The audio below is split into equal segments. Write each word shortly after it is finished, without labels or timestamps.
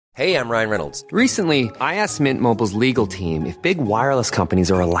Hey, I'm Ryan Reynolds. Recently, I asked Mint Mobile's legal team if big wireless companies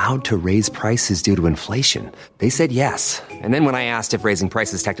are allowed to raise prices due to inflation. They said yes. And then when I asked if raising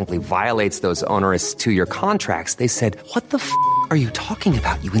prices technically violates those onerous 2-year contracts, they said, "What the f*** are you talking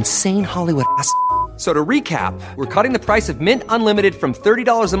about, you insane Hollywood ass?" So to recap, we're cutting the price of Mint Unlimited from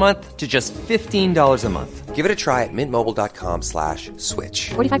 $30 a month to just $15 a month. Give it a try at mintmobile.com/switch.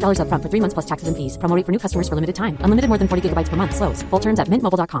 $45 up front for 3 months plus taxes and fees. Promo rate for new customers for limited time. Unlimited more than 40 gigabytes per month. Slows full terms at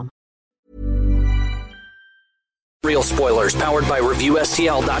mintmobile.com. Real spoilers powered by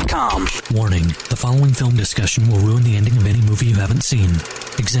ReviewSTL.com. Warning, the following film discussion will ruin the ending of any movie you haven't seen.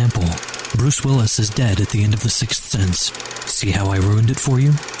 Example, Bruce Willis is dead at the end of The Sixth Sense. See how I ruined it for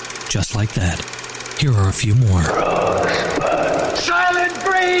you? Just like that. Here are a few more. Silent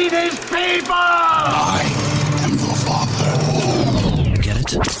breed is people! I am the father. Get it?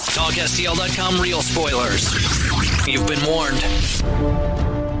 TalkSTL.com real spoilers. You've been warned.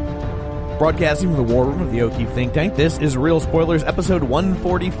 Broadcasting from the war room of the O'Keefe think tank, this is Real Spoilers, episode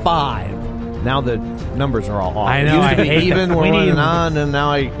 145. Now the numbers are all off. I know, it used to I be hate even, that. we're running on, and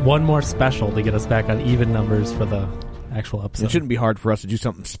now one more special to get us back on even numbers for the actual episode. It shouldn't be hard for us to do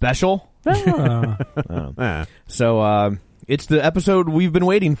something special. So, it's the episode we've been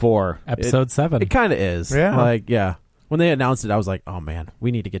waiting for. Episode 7. It kind of is. Yeah. Like, yeah. When they announced it, I was like, oh, man,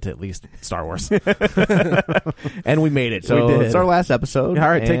 we need to get to at least Star Wars. And we made it. So it's our last episode. All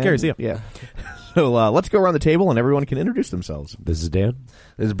right, take care. See ya. Yeah. So let's go around the table and everyone can introduce themselves. This is Dan.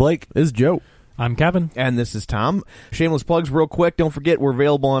 This is Blake. This is Joe. I'm Kevin. And this is Tom. Shameless plugs real quick. Don't forget we're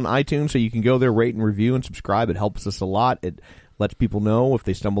available on iTunes, so you can go there, rate and review and subscribe. It helps us a lot. It lets people know if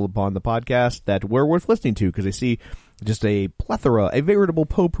they stumble upon the podcast that we're worth listening to because they see just a plethora, a veritable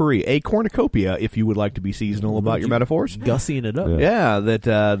potpourri, a cornucopia, if you would like to be seasonal about your metaphors. Gussying it up. Yeah,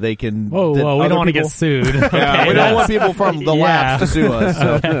 that they can... Whoa, we don't want to get sued. Yeah, we don't want people from the labs to sue us.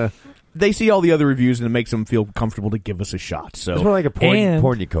 So. They see all the other reviews, and it makes them feel comfortable to give us a shot. So it's more like a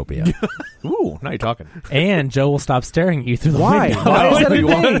pornucopia. Ooh, now you're talking. And Joe will stop staring at you through the window. Why is that a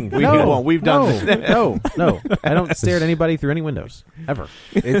thing? We won't. We've done this. No. I don't stare at anybody through any windows. Ever.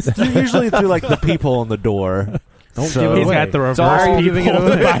 It's usually through, like, the people on the door. Don't give it away. He's got the reverse giving it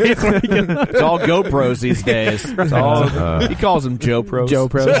away. It's all GoPros these days. It's all, he calls them Joe Pros. Joe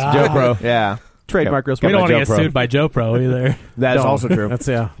Pros. Joe Pro. Yeah. Trademark real We don't want to get sued by Joe Pro either. That is also true. That's,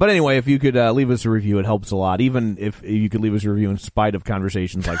 yeah. But anyway, if you could leave us a review, it helps a lot. Even if you could leave us a review in spite of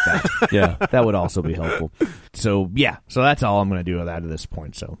conversations like that. Yeah. That would also be helpful. So, yeah. So that's all I'm going to do with that at this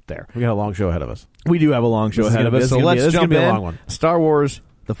point. So, there. We got a long show ahead of us. We do have a long show ahead of us. So let's jump in. A long one. Star Wars,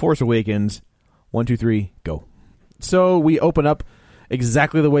 The Force Awakens. 1, 2, 3, go. So we open up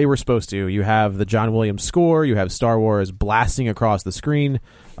exactly the way we're supposed to. You have the John Williams score. You have Star Wars blasting across the screen.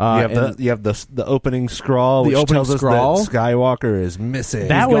 You have the opening scroll, which tells us that Skywalker is missing.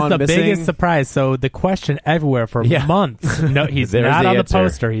 That was the biggest surprise. So the question everywhere for months. No, he's not on the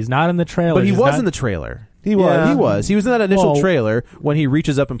poster. He's not in the trailer. But he was in the trailer. He was. Yeah. He was. He was in that initial trailer when he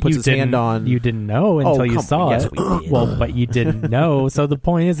reaches up and puts his hand on. You didn't know until you saw it. Yes, well, but you didn't know. So the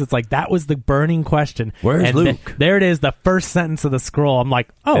point is, it's like that was the burning question. Where's Luke? There it is, the first sentence of the scroll. I'm like,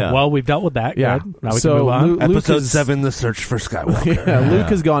 well, we've dealt with that. Yeah. Good. Now we can move on. Episode 7, The Search for Skywalker. Luke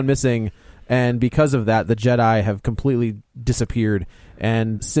has gone missing, and because of that, the Jedi have completely disappeared.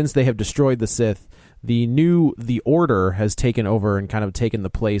 And since they have destroyed the Sith, the Order has taken over and kind of taken the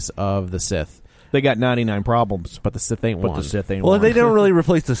place of the Sith. They got 99 problems, but the Sith ain't one. Well, they don't really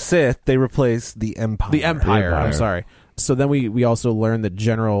replace the Sith. They replace the Empire. The Empire. I'm sorry. So then we also learned that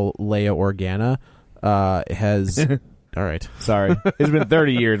General Leia Organa has... All right. Sorry. It's been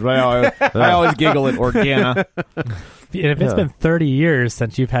 30 years, but I always giggle at Organa. If it's been 30 years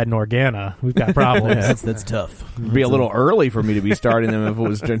since you've had an Organa, we've got problems. That's tough. It'd be a little early for me to be starting them if it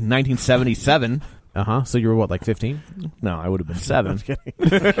was 1977. So you were what, like 15? No, I would have been 7.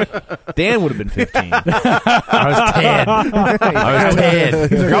 Dan would have been 15. I was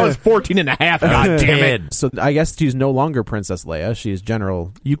 10. I was 14 and a half. God damn it. So I guess she's no longer Princess Leia. She's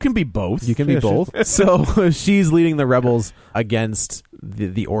General. You can be both. You can be both. So she's leading the rebels against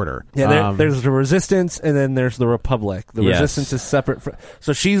the Order. Yeah, there's the Resistance, and then there's the Republic. The Resistance is separate.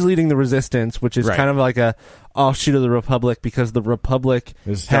 So she's leading the Resistance, which is kind of like a offshoot of the Republic, because the Republic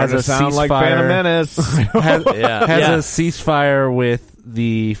has a ceasefire. Like Phantom Menace. has a ceasefire with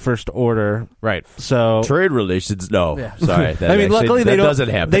the First Order, right? So trade relations. No, sorry. I mean, luckily they doesn't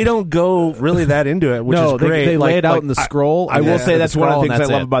happen. They don't go really that into it, which is great. They lay it out in the scroll. I will say that's one of the things I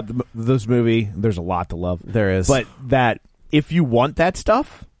love about this movie. There's a lot to love. There is, but that if you want that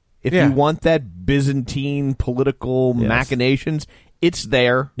stuff, if you want that Byzantine political machinations, it's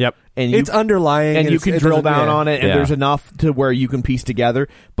there. Yep. And it's underlying, and you can drill down on it, and Yeah. there's enough to where you can piece together.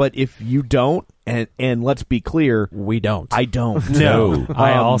 But if you don't, and let's be clear, we don't. I don't. No.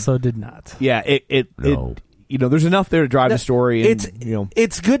 I also did not. Yeah, No. there's enough there to drive the story. And,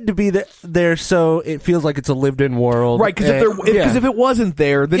 It's good to be there, so it feels like it's a lived-in world, right? Because if it wasn't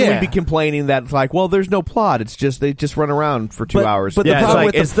there, then we'd be complaining that it's like, well, there's no plot. It's just they just run around for 2 hours. But Yeah, the it's problem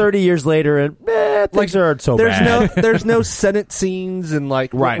like with it's 30 years later, and things aren't so there's bad. there's no Senate scenes and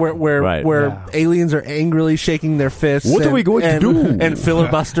like Right. where aliens are angrily shaking their fists. What are we going to do? And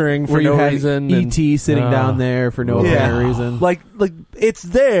filibustering for Where you no had reason. E.T. sitting down there for no apparent reason. Like it's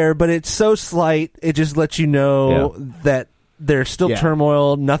there, but it's so slight. It just lets you know that there's still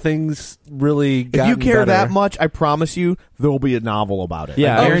turmoil. Nothing's really. If you care better. that much, I promise you there will be a novel about it.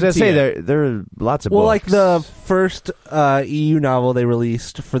 Yeah, I was going to guarantee say it. there are lots of Well, books. like the first EU novel they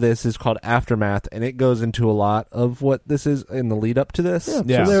released for this is called Aftermath, and it goes into a lot of what this is in the lead up to this.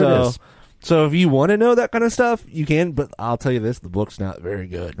 Yeah. So there it is. So if you want to know that kind of stuff, you can. But I'll tell you this: the book's not very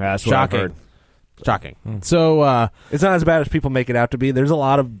good. That's what I've heard. Shocking. So It's not as bad as people make it out to be. There's a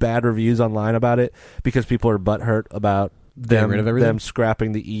lot of bad reviews online about it because people are butthurt about Getting rid of everything? them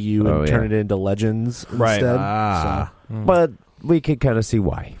scrapping the EU and turning it into Legends Right. instead. But we can kind of see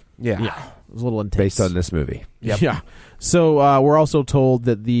why, Yeah. it was a little intense. based on this movie. Yeah. So we're also told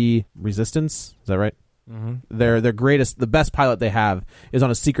that the Resistance, is that right? Mm-hmm. The best pilot they have is on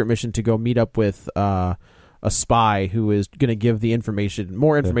a secret mission to go meet up with a spy who is going to give the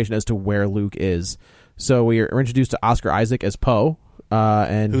more information as to where Luke is. So we're introduced to Oscar Isaac as Poe,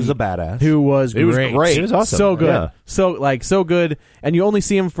 and Who's a badass. who was He was great. He was awesome. so good, Yeah. so good, and you only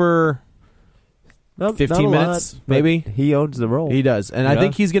see him for Not 15 a minutes, lot, maybe. but he owns the role. He does, and I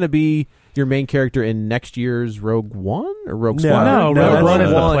think he's going to be your main character in next year's Rogue One or Rogue Squadron. No, No, Rogue that's One is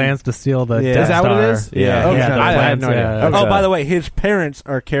the one. plans to steal the Yeah. Death Is that what it Star. is? Yeah. Okay. Yeah, the I had plans, no idea. yeah. Okay. Oh, by the way, his parents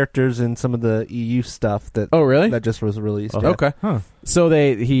are characters in some of the EU stuff that. Oh, really? That just was released. Oh, okay. Huh. So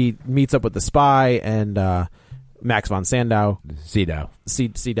he meets up with the spy and Max von Sydow,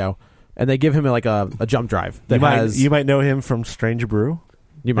 Sydow, and they give him like a jump drive that You might know him from Strange Brew.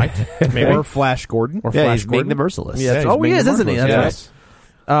 you might Or Flash Gordon. or Yeah, Flash he's Gordon. Ming the Merciless. Yeah, he's oh, he Ming is, the isn't he? Merciless, That's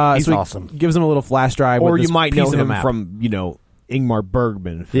right. He's so he awesome. gives him a little flash drive, Or with you this might know piece of a him map. from Ingmar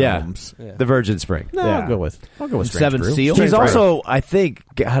Bergman films. Yeah. The Virgin Spring. No, Yeah. I'll go with Strange Seven Brew. Seals. He's also, I think,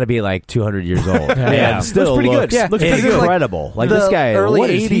 got to be like 200 years old. Yeah. And still Looks pretty good. looks Yeah, looks pretty good. incredible. Like the this guy, early what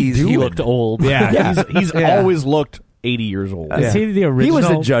is 80s, he he doing? looked old. Yeah, he's always looked 80 years old. Is he the original? He was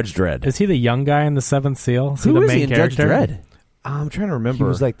in Judge Dredd. Is he the young guy in the Seventh Seal? Is he Who the is main he in character? Judge Dredd? I'm trying to remember. He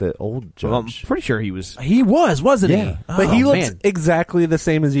was like the old Well, I'm judge. pretty sure he was. He was, wasn't Yeah. he? But Oh, he looks man. exactly the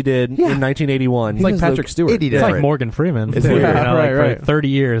same as he did in 1981. He's like Patrick Stewart. It's like Morgan Freeman. It's too, weird. you know, Right, like right. for 30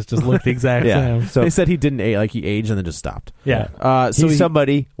 years, just looked the exact same. So They said he didn't age, like he aged and then just stopped. Yeah. So he's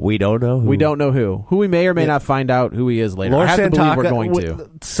somebody we don't know who. we don't know who we may or may not find out who he is later. Lord I have to believe we're Santaka- going to.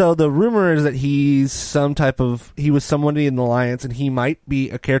 So the rumor is that he was somebody in the Alliance, and he might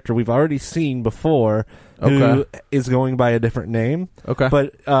be a character we've already seen before, who Okay. is going by a different name. Okay.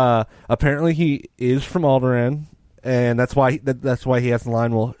 But apparently he is from Alderaan, and that's why he has the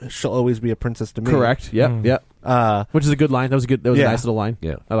line, "Well, she'll always be a princess to me." Correct. Yep. Yep. Which is a good line. That was a Yeah. nice little line.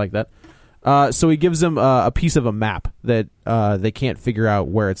 Yeah. I like that. So he gives them a piece of a map that they can't figure out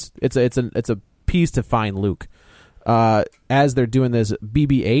where it's a piece to find Luke. As they're doing this,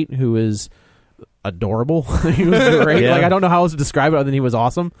 BB-8, who is adorable, he was great. Yeah. Like I don't know how else to describe it other than he was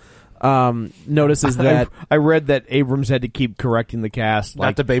awesome. Notices that I read that Abrams had to keep correcting the cast,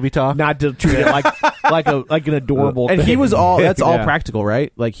 Not to baby talk. not to treat it like an adorable. and he thing. was all that's all Yeah. practical,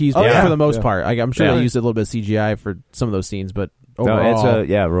 right? Like he's yeah. for the most Yeah. part. I'm sure Yeah. they used a little bit of CGI for some of those scenes, but No, overall,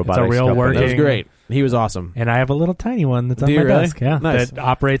 it's a robotics real company. working- that was great. He was awesome. And I have a little tiny one that's on Do my you really? desk. Yeah, Nice. that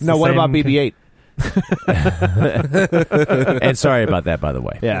operates. No, the what same about BB-8? And sorry about that, by the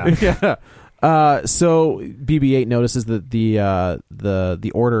way. Yeah. So BB-8 notices that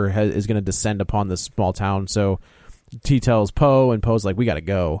the order is going to descend upon this small town. So he tells Poe, and Poe's like, "We got to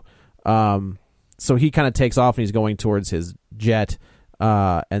go." So he kind of takes off, and he's going towards his jet.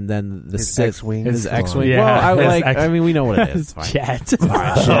 And then the His Sith, X-Wing. his X-wing. Yeah, Well, his I mean, we know what it is. Fine. Jet.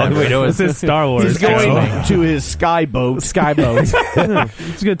 We know This is Star Wars. He's going to his sky boat. Skyboat.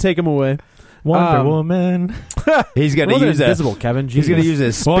 He's going to take him away. Wonder Woman. He's going to Well, they're use invisible, Kevin. He's going to Jesus.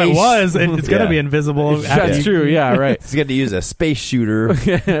 use a space. Well, it was. It's going to Yeah. be invisible. That's true. Yeah, right. He's going to use a space shooter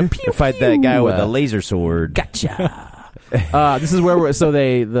to fight that guy with a laser sword. Gotcha. This is where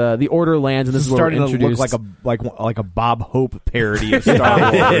the order lands, and this is where starting we're to look introduced. like a Bob Hope parody of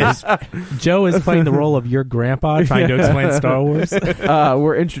Star Wars. Joe is playing the role of your grandpa trying to explain Star Wars.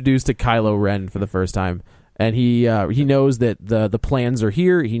 We're introduced to Kylo Ren for the first time, and he knows that the plans are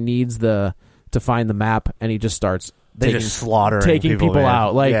here. He needs to find the map, and he just starts taking people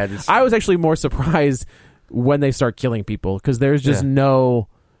out. Like I was actually more surprised when they start killing people because there's just no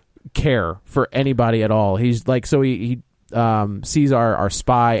care for anybody at all. He's like, so he sees our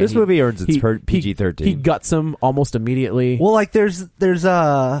spy. This movie earns its PG-13. He guts him almost immediately. Well, like there's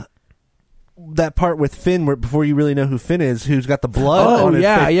that part with Finn where before you really know who Finn is, who's got the blood on his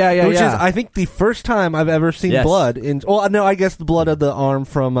face. Which is, I think, the first time I've ever seen blood. Well, no, I guess the blood of the arm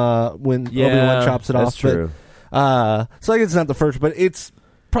from when Obi-Wan chops it off. That's true. But, so I guess it's not the first, but it's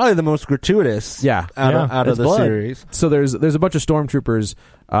probably the most gratuitous out of the series. So there's a bunch of stormtroopers,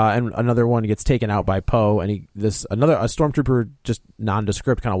 and another one gets taken out by Poe, and a stormtrooper just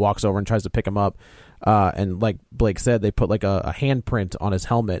nondescript kind of walks over and tries to pick him up. And like Blake said, they put like a handprint on his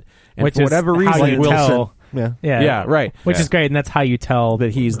helmet, and which for whatever reason, how you tell. Yeah, right. Which is great, and that's how you tell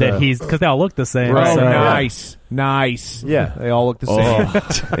that he's because they all look the same. Right. So. Nice. Yeah, they all look the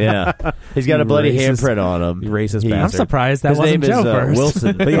same. Yeah, he's got a bloody handprint on him. You racist bastard. I'm surprised that his wasn't name Joe is first.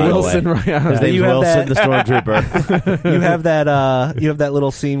 Wilson. Wilson, right? His name's Wilson, the stormtrooper. You have that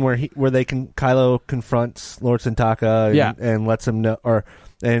little scene where Kylo confronts Lord Santaka and lets him know,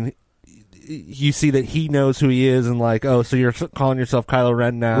 and you see that he knows who he is, and like, oh, so you're calling yourself Kylo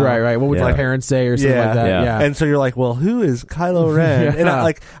Ren now, right? What would my parents say, or something like that? Yeah. And so you're like, well, who is Kylo Ren? And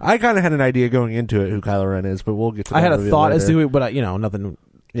I kind of had an idea going into it who Kylo Ren is, but we'll get to that. I had a thought later. as to it, but nothing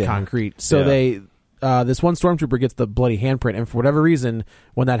concrete. So they, this one stormtrooper gets the bloody handprint, and for whatever reason,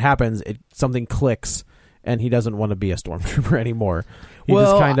 when that happens, something clicks, and he doesn't want to be a stormtrooper anymore. He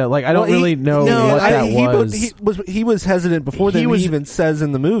just kind of like, I don't really know what that was. He was hesitant before he even says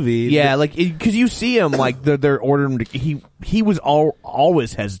in the movie. Yeah, like because you see him like they're ordering him to. He was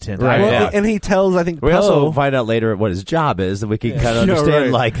always hesitant, right? Well, and he tells, I think, we also find out later what his job is, and we can kind of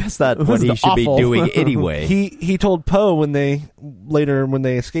understand like that's not what he should be doing anyway. He told Poe when they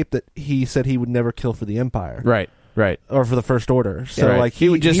escaped that he said he would never kill for the Empire, right, or for the First Order. So like he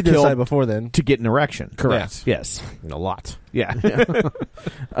would just kill before then to get an erection. Correct. Yes. A lot. Yeah.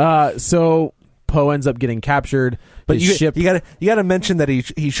 So Poe ends up getting captured. But you got to mention that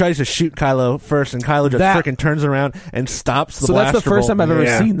he tries to shoot Kylo first, and Kylo just freaking turns around and stops the blaster. So that's the first time I've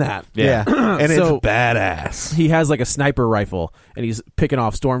ever seen that. Yeah. And it's badass. He has like a sniper rifle, and he's picking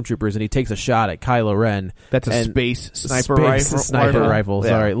off stormtroopers, and he takes a shot at Kylo Ren. That's a space sniper rifle.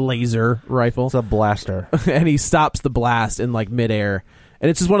 Sorry, laser rifle. It's a blaster. And he stops the blast in like midair, and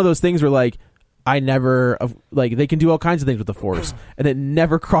it's just one of those things where like, I never they can do all kinds of things with the Force, and it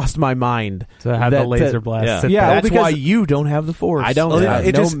never crossed my mind to have the laser blast. That's why you don't have the Force. I don't.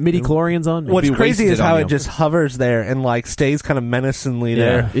 Have no midi-chlorians on me. What's crazy is how it just hovers there and like stays kind of menacingly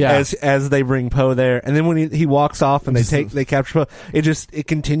there as they bring Poe there, and then when he walks off and they capture Poe, it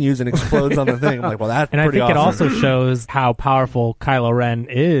continues and explodes on the thing. I'm like, well, that's and pretty I think awesome. It also shows how powerful Kylo Ren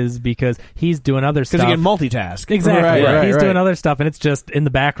is because he's doing other stuff. Because he can multitask. Exactly. Right, he's doing other stuff, and it's just in the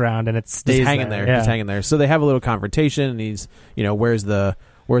background, and it stays hanging there. He's hanging there. So they have a little confrontation, and he's, where's the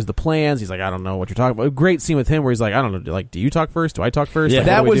plans? He's like, I don't know what you're talking about. A great scene with him where he's like, I don't know, like, do you talk first? Do I talk first?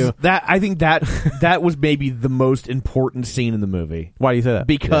 Yeah, like, I think that was maybe the most important scene in the movie. Why do you say that?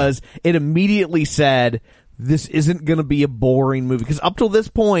 Because it immediately said, this isn't going to be a boring movie. Because up till this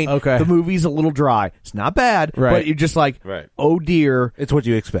point, the movie's a little dry. It's not bad, but you're just like, oh dear. It's what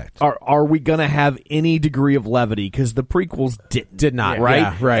you expect. Are we going to have any degree of levity? Because the prequels did not, right?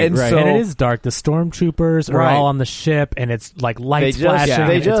 Yeah, right. And it is dark. The stormtroopers are all on the ship, and it's like lights flashing.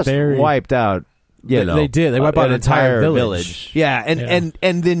 They just wiped out. They did. They wiped out an entire village. Yeah,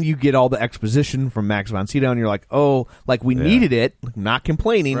 and then you get all the exposition from Max von Sydow, and you're like, oh, like we needed it. Not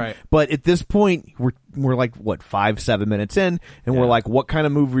complaining, but at this point, we're like 5-7 minutes in, and we're like, what kind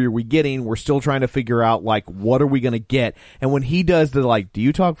of movie are we getting? We're still trying to figure out like what are we going to get. And when he does the like, do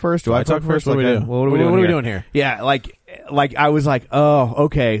you talk first? Do I talk first? What are we doing here? Yeah, like I was like, oh,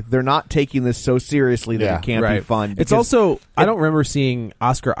 okay, they're not taking this so seriously that it can't be fun. It's also I don't remember seeing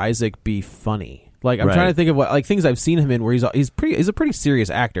Oscar Isaac be funny. Like I'm trying to think of what like things I've seen him in where he's a pretty serious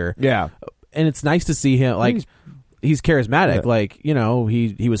actor. Yeah, and it's nice to see him like he's charismatic. Yeah. Like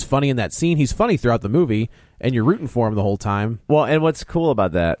he was funny in that scene. He's funny throughout the movie, and you're rooting for him the whole time. Well, and what's cool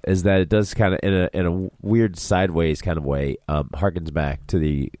about that is that it does kind of in a weird sideways kind of way harkens back to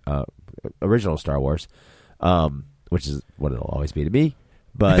the original Star Wars, which is what it'll always be to me.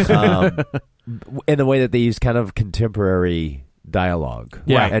 But in the way that they use kind of contemporary dialogue,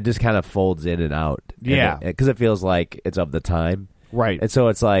 it just kind of folds in and out, because it feels like it's of the time, right? And so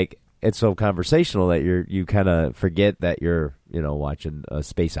it's like it's so conversational that you kind of forget that you're watching a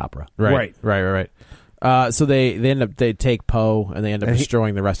space opera, right. So they take Poe and they end up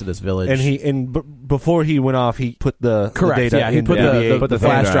destroying the rest of this village. And before he went off, he put the data. Yeah, he put the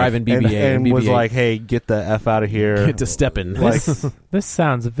flash drive in BB-8 and was like, "Hey, get the F out of here." Get to stepping. Like, this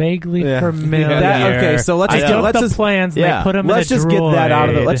sounds vaguely familiar. Okay, so let's just plans. And they put them let's in a just droid. get that out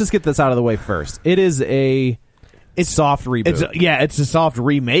of the. Let's just get this out of the way first. It is a soft reboot. It's a soft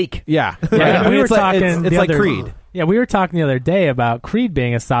remake. Yeah. We were talking. It's like Creed. Yeah, we were talking the other day about Creed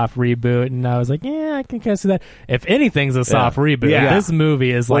being a soft reboot, and I was like, yeah, I can kind of see that. If anything's a soft reboot, this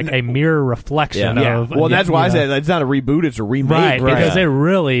movie is like a mirror reflection of... Well, that's why I said it's not a reboot, it's a remake. Right, because it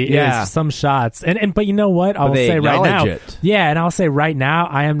really is some shots. But you know what? I'll say right now... and I'll say right now,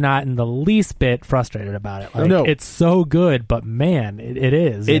 I am not in the least bit frustrated about it. Like, it's so good, but man, it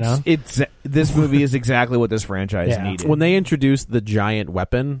is. This movie is exactly what this franchise needed. When they introduced the giant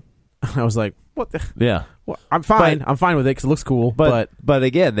weapon, I was like, what the... Yeah. Well, I'm fine. I'm fine with it because it looks cool. But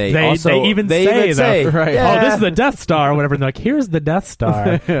again, they even say right. Oh, this is the Death Star or whatever. And they're like, here's the Death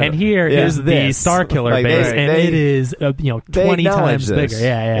Star, and here is the Star Killer base, and it is 20 times bigger.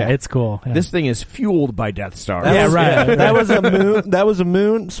 Yeah, it's cool. Yeah. This thing is fueled by Death Star. Right. That was a moon. That was a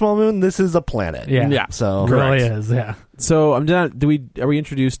moon, small moon. This is a planet. Yeah. So it really is. Yeah. So I'm done. Are we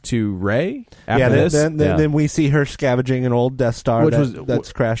introduced to Rey after this? Then we see her scavenging an old Death Star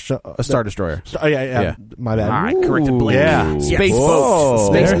that's crashed. A Star Destroyer. Yeah. My bad. I corrected Blake. Yeah. Space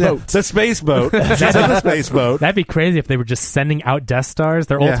boat. The space boat. She's in the space boat. That'd be crazy if they were just sending out Death Stars.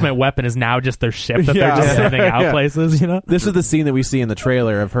 Their ultimate weapon is now just their ship that they're just sending out places, This is the scene that we see in the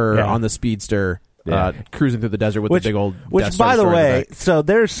trailer of her on the speedster. Cruising through the desert with the big old Death Star. By the way, so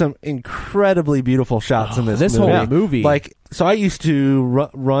there's some incredibly beautiful shots in this movie. Whole movie. Like, so I used to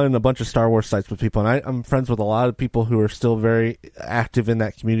run a bunch of Star Wars sites with people, and I'm friends with a lot of people who are still very active in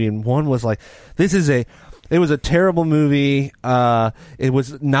that community. And one was like, it was a terrible movie. It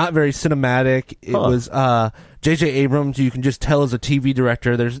was not very cinematic. It was J.J. Abrams. You can just tell as a TV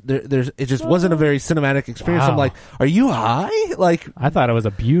director. It just wasn't a very cinematic experience. Wow. I'm like, are you high? Like, I thought it was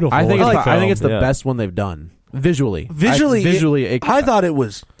a beautiful. I think it's the best one they've done. Visually, I thought it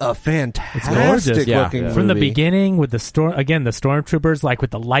was a fantastic looking movie. From the beginning with the stormtroopers, like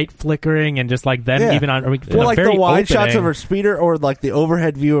with the light flickering and just like them even on. Like the wide shots of her speeder, or like the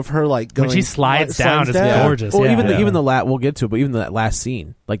overhead view of her like going. When she slides down, it's gorgeous. Well, even the we'll get to it, but even that last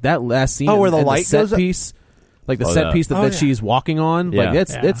scene, where the light goes piece. Like the set piece that she's walking on,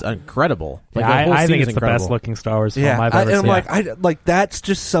 it's incredible. Like I think it's the best looking Star Wars film I've ever seen. I'm like, that's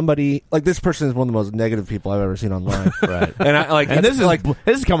just somebody like this person is one of the most negative people I've ever seen online. Right, and this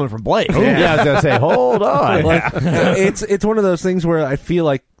is coming from Blake. I was gonna say, hold on. It's one of those things where I feel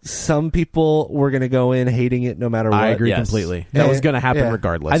like some people were going to go in hating it no matter what. I agree completely. That was going to happen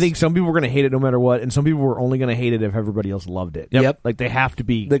regardless. I think some people were going to hate it no matter what, and some people were only going to hate it if everybody else loved it. Yep. Like they have to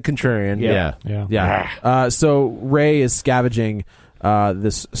be the contrarian. Yeah. So Rey is scavenging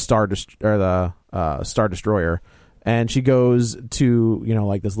this Star Destroyer, and she goes to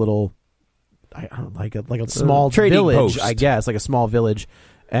like this little, like a small village, post. I guess, like a small village,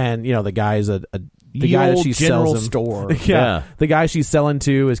 and the guy's the guy that she general sells him. store. The guy she's selling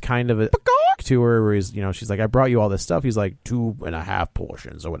to is kind of a to her where he's, she's like, I brought you all this stuff. He's like 2.5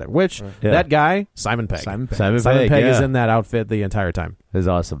 portions or whatever. Which that guy, Simon Pegg. Simon Pegg is in that outfit the entire time. It was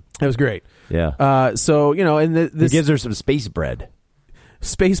awesome. It was great. Yeah. So and this gives her some space bread.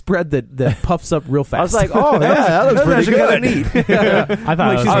 Space bread that puffs up real fast. I was like, oh, that looks pretty good. Neat. I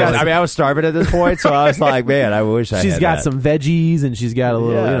thought I was starving at this point, so I was like, man, I wish she's had got that. some veggies, and she's got a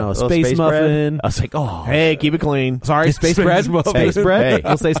little, space muffin. Bread. I was like, oh, hey, keep it clean. Sorry, space bread. Space bread. Hey.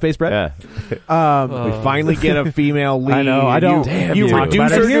 We'll say space bread. Yeah. We finally get a female lead. I know. I don't. You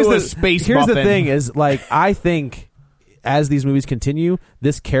reduce her to a space Here's muffin. the thing: is like I think as these movies continue,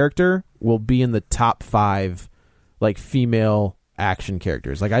 this character will be in the top 5, like female action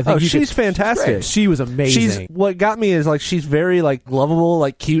characters. Like I think she's fantastic. She was amazing. What got me is like she's very like lovable,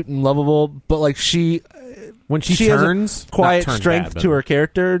 like cute and lovable, but like when she turns, has a quiet strength to her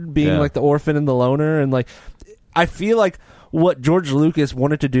character, being like the orphan and the loner, and like I feel like what George Lucas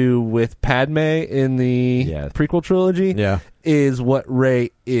wanted to do with Padme in the prequel trilogy is what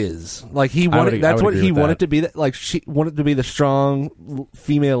Rey is. Like he wanted that's what he wanted to be, like she wanted to be the strong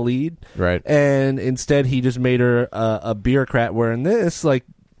female lead. Right. And instead he just made her a bureaucrat, where in this like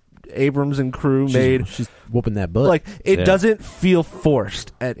Abrams and crew she's whooping that butt. Like it doesn't feel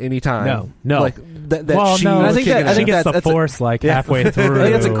forced at any time. No. Like I think it's the force like halfway through. I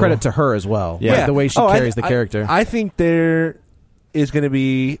think that's a credit to her as well. Yeah. Like the way she carries the character. I think there is going to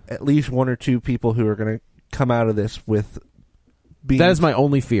be at least 1 or 2 people who are going to come out of this with being. That is my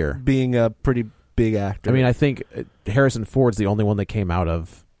only fear. Being a pretty big actor. I mean, I think Harrison Ford's the only one that came out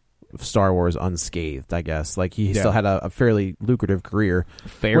of Star Wars unscathed, I guess. Like, he still had a fairly lucrative career.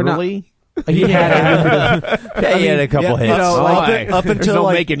 Fairly? He had a couple hits. Up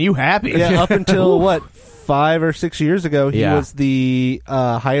until making you happy. Yeah, up until what, 5 or 6 years ago, he was the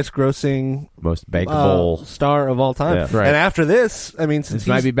highest grossing, most bankable star of all time. Yeah. Right. And after this, I mean, since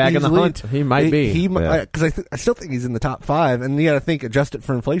he might be back in the hunt. He might be. Because I still think he's in the top 5, and you got to think, adjusted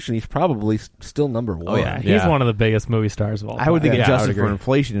for inflation, he's probably still number 1. Oh yeah, he's one of the biggest movie stars of all time. I would think adjusted for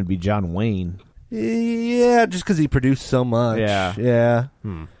inflation, it'd be John Wayne. Yeah, just because he produced so much. Yeah.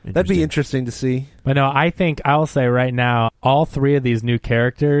 That'd be interesting to see. But no, I think I'll say right now, all 3 of these new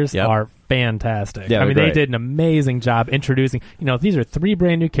characters are fantastic. Yeah, I mean, great. they did an amazing job introducing. These are 3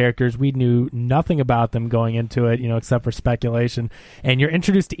 brand new characters. We knew nothing about them going into it, except for speculation. And you're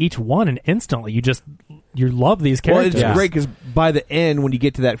introduced to each one, and instantly you love these characters. Well, it's great because by the end, when you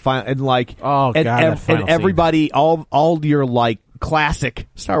get to that final, and like, that final and everybody, all your like classic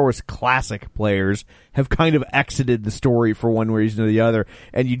Star Wars classic players have kind of exited the story for one reason or the other,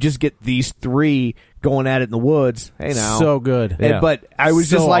 and you just get these 3 going at it in the woods. Hey, now, so good. But I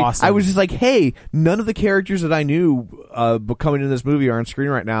was just like, awesome. hey, none of the characters that I knew coming into this movie are on screen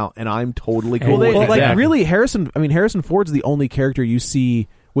right now, and I'm totally cool with it. Like, really, Harrison Ford's the only character you see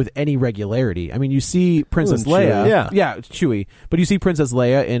with any regularity. I mean, you see Princess Leia. Chewie. But you see Princess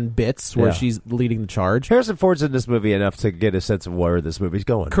Leia in bits where she's leading the charge. Harrison Ford's in this movie enough to get a sense of where this movie's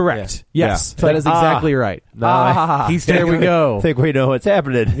going. Correct. Yes. That is exactly right. He's there we go. I think we know what's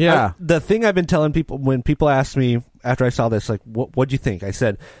happening. Yeah. The thing I've been telling people, when people ask me after I saw this, like, what'd you think? I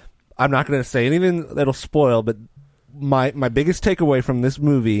said, I'm not going to say anything that'll spoil, but my biggest takeaway from this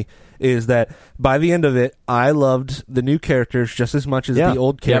movie is that by the end of it, I loved the new characters just as much as the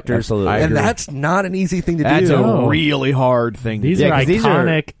old characters. Absolutely. And that's not an easy thing to do. That's a really hard thing to do. These are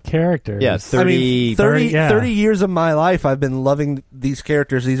iconic characters. Yeah, 30 years of my life, I've been loving these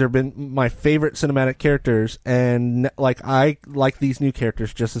characters. These have been my favorite cinematic characters, and I like these new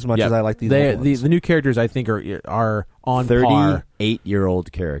characters just as much as I like these old ones. The new characters, I think, are on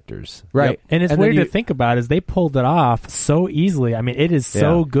 38-year-old characters. Right. And it's weird to think about is they pulled it off so easily. I mean, it is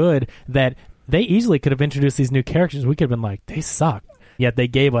so good that they easily could have introduced these new characters. We could have been like, they suck. Yet they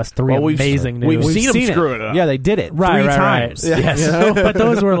gave us 3 amazing new. We've seen them screw it up. Yeah, they did it 3 times. Right. Yes. But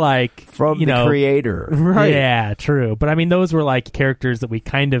those were like from the creator. Right. Yeah, true. But I mean, those were like characters that we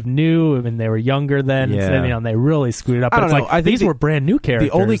kind of knew, and they were younger then. Yeah. And they really screwed it up. I But don't know. like, I think these were brand new characters.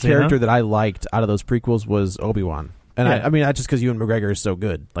 The only character that I liked out of those prequels was Obi-Wan. And I mean, that's just because Ewan McGregor is so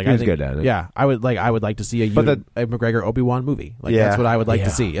good. Like, He's good at it. Yeah, I would like to see a McGregor Obi-Wan movie. Like, that's what I would like to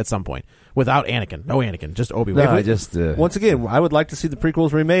see at some point. Without Anakin, no Anakin, just Obi-Wan. Once again, I would like to see the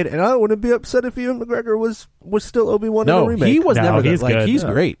prequels remade, and I wouldn't be upset if Ewan McGregor was still Obi-Wan in the remake. He was never. He's good. He's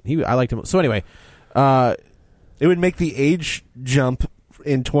great. I liked him. So anyway, it would make the age jump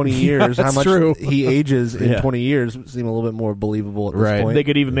in 20 years. How much he ages in 20 years seem a little bit more believable at this point. They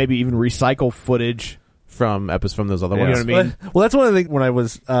could maybe recycle footage from those other ones. You know what I mean? Well, that's one of the things when I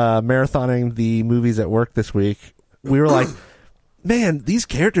was marathoning the movies at work this week. We were like, man, these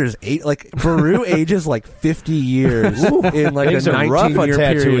characters Baru ages like 50 years in like a 19-year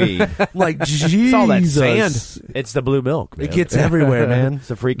period. Like, Jesus. It's all that sand. It's the blue milk, man. It gets everywhere, man. It's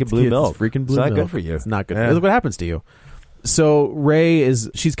the freaking blue milk. It's freaking blue milk. It's not good for you. It's not good. Look what happens to you. So Rey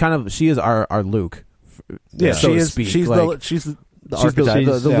is our Luke. Yeah, so she to is. speak. She's the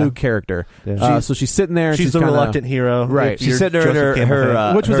Luke character. Yeah. So she's sitting there. And she's the kinda, reluctant hero, right? She's sitting there in her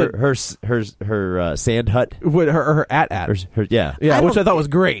sand hut, with her at. Which I thought was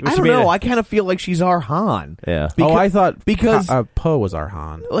great. I don't know. I kind of feel like she's our Han. Yeah. I thought because Poe was our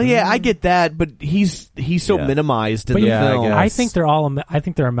Han. Well, yeah, I get that, but he's so minimized in the film. I think they're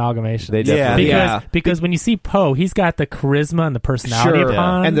amalgamations. They definitely because when you see Poe, he's got the charisma and the personality of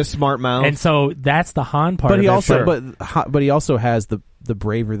Han and the smart mouth, and so that's the Han part. But he also, he also has the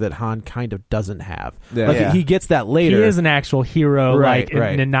bravery that Han kind of doesn't have. Yeah. Like, he gets that later. He is an actual hero, right.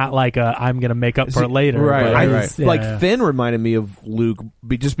 And not like I'm going to make up for it later. Right. Like Finn reminded me of Luke,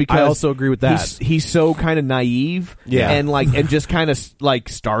 just because I also agree with that. He's so kind of naive, and just kind of like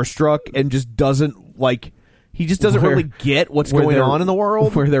starstruck, and just doesn't like. He just doesn't really get what's going on in the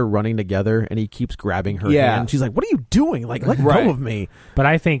world. Where they're running together, and he keeps grabbing her hand. She's like, "What are you doing? Like, let go of me!" But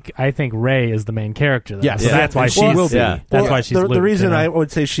I think Rey is the main character. Though. Yes, so that's why she will be. That's why she's the Luke, reason I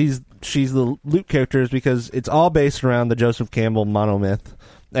would say she's the Luke character is because it's all based around the Joseph Campbell monomyth,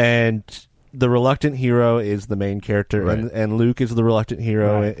 and the reluctant hero is the main character, and Luke is the reluctant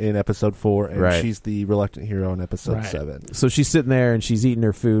hero in episode 4, and she's the reluctant hero in episode 7. So she's sitting there and she's eating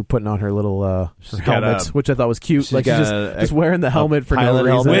her food, putting on her little helmet, which I thought was cute. Like she's just wearing the helmet for no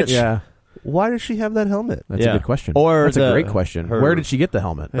reason. Which, Why does she have that helmet? That's a good question. That's a great question. Where did she get the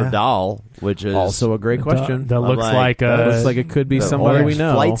helmet? Her doll, which is also a great question. That looks like it could be somebody we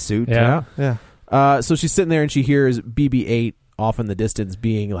know. Flight suit. Yeah. So she's sitting there and she hears BB-8 off in the distance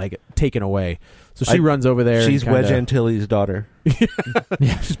being like taken away. So she runs over there. She's Wedge Antilles' daughter.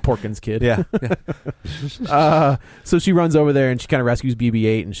 She's Porkins' kid. Yeah. So she runs over there and she kind of rescues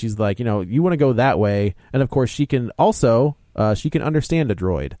BB-8 and she's like, you want to go that way. And of course she can also she can understand a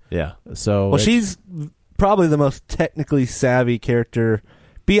droid. Yeah. So she's probably the most technically savvy character.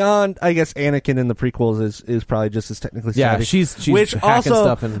 Beyond, I guess, Anakin in the prequels is probably just as technically savvy. Yeah, she's which hacking also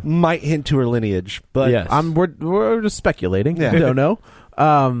stuff and might hint to her lineage. But yes. We're just speculating. Yeah. We don't know.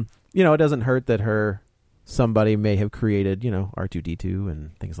 It doesn't hurt that somebody may have created, R2-D2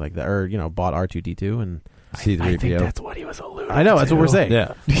 and things like that, or bought R2-D2 and C-3PO. I think that's what he was alluding to. I know, that's what we're saying.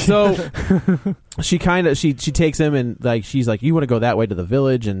 Yeah. So she takes him and like she's like, you want to go that way to the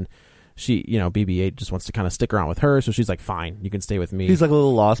village, and she, BB-8 just wants to kind of stick around with her, so she's like, fine, you can stay with me. He's like a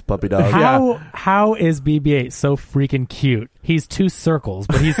little lost puppy dog. How is BB-8 so freaking cute? He's 2 circles,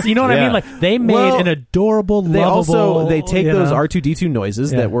 but he's, you know what I mean? Like, they made an adorable, lovable... They take those R2-D2 noises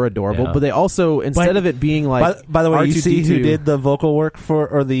that were adorable, but they also, instead of it being like... By the way, R2-D2, you see who did the vocal work for,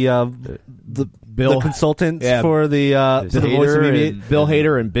 or the consultants for the voice of BB-8? Bill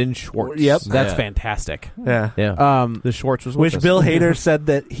Hader and Ben Schwartz. Yep. That's fantastic. Yeah. The Schwartz was Which Bill Hader said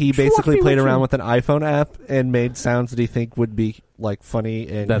that he basically played around with an iPhone app and made sounds that he think would be like funny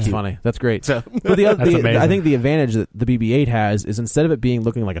and that's cute. funny. That's great. So, but I think the advantage that the BB-8 has is, instead of it being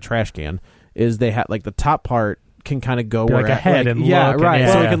looking like a trash can, is they have like the top part can kind of go where like ahead and look, right.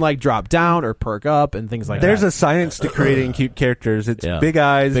 And, so it can like drop down or perk up and things like There's that. a science to creating cute characters. It's big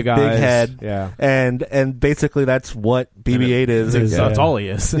eyes, big head, and basically that's what BB-8 is. That's all he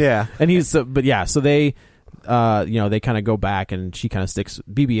is. Yeah, and he's so they. They kind of go back, and she kind of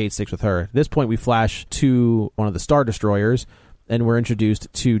BB-8 sticks with her. At this point, we flash to one of the Star Destroyers, and we're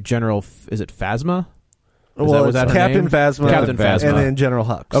introduced to General. Is it Phasma? Was that Captain Phasma, Captain Phasma, and then General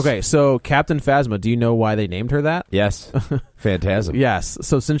Hux. Okay, so Captain Phasma. Do you know why they named her that? Yes, Phantasm. Yes.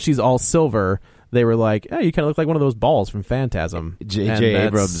 So since she's all silver, they were like, "Oh, you kind of look like one of those balls from Phantasm." J.J.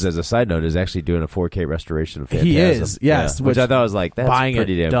 Abrams, as a side note, is actually doing a 4K restoration of Phantasm. He is, yes, which I thought was like, that's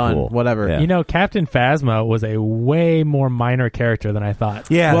pretty damn done, cool. Whatever. Yeah. Captain Phasma was a way more minor character than I thought.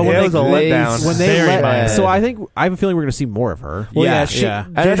 Yeah, well, it was a letdown. When they so I have a feeling we're going to see more of her. Well,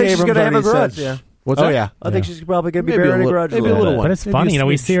 and I think she's going to have a grudge. Yeah. What's that? Yeah. I think she's probably going to be bearing a grudge. Maybe a little one. But it's funny,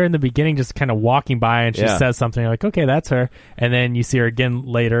 we see her in the beginning just kind of walking by, and she says something like, okay, that's her. And then you see her again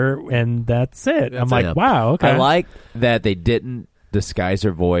later, and that's it. I'm like, wow, okay. I like that they didn't disguise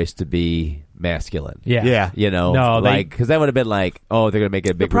her voice to be masculine. Yeah. Because that would have been like, oh, they're going to make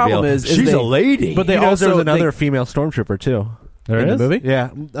it a big reveal. The problem is she's a lady. But there's another female stormtrooper, too. In the movie? Yeah.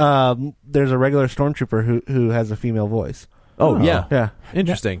 There's a regular stormtrooper who has a female voice. Oh, yeah.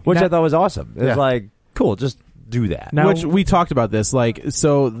 Interesting. Which I thought was awesome. It's like, cool, just do that. Now, which we talked about this.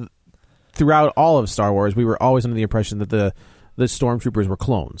 So throughout all of Star Wars, we were always under the impression that the stormtroopers were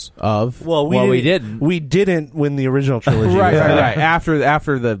clones of. Well, we didn't. We didn't when the original trilogy. right. After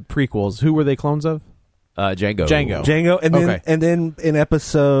the prequels, who were they clones of? Django. And then in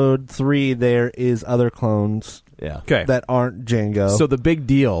Episode 3, there is other clones. Yeah. Okay. That aren't Django. So the big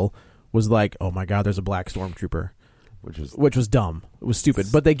deal was like, oh my God, there's a black stormtrooper. Which was dumb. It was stupid.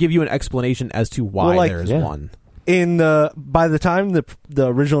 But they give you an explanation as to why there is one. By the time the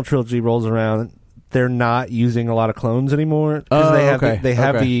original trilogy rolls around, they're not using a lot of clones anymore. They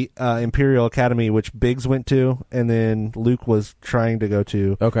have the Imperial Academy, which Biggs went to, and then Luke was trying to go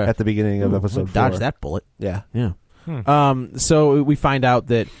to at the beginning of Episode 4. Dodge that bullet. Yeah. So we find out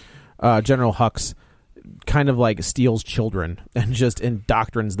that General Hux kind of like steals children and just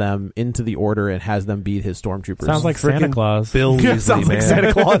indoctrines them into the order and has them be his stormtroopers. Sounds like Santa Claus. Bill Weasley, sounds like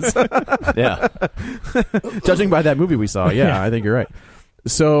Santa Claus. Yeah. Judging by that movie we saw, I think you're right.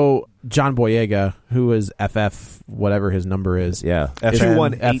 So John Boyega, who is FF, whatever his number is, FN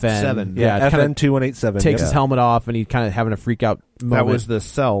 2187, FN 2187, takes his helmet off and he's kind of having a freak out moment. That was the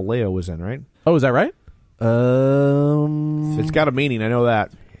cell Leia was in, right? Oh, is that right? It's got a meaning. I know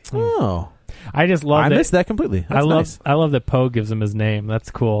that. Oh. I just love. I missed that completely. That's I love that Poe gives him his name. That's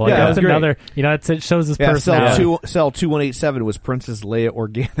cool. Like, yeah, that's another. It shows his personality. Cell 2187 was Princess Leia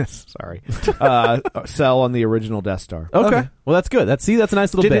Organa's. Sorry, cell on the original Death Star. Okay. Well, that's good. That's a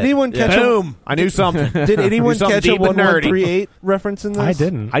nice little. Did bit. anyone catch? Boom! I knew something. Did anyone catch a 1138 reference in this? I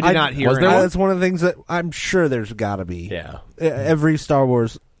didn't. I did not hear. That's one of the things that I'm sure there's got to be. Yeah. Every Star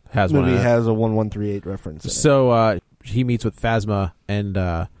Wars movie has a 1138 reference. So he meets with Phasma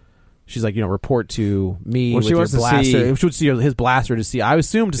and. she's like, report to me with she your wants to blaster. see- She would see his blaster to see. I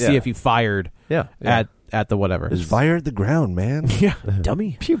assume to see Yeah. if he fired. Yeah. At the whatever. There's fire at the ground, man. Yeah,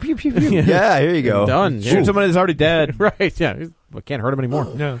 dummy. Pew pew pew pew. Yeah, here you go. Done. Shoot somebody that's already dead. Right. Yeah. I can't hurt him anymore.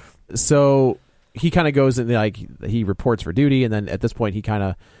 No. So he kind of goes and he reports for duty, and then at this point he kind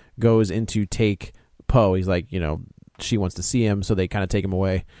of goes in to take Poe. He's like, she wants to see him, so they kind of take him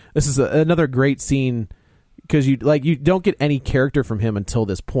away. This is another great scene because you don't get any character from him until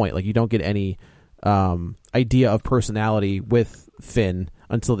this point. Like you don't get any idea of personality with Finn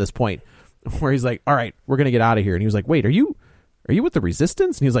until this point, where he's like, all right, we're gonna get out of here. And he was like, wait, are you with the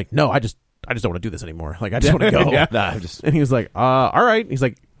Resistance? And he was like, no, I just don't want to do this anymore. Like I just want to go. And he was like, all right. He's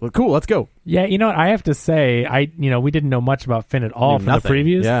like, well, cool, let's go. Yeah, you know what? I have to say, we didn't know much about Finn at all from the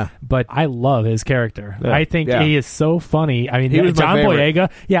previews. But I love his character. Yeah. I think he is so funny. I mean, he was John my favorite.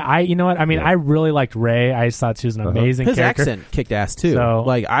 Boyega. Yeah, you know what? I mean, I really liked Rey. I just thought she was an amazing his character. accent kicked ass too. So,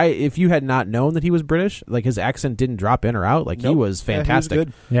 if you had not known that he was British, like his accent didn't drop in or out. Like he was fantastic. Yeah, he was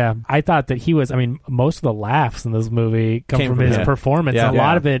good. Yeah, I thought that he was. I mean, most of the laughs in this movie come from his performance. Yeah. And a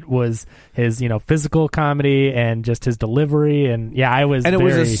lot of it was his, physical comedy and just his delivery. And it was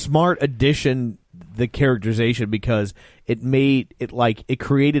a smart addition. The characterization, because it made it it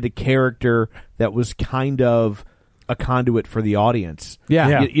created a character that was kind of a conduit for the audience.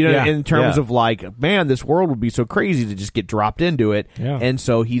 In terms of man, this world would be so crazy to just get dropped into it. And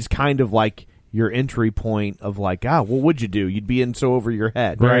so he's kind of like your entry point of what would you do? You'd be in so over your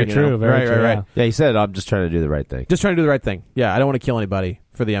head. Very true. Very true. Right. Yeah, he said, I'm just trying to do the right thing. Just trying to do the right thing. Yeah, I don't want to kill anybody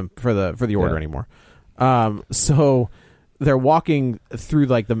for the order anymore. So they're walking through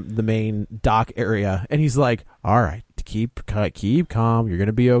the main dock area, and he's like, all right, keep calm, you're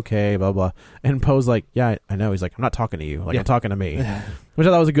gonna be okay, blah blah. And Poe's like, yeah, I know. He's like, I'm not talking to you, I'm talking to me. Which I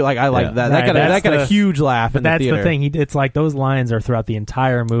thought was a good, I like that. That got a huge laugh in the theater. That's the thing. It's like those lines are throughout the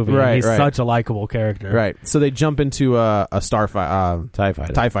entire movie. Right, he's such a likable character. Right. So they jump into a TIE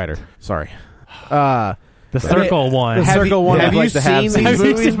Fighter. Sorry. The circle one. The circle one. Have you seen these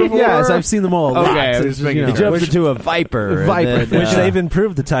movies before? Yes, I've seen them all. Okay, I was just making He jumps into a Viper. Which they've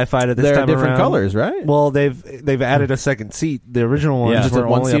improved the TIE Fighter this They're time different around. colors, right? Well, they've added a second seat. The original ones Just were a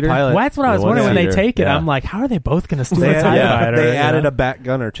only a one-seater? pilot. Well, that's what I was wondering when they take it. I'm like, how are they both going to steal a TIE Fighter? They added a back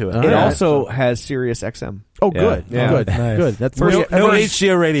gunner to it. It also has Sirius XM. Oh, good. Yeah. Good. Nice. Good. That's No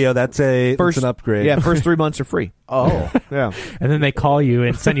HGO radio. That's an upgrade. Yeah, first 3 months are free. Oh, yeah. And then they call you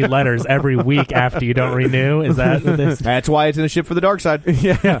and send you letters every week after you don't renew. Is that what this? That's why it's in the ship for the dark side.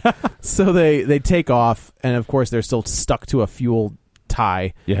 yeah. So they take off, and of course they're still stuck to a fuel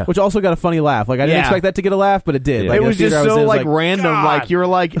tie, which also got a funny laugh. I didn't expect that to get a laugh, but it did. It was just so random. God. You were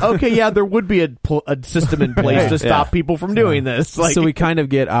like, okay, yeah, there would be a system in place to stop people from doing this. So we kind of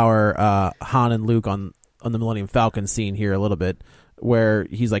get our Han and Luke on the Millennium Falcon scene here a little bit, where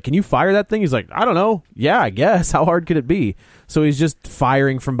he's like, can you fire that thing? He's like, I don't know. Yeah, I guess. How hard could it be? So he's just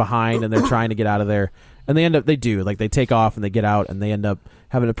firing from behind, and they're trying to get out of there. And they take off and they get out, and they end up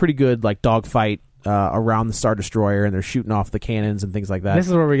having a pretty good dogfight around the Star Destroyer, and they're shooting off the cannons and things like that. This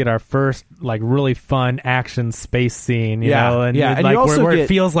is where we get our first really fun action space scene, you know, and and you also where it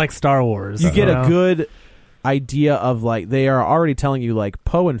feels like Star Wars. You get a good idea of they are already telling you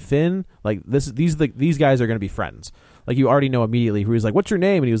Poe and Finn, these guys are going to be friends. You already know immediately who he's like, what's your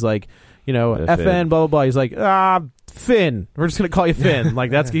name? And he was like, FN, blah blah blah. He's like, Finn. We're just going to call you Finn.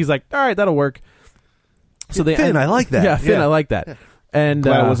 He's like, all right, that'll work. So Finn, I like that. Yeah, Finn, I like that. And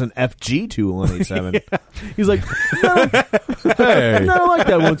glad it was an FG 287. He's like, no, I don't like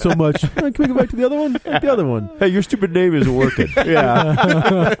that one so much. Can we go back to the other one? The other one. Hey, your stupid name isn't working.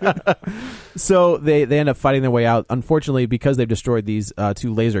 Yeah. So they end up fighting their way out. Unfortunately, because they've destroyed these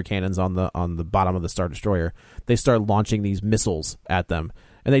two laser cannons on the bottom of the Star Destroyer, they start launching these missiles at them.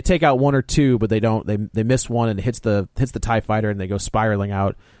 And they take out one or two, but they don't. They miss one, and it hits the TIE Fighter, and they go spiraling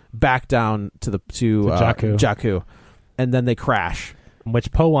out back down to Jakku. And then they crash.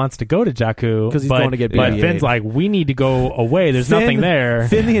 Which Poe wants to go to Jakku because he's going to get BB-8. But Finn's like, we need to go away. There's nothing there.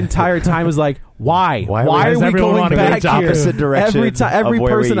 Finn the entire time is like, why are we going back here? Opposite direction. Every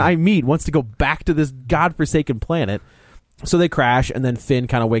person I meet wants to go back to this godforsaken planet. So they crash, and then Finn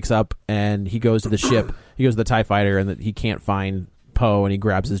kind of wakes up, and he goes to the ship. He goes to the TIE Fighter, and he can't find Poe, and he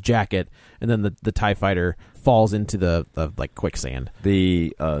grabs his jacket, and then the TIE Fighter falls into the quicksand. They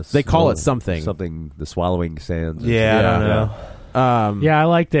call it something. The swallowing sands. Yeah, I don't know. I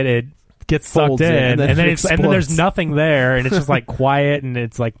like that it gets sucked in, and then there's nothing there, and it's just quiet, and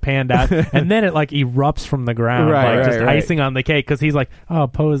it's panned out, and then it erupts from the ground, icing on the cake, because he's like, oh,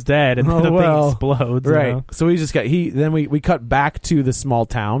 Poe's dead, and the thing explodes. Right. You know? So we just got then we cut back to the small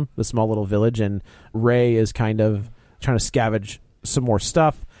town, the small little village, and Rey is kind of trying to scavenge some more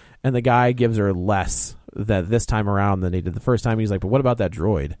stuff. and the guy gives her less this time around than he did the first time. He's like, but what about that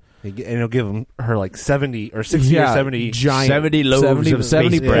droid? And he'll give her like 70 or 60 or 70 giant 70 loaves of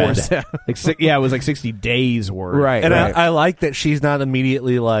 70 bread. It was like 60 days worth. Right. And I like that she's not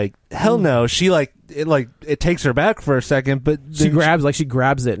immediately like, hell no. She it takes her back for a second, but she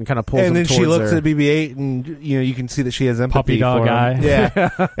grabs it and kind of pulls and him then she looks her. at BB-8 and you can see that she has empathy puppy dog for him.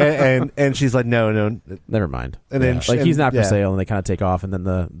 guy. Yeah. and she's like, no, never mind. And then he's not for sale, and they kind of take off, and then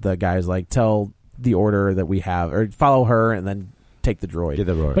the guy's like, tell the order that we have, or follow her, and then take the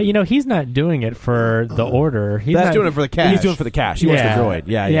droid. But he's not doing it for the order. He's not doing it for the cash. He's doing it for the cash. He wants the droid.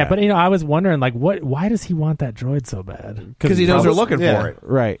 Yeah. But I was wondering, like, why does he want that droid so bad? Because he knows they're looking for it.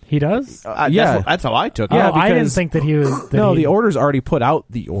 Right. He does. That's how I took it. Yeah, I didn't think that he was. The order's already put out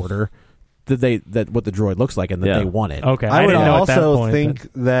the order that what the droid looks like and that they want it. Okay, I would didn't know also at that point,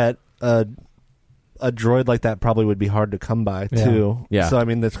 think that a droid like that probably would be hard to come by too. Yeah. So I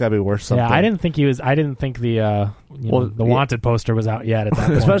mean, that's got to be worth something. Yeah, I didn't think he was. I didn't think the the wanted poster was out yet at that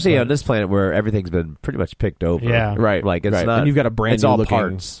point. Especially on this planet where everything's been pretty much picked over. Yeah. Right. Like it's right. not. And you've got a brand it's new all looking,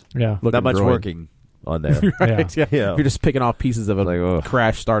 parts. Yeah. Not much droid. working on there. Right. Yeah. Yeah. You're just picking off pieces of a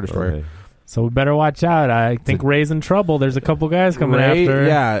crashed Star Destroyer. Okay. So we better watch out. I think Rey's in trouble. There's a couple guys coming after.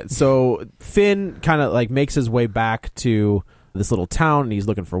 Yeah. So Finn kind of like makes his way back to this little town, and he's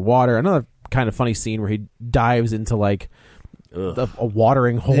looking for water. Another kind of funny scene where he dives into like a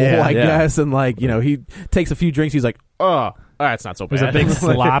watering hole, I guess, and like he takes a few drinks. He's like, oh, that's not so bad. There's a big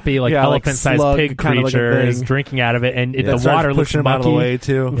sloppy elephant-sized pig creature is drinking out of it, and the water looks him out of the way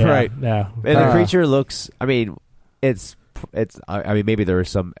too. Yeah, right? Yeah, and the creature looks. I mean, it's. I mean, maybe there is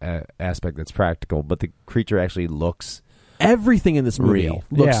some aspect that's practical, but the creature actually looks. Everything in this movie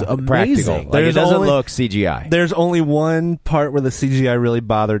looks amazing. Practical. Like it doesn't look CGI. There's only one part where the CGI really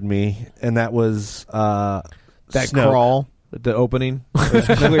bothered me, and that was that Snoke. crawl at the opening. It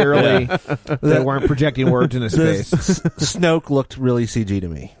was clearly they weren't projecting words into space. Snoke looked really CG to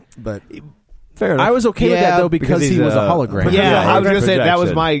me, but fair enough. I was okay with that though because he was a hologram. Yeah, I was going to say that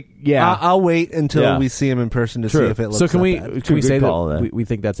was my I'll wait until we see him in person to see if it looks. So can we say that we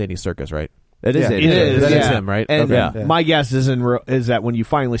think that's Andy Serkis, right? It is. It is. That is him, right? And my guess is that when you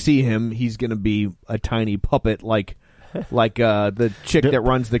finally see him, he's going to be a tiny puppet like the chick that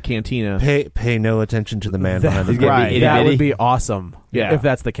runs the cantina. Pay no attention to the man behind the right. That would be awesome. Yeah. If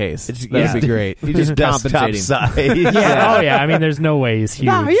that's the case, that'd be great. He's just compensating. Oh yeah. I mean, there's no way he's huge.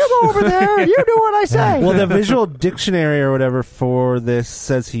 No, you go over there. You do what I say. Well, the visual dictionary or whatever for this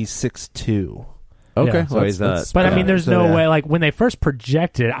says he's 6'2". Okay, Yeah. So he's not. But I mean, there's no way. Like when they first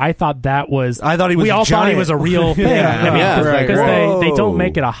projected, I thought that was. I thought he was. We all thought he was a real thing. Yeah. I mean, because they don't Whoa.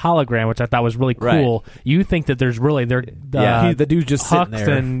 make it a hologram, which I thought was really cool. Right. You think that there's really the dude's just sitting Hux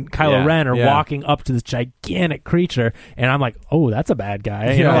there. and Kylo Ren are walking up to this gigantic creature, and I'm like, oh, that's a bad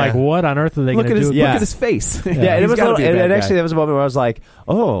guy. You know, like what on earth are they going to do? Look at his face. Yeah, and it was and actually there was a moment where I was like,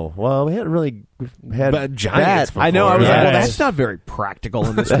 oh, well, we hadn't really had giants. I know. I was Yeah. like, well, that's not very practical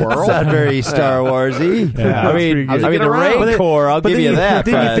in this world. It's not very Star Warsy. Yeah. I mean, the Rancor, I'll give you that.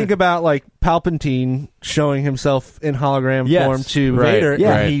 But then you think about like Palpatine showing himself in hologram form to Vader.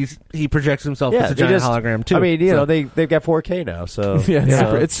 Yeah. He projects himself as a giant hologram too. I mean, they've got 4K now, so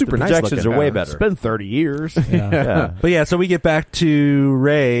it's super the nice projections looking. are way better. It's been 30 years. But so we get back to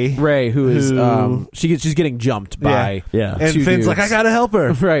Rey, who is she's getting jumped by and two Finn's dudes. like, I gotta help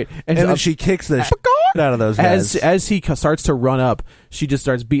her, right, and then she kicks the shit out of those guys. As he starts to run up, she just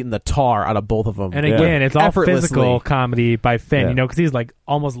starts beating the tar out of both of them. And again, it's all Effortlessly. physical comedy by Finn, because he's like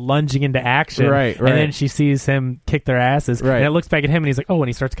almost lunging into action, right. And then she sees him kick their asses, right. And it looks back at him, and he's like, oh, and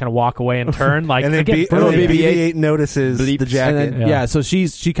he starts to kind of walk away and turn, like, and then again, BB-8 notices the jacket, and then, so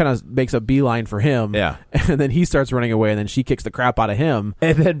she kind of makes a beeline for him, and then he starts running away, and then she kicks the crap out of him,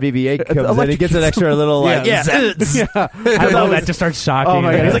 and then BB-8 comes in, he gets an extra little like, I love that. Just starts shocking. Oh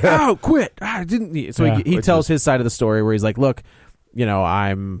my god, he's like, oh, quit! Didn't he? So he tells his side of the story where he's like, look, she's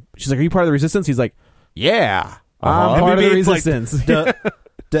like, are you part of the resistance? He's like, yeah, I'm part of the resistance.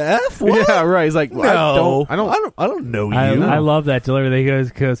 The F? What? Yeah, right. He's like, no, I don't know you. I love that delivery. He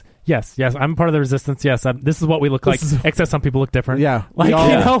goes, yes, I'm part of the resistance. Yes, this is what we look like, except some people look different. Yeah, like we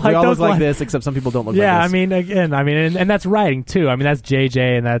all, like we all those look like this, except some people don't look like this. Yeah, I mean, again, and that's writing too. I mean, that's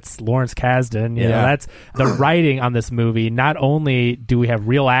JJ and that's Lawrence Kasdan. You know, that's the writing on this movie. Not only do we have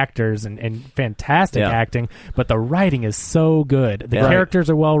real actors and fantastic acting, but the writing is so good. The characters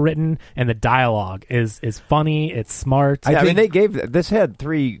are well written, and the dialogue is funny. It's smart. I mean, they gave this had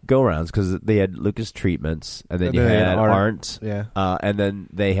 3 go rounds because they had Lucas treatments, and then you had Arndt, and then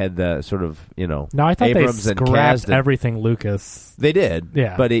they had and the sort of No, I thought Abrams they and scrapped Kasdan. everything Lucas. They did,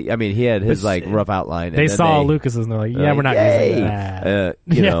 yeah. But he had his rough outline. They and saw Lucas's and they're like, "Yeah, we're not using that."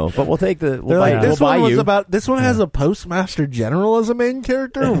 You know, but we'll take the. We'll like, buy, this we'll one buy was you. about. This one has a postmaster general as a main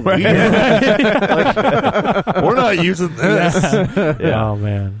character. We're not using this. Oh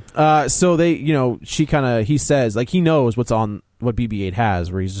man. So he says like he knows what's on what BB-8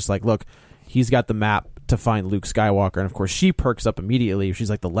 has, where he's just like, look, he's got the map to find Luke Skywalker, and of course she perks up immediately. She's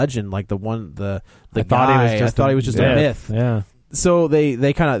like the legend, like the guy. I thought he was just a myth. Yeah. So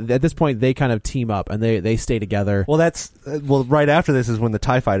they kind of at this point they kind of team up and they stay together. Well, that's right after this is when the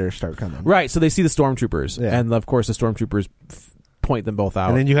TIE fighters start coming. Right. So they see the stormtroopers, and of course the stormtroopers point them both out.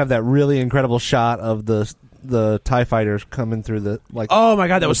 And then you have that really incredible shot of the TIE fighters coming through the oh my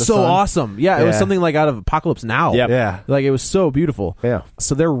god, that was so awesome. Yeah, it was something like out of Apocalypse Now. Yep. Yeah. Like it was so beautiful. Yeah.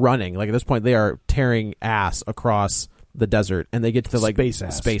 So they're running. Like at this point they are tearing ass across the desert, and they get to like space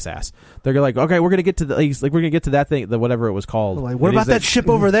ass. They're like, okay, we're gonna get to we're gonna get to that thing, whatever it was called. Like, what about that ship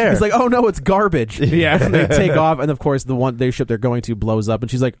over there? He's like, oh no, it's garbage. Yeah. And they take off, and of course their ship they're going to blows up,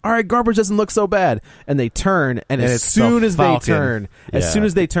 and she's like, all right, garbage doesn't look so bad. And they turn, and as soon as they turn,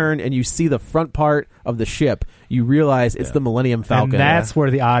 and you see the front part of the ship, you realize it's the Millennium Falcon. And that's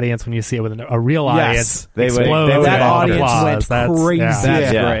where the audience, when you see it with a real audience, explodes. That audience went crazy.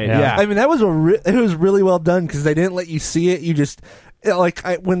 That's great. Yeah. I mean, that was it was really well done because they didn't let you see it. You just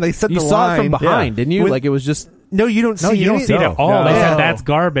when they said you the saw line, it from behind, didn't you? Like it was just. No, you don't see. You don't see it at all. No. They said that's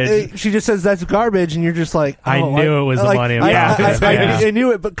garbage. She just says that's garbage, and you're just like, oh, I knew it was the Millennium Falcon. I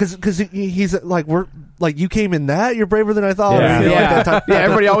knew it, but because he's like, we're like, you came in that. You're braver than I thought. Yeah,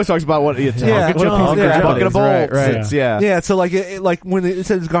 everybody always talks about what bucket of bolts. Right. Yeah. So like when it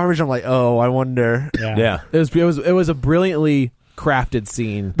says garbage, I'm like, oh, I wonder. Yeah. It was a brilliantly crafted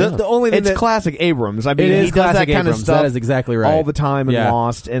scene. The only thing it's classic Abrams. I mean, it is he does that kind Abrams. of stuff. That is exactly right. All the time and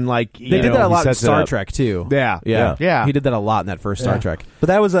Lost, and like they did that a lot in Star Trek too. Yeah. He did that a lot in that first Star Trek. But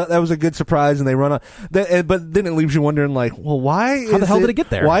that was a good surprise, and they run but then it leaves you wondering, like, well, why? How the hell did it get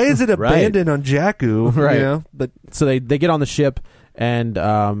there? Why is it abandoned on Jakku? Right. You know? But so they get on the ship.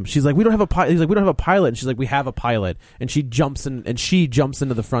 And she's like, we don't have a pilot. He's like, we don't have a pilot. And she's like, we have a pilot. And she jumps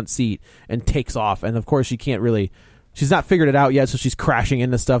into the front seat and takes off. And of course, she can't really. She's not figured it out yet, so she's crashing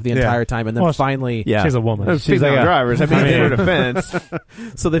into stuff the entire time, and then finally, she's a woman. She's like drivers. I mean, for defense.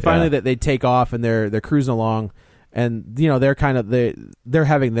 So they finally they take off and they're cruising along, and they're kind of they're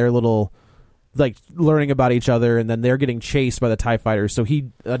having their little like learning about each other, and then they're getting chased by the TIE fighters. So he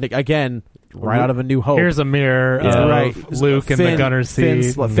again. Right out of A New Hope. Here's a mirror of Luke in the gunner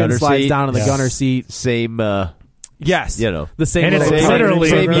seat. Finn slides down in the gunner seat. Same. Yes, the same. And it's literally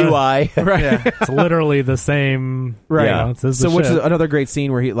same UI. Right. Yeah. It's literally the same. Right. Which is another great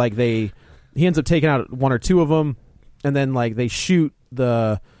scene where he ends up taking out one or two of them, and then like they shoot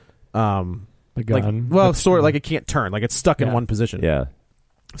the gun. Sort of like it can't turn, like it's stuck in one position. Yeah.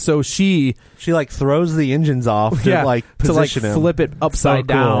 So she like throws the engines off to position him. Flip it upside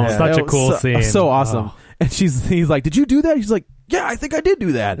down. Yeah. Such a cool scene. So awesome. Oh. And he's like, "Did you do that?" She's like, "Yeah, I think I did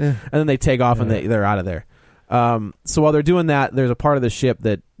do that." And then they take off and they're out of there. So while they're doing that, there's a part of the ship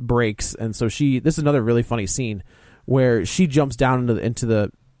that breaks, and so this is another really funny scene where she jumps down into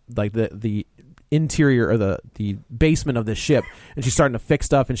the interior or the basement of the ship, and she's starting to fix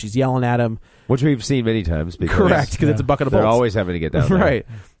stuff, and she's yelling at him, which we've seen many times. Correct, because it's a bucket of bolts. They're always having to get down there. Right.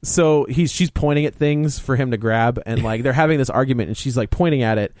 So she's pointing at things for him to grab, and like they're having this argument, and she's like pointing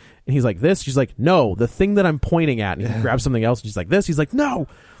at it, and he's like this. She's like, no, the thing that I'm pointing at. And he grabs something else, and she's like this. He's like, no.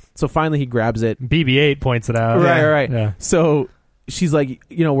 So finally he grabs it. BB-8 points it out. Right. Yeah. So she's like,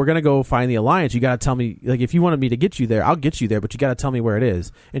 we're going to go find the Alliance. You got to tell me, like, if you wanted me to get you there, I'll get you there, but you got to tell me where it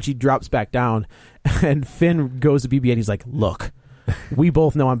is. And she drops back down, and Finn goes to BB-8. He's like, look, we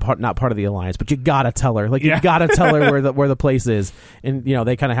both know I'm not part of the Alliance, but you got to tell her. Like, you got to tell her where the place is. And,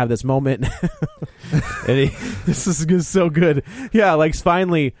 they kind of have this moment. And this is so good. Yeah, like,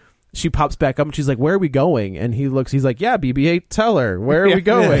 finally she pops back up and she's like, where are we going? And he's like, yeah, BB-8, tell her, where are we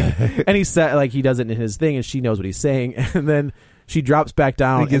going? And he said, like, he does it in his thing, and she knows what he's saying. And then she drops back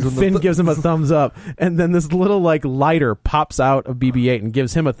down, and Finn gives him a thumbs up, and then this little like lighter pops out of BB-8 and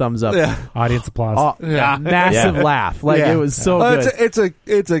gives him a thumbs up. Audience applause. Massive laugh. Like it was so good.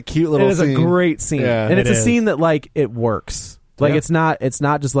 It's a cute little scene. It's a great scene. And it's a scene that like it works. Like it's not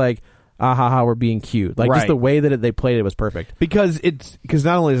just like we're being cute. Like just the way that they played it was perfect. Because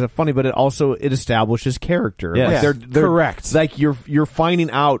not only is it funny, but it establishes character. Yeah. Like they're correct. Like you're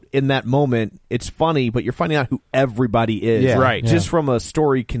finding out in that moment it's funny, but you're finding out who everybody is. Yeah. Right. Just from a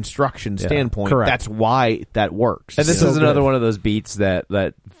story construction standpoint. Correct. That's why that works. And this is another one of those beats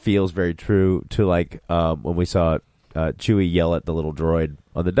that feels very true to like when we saw Chewie yell at the little droid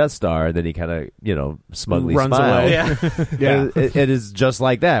on the Death Star, and then he kind of smugly runs smiles. away. Yeah. It is just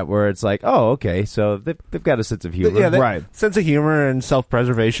like that, where it's like, oh, okay, so they've got a sense of humor, right? Sense of humor and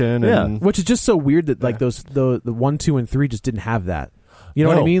self-preservation, and which is just so weird that like those the 1, 2, and 3 just didn't have that. You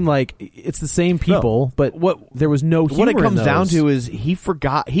know what I mean? Like, it's the same people, but there was no humor. What it comes in down those. to is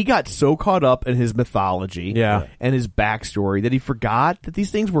he got so caught up in his mythology Yeah. and his backstory that he forgot that these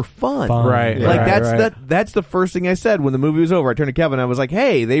things were fun. Right. Like, right. that's the first thing I said when the movie was over. I turned to Kevin, I was like,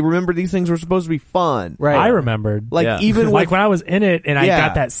 hey, they remember these things were supposed to be fun. Right. I remembered. Like, even with, like when I was in it and I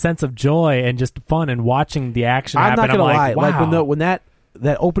got that sense of joy and just fun and watching the action I'm happen. not gonna lie. Like, wow. Like when that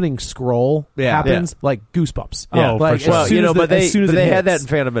opening scroll happens, like goosebumps. Yeah, like, for sure. as soon as but they hits. had that in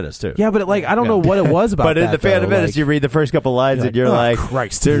Phantom Menace too. Yeah, but I don't know what it was about. But in that, the Phantom though. Menace, Like, you read the first couple lines and you're oh, like,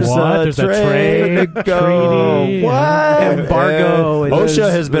 Christ, "There's There's a train to trade go." treaty. What? Embargo. And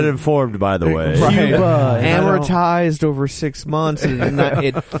OSHA has been informed, by the way. Cuba, and I don't- amortized over 6 months and at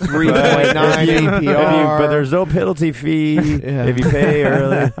 3.9 APR. But there's no penalty fee if you pay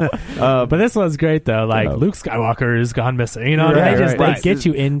early. But this one's great though. Like Luke Skywalker has gone missing. You know, Right, they get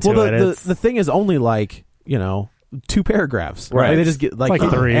you into well, it. the thing is only like 2 paragraphs. Right. Like, they just get like, It's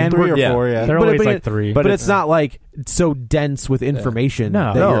like 3. and 3 or we're- 4. Yeah, They're but always it- like 3. But it's not like so dense with information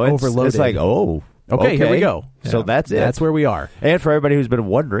No. that you're it's, overloaded. It's like, okay, here we go. So that's it. That's where we are. And for everybody who's been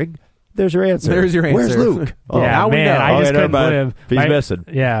wondering, there's your answer. There's your answer. Where's Luke? Yeah, now we man, know. I just Okay, couldn't never believe mind. He's missing.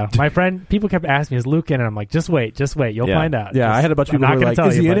 Yeah, my friend, people kept asking me, "Is Luke in it?" I'm like, "Just wait, you'll Yeah. find out." Yeah, I had a bunch of I'm people not who were gonna like, tell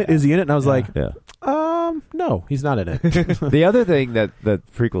 "Is you, he in but- it? Is he in it?" And I was like, Yeah. no, he's not in it." The other thing that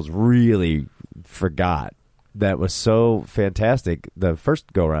prequels really forgot that was so fantastic the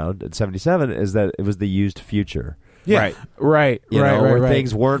first go round in 77 is that it was the used future. Yeah. Right. You know, where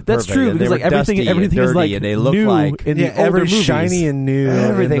things weren't That's perfect, true, and because they like were everything dusty and is dirty, like and they look new like in the older every movies. shiny and new.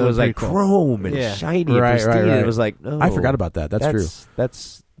 everything in the was like prequel. chrome and Yeah. shiny and Right, pristine. right. It was like, no, I forgot about that. That's true.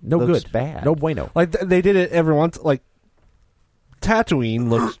 That's No looks good. bad. No bueno. Like they did it every once. Like Tatooine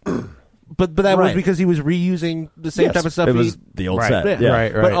looks, but that was Right. because he was reusing the same Yes, type of stuff. it was the old set. Yeah. Yeah.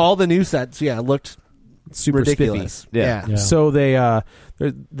 Right. But all the new sets, looked Super ridiculous. spiffy. Yeah. So they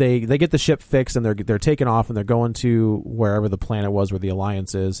get the ship fixed and they're taking off and they're going to wherever the planet was where the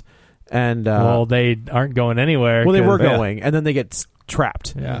Alliance is, and well, they aren't going anywhere. they were 'cause- going, and then they get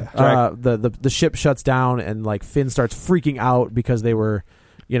trapped. Yeah. The ship shuts down and like Finn starts freaking out because they were,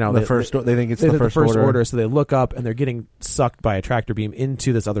 They think it's they're the first order. So they look up and they're getting sucked by a tractor beam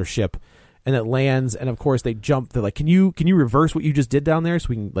into this other ship, and it lands. And of course they jump. They're like, "Can you reverse what you just did down there so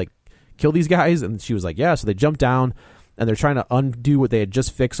we can like kill these guys?" And she was like, "Yeah." So they jump down and they're trying to undo what they had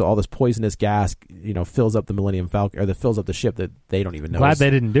just fixed. So all this poisonous gas, fills up the Millennium Falcon, or that fills up the ship that they don't even know. Glad they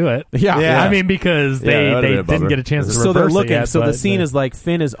didn't do it. Yeah. I mean, because they that would've been a didn't bummer. get a chance to So reverse they're it looking. yet, So the but scene is like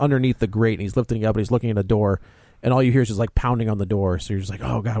Finn is underneath the grate and he's lifting it up and he's looking at a door, and all you hear is just like pounding on the door. So you're just like,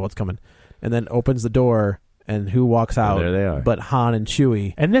 "Oh God, what's coming?" And then opens the door, and who walks out? there they are. But Han and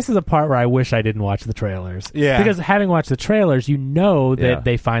Chewie. And this is a part where I wish I didn't watch the trailers. Yeah. Because having watched the trailers, you know that Yeah.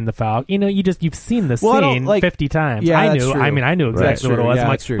 they find the Falcon. You've seen the Well, I don't, scene like- 50 times. Yeah, I that's knew. true. I mean, I knew That's exactly what it true. was. Yeah, I'm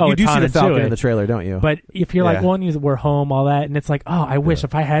like, that's true. oh, You it's do Han see the and Falcon Chewie. in the trailer, don't you? But if you're like, Yeah. one, we're home, all that, and it's like, oh, I wish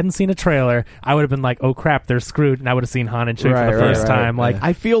if I hadn't seen a trailer, I would have been like, oh crap, they're screwed, and I would have seen Han and Chewie for the first time. Like,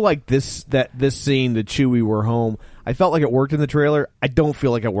 I feel like this scene, the Chewie were home, I felt like it worked in the trailer. I don't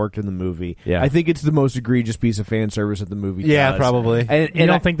feel like it worked in the movie. Yeah. I think it's the most egregious piece of fan service that the movie Yeah, does. probably. And you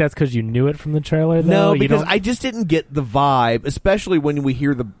don't think that's because you knew it from the trailer, though? No, You because don't- I just didn't get the vibe, especially when we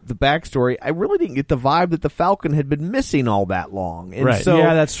hear the backstory. I really didn't get the vibe that the Falcon had been missing all that long. And Right. so,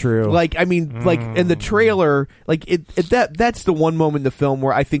 Yeah, that's true. Like, I mean, like in the trailer, like that's the one moment in the film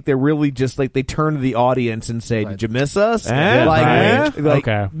where I think they're really just like they turn to the audience and say, "Did you miss us?" Eh? Like, Right. like,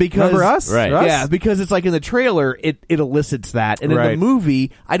 Okay. because Remember us? Right. Us? yeah, because it's like in the trailer, it elicits that, and in Right. the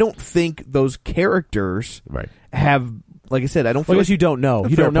movie, I don't think those characters Right. have. Like I said, I don't. Well, feel I guess you don't know.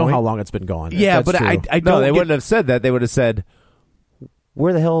 You don't know point. how long it's been gone. Yeah, That's but true. I No, don't. they get- wouldn't have said that. They would have said,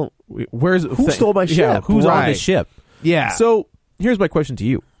 "Where the hell? Where's Who stole my Yeah, ship? who's on Right. this ship? Yeah. So here's my question to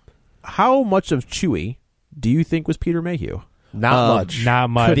you: how much of Chewie do you think was Peter Mayhew? Not much. Not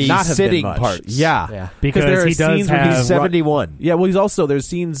much. Could The not have sitting been much. parts. Yeah, Because there are he does scenes where have- He's 71. Yeah, well, there's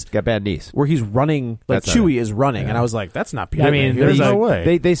scenes Got bad knees." where he's running, like That's not Chewie is running, and I was like, that's not Peter. I mean, Mayhew. there's He's- no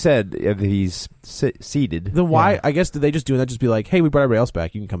way. They said if he's seated. Then why? I guess did they just do that? Just be like, hey, we brought everybody else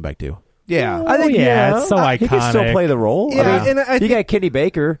back. You can come back too. yeah. I think it's so He can still iconic. play the role. Yeah, I mean, and I you think- got Kenny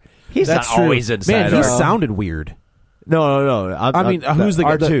Baker. He's That's not true. always inside. Man, he of- sounded weird. No. I mean, who's the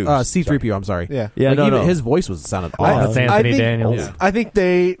guy? R2? C-3PO. I'm sorry. Yeah. Yeah, Like, no, even no. his voice sounded I- off. That's Anthony I think- Daniels. I think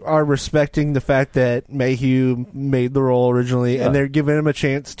they are respecting the fact that Mayhew made the role originally, and they're giving him a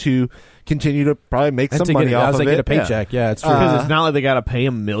chance to continue to probably make some money off of it. Get a paycheck. Yeah, it's true. Because it's not like they got to pay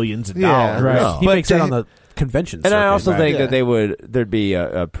him millions of dollars. Right. No. He makes it on the convention circuit. And I also think that there'd be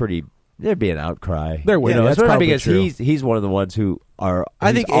there'd be an outcry. There would, that's probably because true. he's one of the ones who are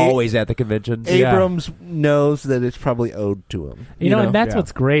always at the conventions. Abrams knows that it's probably owed to him. You know, and that's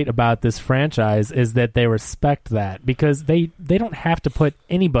what's great about this franchise is that they respect that because they don't have to put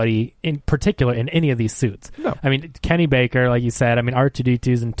anybody in particular in any of these suits. No. I mean, Kenny Baker, like you said, I mean,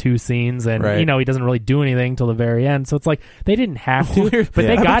 R2-D2's in 2 scenes and, he doesn't really do anything till the very end. So it's like they didn't have to, but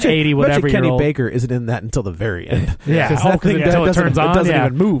they got 80 whatever year Kenny old. Baker isn't in that until the very end. Until it turns on. It doesn't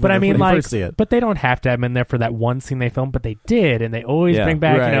even move. But I mean, like, see it. but they don't have to have him in there for that one scene they filmed, but they did, and they always bring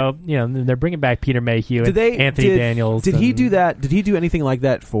back, they're bringing back Peter Mayhew and Anthony Daniels. Did he do that? Did he do anything like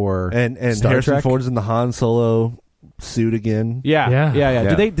that for and Star Harrison Trek? Ford's in the Han Solo suit again? Yeah.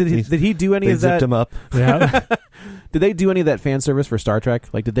 Did he do any of that? Zipped him up. Yeah. Did they do any of that fan service for Star Trek?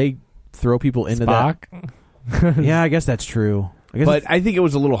 Like, did they throw people into Spock? that? Yeah, I guess that's true. I think it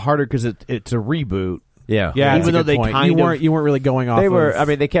was a little harder because it's a reboot. Yeah, Even though they you weren't really going off. They were. I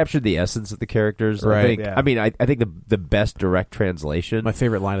mean, they captured the essence of the characters. Right. I think the best direct translation. My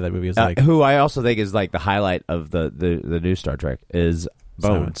favorite line of that movie is like, who I also think is like the highlight of the new Star Trek is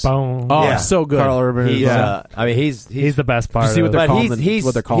Bones. Bones. Oh, so good. Carl Urban. He's he's the best part. You see what they're calling he's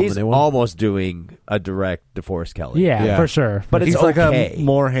what they're calling he's the new one? almost doing a direct DeForest Kelly. Yeah, for sure. But he's it's like okay. a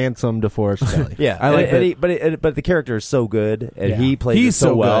more handsome DeForest Kelly. Yeah, I like that. But the character is so good, and he plays He's it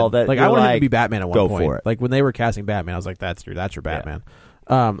so well good. that like you're I wanted him like, to be Batman at one go point. for it. Like when they were casting Batman, I was like, "That's your Batman."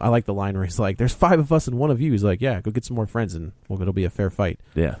 I like the line where he's like, "There's 5 of us and 1 of you." He's like, "Yeah, go get some more friends, and it'll be a fair fight."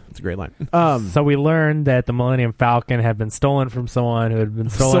 Yeah, it's a great line. So we learned that the Millennium Falcon had been stolen from someone who had been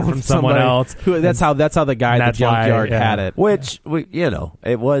stolen from someone else. That's how the guy at the junkyard had it. Which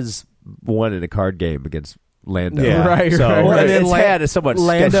it was won in a card game against Lando. Yeah. Right. So and then it's had a somewhat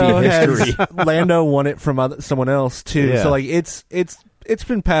sketchy history. Lando won it from someone else too. Yeah. So like it's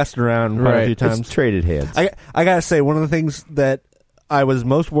been passed around quite a few times. It's traded hands. I gotta say, one of the things that I was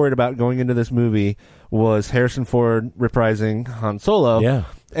most worried about going into this movie was Harrison Ford reprising Han Solo. Yeah,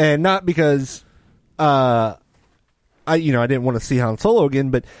 and not because I didn't want to see Han Solo again,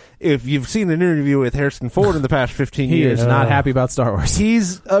 but if you've seen an interview with Harrison Ford in the past 15 he years, is not happy about Star Wars.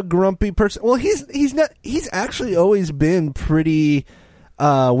 He's a grumpy person. Well, he's not. He's actually always been pretty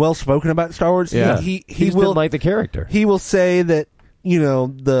well spoken about Star Wars. Yeah, he will will like the character. He will say that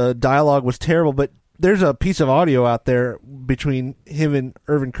the dialogue was terrible, but there's a piece of audio out there between him and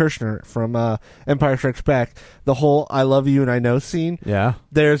Irvin Kershner from Empire Strikes Back. The whole "I love you and I know" scene. Yeah,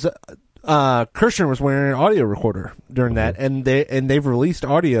 there's Kershner was wearing an audio recorder during that, and they've released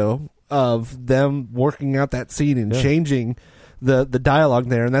audio of them working out that scene and changing the dialogue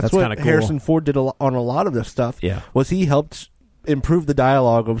there, and that's what cool. Harrison Ford did on a lot of this stuff. Yeah, was he helped improve the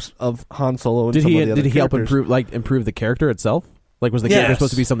dialogue of Han Solo? And did some he of the other help characters. improve the character itself? Like, was the character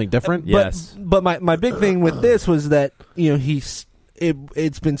supposed to be something different? Yes. But my big thing with this was that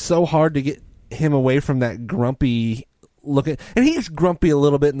it's been so hard to get him away from that grumpy looking, and he's grumpy a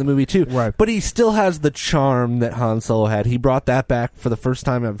little bit in the movie too. Right. But he still has the charm that Han Solo had. He brought that back for the first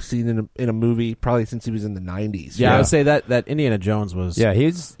time I've seen in a movie probably since he was in the 90s. Yeah, I would say that Indiana Jones was. Yeah,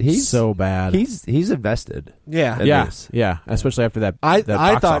 he's so bad. He's invested. Yeah. Yeah. Especially after that. I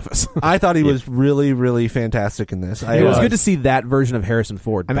box thought office. I thought he was really, really fantastic in this. It was good to see that version of Harrison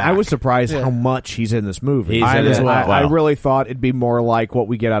Ford. I mean, I was surprised how much he's in this movie. I really thought it'd be more like what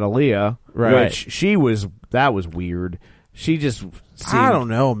we get out of Leia, right? Which that was weird. She just seemed, I don't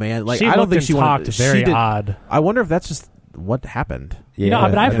know, man. Like, she I don't think and she talked wanted, very she did, odd. I wonder if that's just what happened. Yeah,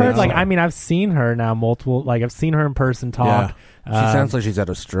 but I've heard I've seen her now multiple. Like, I've seen her in person talk. She sounds like she's had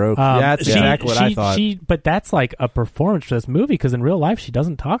a stroke. That's exactly what I thought. But that's like a performance for this movie because in real life she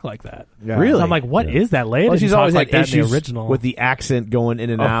doesn't talk like that. Yeah. Really? So I'm like, what is that? Leia she's didn't always talk like had that in issues the original. with the accent going in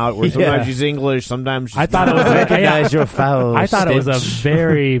and out. Where sometimes she's English, sometimes she's I thought it was recognize your foul. I thought it was a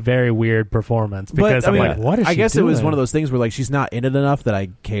very, very weird performance because I'm like, what is she I guess doing? it was one of those things where like she's not in it enough that I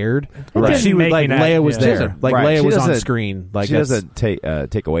cared. Right. She was like Leia was there. Like Leia was on screen. Like she doesn't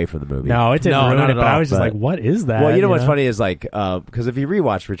take away from the movie. No, it didn't ruin it. But I was just But- like, what is that? Well, you know what's funny is like because if you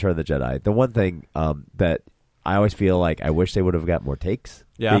rewatch Return of the Jedi, the one thing that I always feel like I wish they would have got more takes.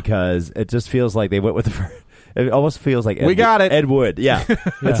 Yeah. Because it just feels like they went with the. It almost feels like We got it. Ed Wood. Yeah.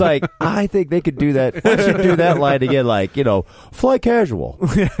 It's like I think they could do that. Why should do that line again? Like fly casual.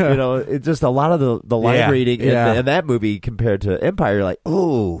 It's just a lot of the line reading in that movie compared to Empire. You're like,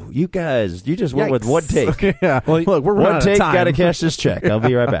 oh, you guys, you just went with one take. Yeah. Well, look, we're running one take. out of time. Got to cash this check. I'll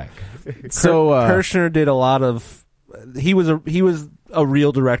be right back. So Kershner did a lot of. He was a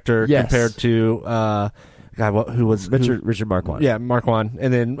real director Yes. compared to. guy who was Richard Marquand. Yeah, Marquand,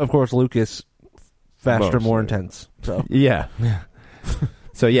 and then of course Lucas, faster, more intense. So yeah.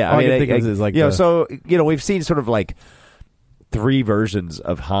 So yeah, I mean, so we've seen sort of like 3 versions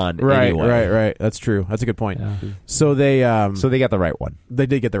of Han. Right, anyway. right. That's true. That's a good point. Yeah. So they got the right one. They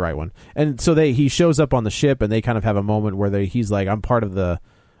did get the right one, and so he shows up on the ship, and they kind of have a moment where he's like, I'm part of the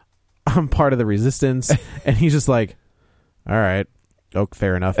resistance, and he's just like, all right,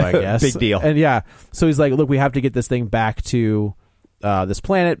 fair enough, I guess. Big deal. And yeah, so he's like, look, we have to get this thing back to this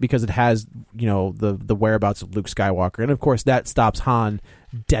planet because it has the whereabouts of Luke Skywalker, and of course that stops Han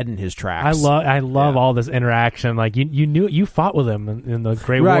dead in his tracks. I love all this interaction. Like you fought with him in the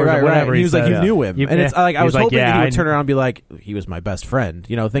Great Wars or whatever. Right. He was like, you knew him, and it's like I was hoping that he would turn around and be like, he was my best friend,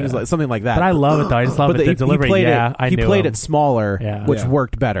 things like something like that. But I love it though. I just love the delivery. He played it smaller, which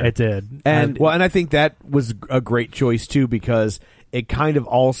worked better. It did, and I think that was a great choice too, because it kind of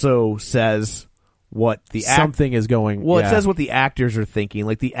also says what the something is going. Well, it says what the actors are thinking.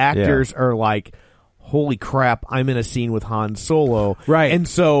 Like the actors are like, holy crap, I'm in a scene with Han Solo. Right. And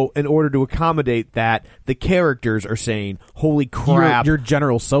so in order to accommodate that, the characters are saying, holy crap, you're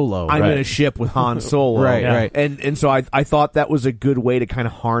General Solo. I'm in a ship with Han Solo. Right. And so I thought that was a good way to kind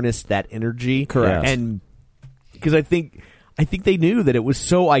of harness that energy. Correct. And because I think they knew that it was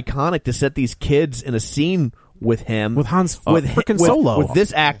so iconic to set these kids in a scene with him, with Han's freaking Solo, with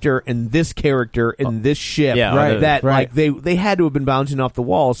this actor and this character in this ship, like they had to have been bouncing off the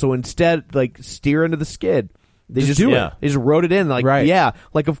wall. So instead, like, steer into the skid. They just do it. They just wrote it in, like,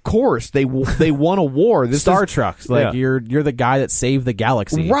 like, of course they won a war. This Star Trek, like you're the guy that saved the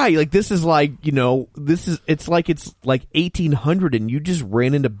galaxy, right? Like this is like it's like 1800 and you just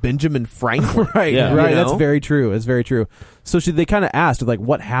ran into Benjamin Franklin, right? That's very true. It's very true. So they kind of asked, like,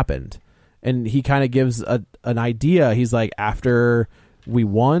 what happened? And he kind of gives an idea. He's like, after we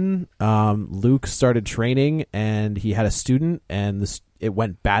won, Luke started training, and he had a student, and it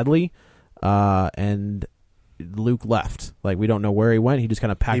went badly, and Luke left. Like, we don't know where he went. He just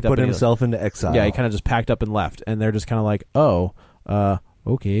kind of packed up. He put himself into exile. Yeah, he kind of just packed up and left. And they're just kind of like, oh,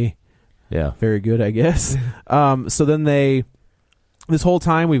 okay. Yeah. Very good, I guess. So then this whole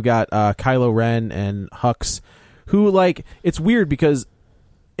time, we've got Kylo Ren and Hux, who, like, it's weird because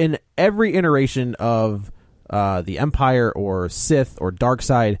in every iteration of the Empire or Sith or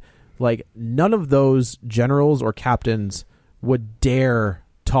Darkseid, like, none of those generals or captains would dare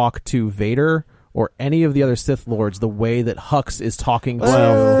talk to Vader or any of the other Sith Lords the way that Hux is talking to.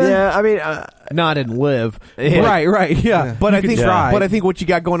 Yeah, I mean, not in Live. Right, yeah. But I think what you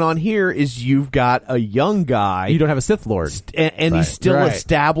got going on here is you've got a young guy. You don't have a Sith Lord, and he's still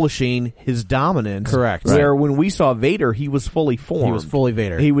establishing his dominance. Correct. Where when we saw Vader, he was fully formed. He was fully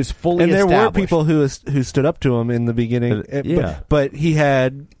Vader. He was fully and established. there were people who stood up to him in the beginning. But he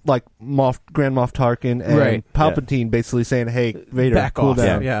had like Grand Moff Tarkin and Palpatine basically saying, "Hey, Vader, back cool off.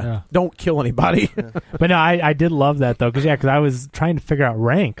 down. Yeah. Don't kill anybody." But no, I did love that though, because I was trying to figure out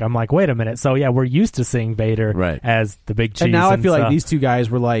rank. I'm like, wait a minute. So yeah, we're used to seeing Vader as the big cheese, and now I feel like these two guys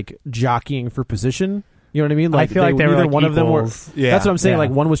were like jockeying for position. You know what I mean? Like, I feel like they were like one equals. Of them were. That's what I'm saying.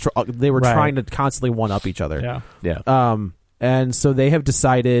 Like, one was they were trying to constantly one up each other. Yeah. And so they have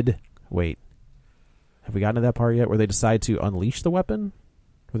decided. Wait, have we gotten to that part yet? Where they decide to unleash the weapon?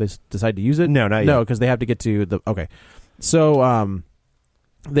 Where they decide to use it? No, not yet. No, because they have to get to the. Okay, so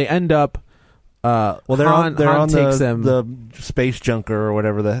they end up. They're on the space junker or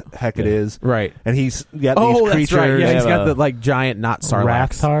whatever the heck it is, right? And he's got these creatures. That's right. Yeah, he's got the like giant not Sarlacc.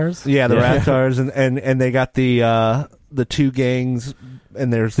 Rathars. Yeah, the Rathars, and they got the two gangs.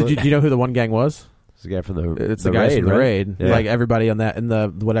 And there's do you know who the one gang was? It's the guy from the. It's the guys from the raid. Yeah. Like everybody on that in the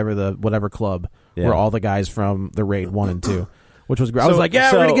whatever club were all the guys from the raid 1 and 2. Which was great. I was like,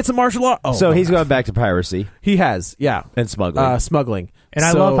 we're going to get some martial law. Oh, so he's going back to piracy. He has, And smuggling. Smuggling. And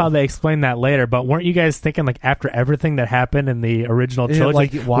I love how they explain that later, but weren't you guys thinking, like, after everything that happened in the original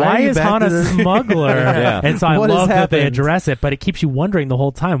trilogy, like, why is Han a smuggler? And so I love that they address it, but it keeps you wondering the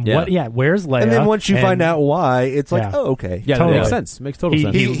whole time, where's Leia? And then once you find out why, it's like, oh, okay. Yeah, totally. That makes sense. It makes total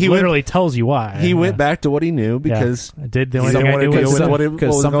sense. He literally tells you why. He went back to what he knew because he didn't want to deal with what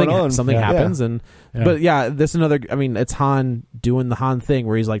was going on. Something happens, and but this another. I mean, it's Han doing the Han thing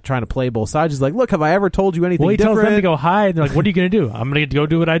where he's like trying to play both sides. He's like, "Look, have I ever told you anything different?" Well, he tells them to go hide. And they're like, "What are you going to do?" "I'm going to go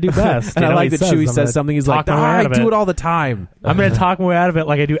do what I do best." And I like that Chewie says something. He's like, "I do it all the time. I'm going to talk my way out of it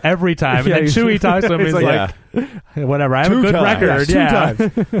like I do every time." And then Chewie talks to him. He's like, "Whatever. I have a good record." Two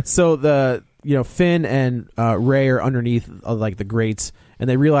times. So the Finn and Rey are underneath like the grates, and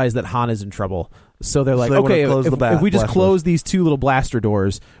they realize that Han is in trouble. So they're like, okay, if we just close these two little blaster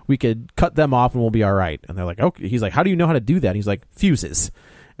doors, we could cut them off and we'll be all right. And they're like, okay. He's like, how do you know how to do that? And he's like, fuses.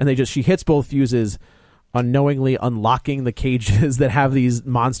 And she hits both fuses unknowingly unlocking the cages that have these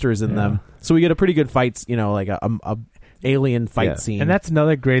monsters in them. So we get a pretty good fight, like a alien fight scene. And that's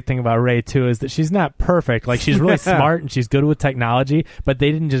another great thing about Rey too, is that she's not perfect. Like, she's really smart and she's good with technology, but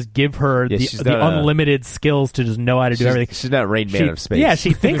they didn't just give her the unlimited skills to just know how to do everything. She's not Rain Man of space. Yeah,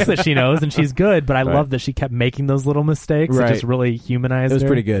 she thinks that she knows and she's good, but I love that she kept making those little mistakes. It just really humanized her. It was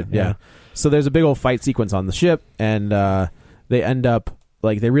pretty good, yeah. So there's a big old fight sequence on the ship, and they end up,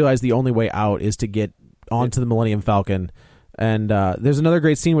 they realize the only way out is to get onto the Millennium Falcon. And there's another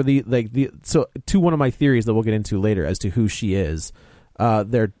great scene where to one of my theories that we'll get into later as to who she is.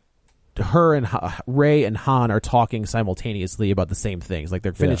 Her and Rey and Han are talking simultaneously about the same things. Like,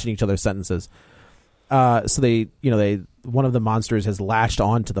 they're finishing each other's sentences. So one of the monsters has lashed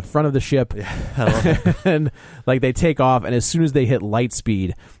on to the front of the ship, and they take off. And as soon as they hit light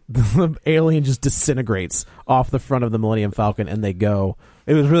speed, the alien just disintegrates off the front of the Millennium Falcon, and they go.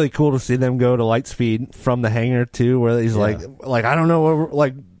 It was really cool to see them go to light speed from the hangar too, where he's like I don't know,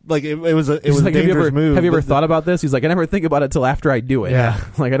 it was a dangerous move. Have you ever thought about this? He's like, I never think about it till after I do it. Yeah,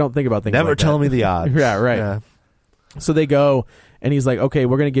 I don't think about things. Never like tell that. me the odds. Yeah, right. Yeah. So they go, and he's like, okay,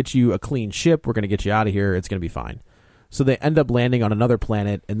 we're gonna get you a clean ship. We're gonna get you out of here. It's gonna be fine. So they end up landing on another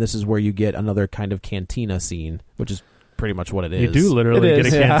planet, and this is where you get another kind of cantina scene, which is pretty much what it is. You do literally get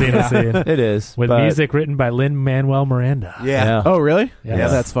a cantina scene. It is. With music written by Lin-Manuel Miranda. Yeah. Oh, really? Yeah,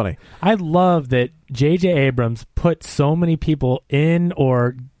 that's funny. I love that J.J. Abrams put so many people in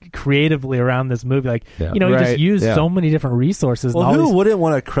or creatively around this movie. He just used so many different resources. Well, who wouldn't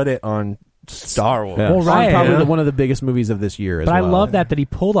want to credit on Star Wars? Well, right. Probably one of the biggest movies of this year. But I love that he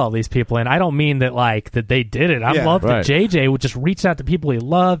pulled all these people in. I don't mean that that they did it. I love that JJ would just reach out to people he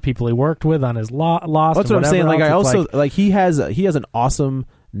loved, people he worked with on his Lost. That's what I'm saying. I also he has an awesome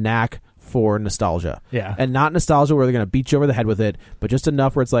knack for nostalgia. Yeah, and not nostalgia where they're going to beat you over the head with it, but just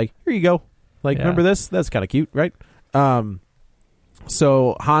enough where it's like, here you go. Remember this? That's kind of cute, right?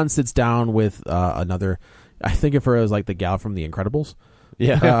 So Han sits down with another. I think of her as the gal from The Incredibles.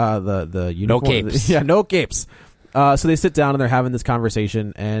 Yeah, the uniform. No capes. No capes. So they sit down and they're having this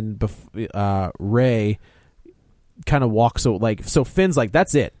conversation, and Rey kind of walks. So Finn's like,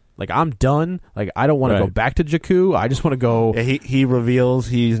 that's it. I'm done. I don't want to go back to Jakku. I just want to go. Yeah, he reveals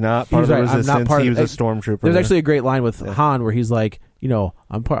he's not part of the Resistance. He was a stormtrooper. There's actually a great line with Han where he's like,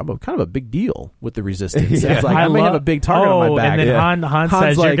 I'm kind of a big deal with the Resistance. Yeah. It's I may have a big target on my back. And then Han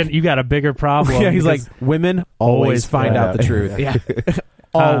says, you got a bigger problem. Yeah, he's like, women always find out the truth. Yeah.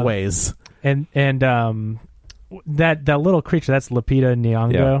 Always. And that little creature, that's Lupita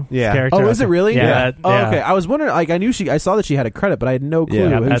Nyong'o's character. Oh, is it really? Yeah. Okay. I was wondering. I saw that she had a credit, but I had no clue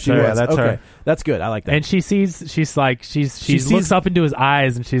who she was. That's okay. her. That's good. I like that. And she looks up into his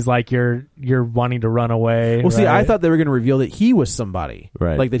eyes, and she's like, "You're wanting to run away." Well, see, I thought they were going to reveal that he was somebody,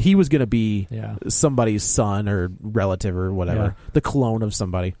 right? That he was going to be somebody's son or relative or whatever, the clone of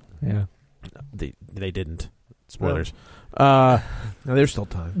somebody. Yeah. They didn't. Spoilers. No, there's still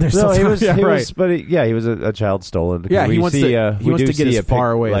time. He was a child stolen. Yeah, he wants to get as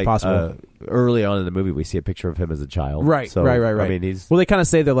far away as possible. Early on in the movie, we see a picture of him as a child. Right, so, right. I mean, they kind of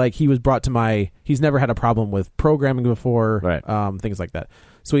say that he was brought to he's never had a problem with programming before, right? Things like that.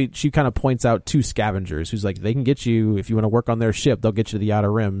 So she kind of points out two scavengers who's like, they can get you if you want to work on their ship. They'll get you to the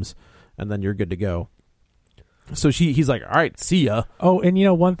Outer Rims, and then you're good to go. So he's like, all right, see ya. Oh, and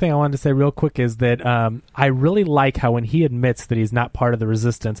one thing I wanted to say real quick is that I really like how when he admits that he's not part of the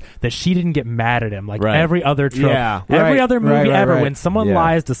Resistance, that she didn't get mad at him every other trope. Every other movie ever, when someone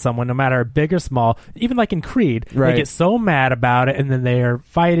lies to someone, no matter big or small, even in Creed, they get so mad about it, and then they are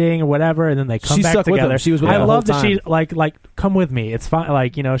fighting or whatever, and then they come back together. She was with him I love the that whole she come with me. It's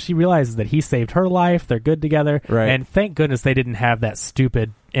fine. She realizes that he saved her life. They're good together, and thank goodness they didn't have that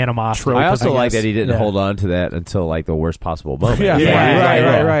stupid animosity. I also like that he didn't hold on to that until the worst possible moment.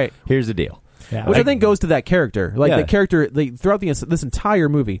 Right. Here's the deal. Yeah. Which I think goes to that character. The character, throughout this entire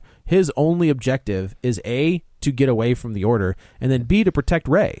movie, his only objective is A, to get away from the Order, and then B, to protect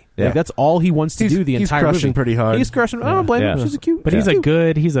Rey. Yeah. That's all he wants to do the entire movie. He's crushing pretty hard. He's crushing. I don't blame him. She's a cute. But he's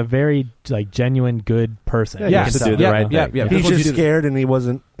a very genuine good person. Yeah, he can do the right thing. Yeah. He's just scared, and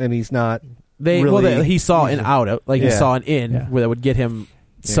he's not. He saw an out. He saw an in where that would get him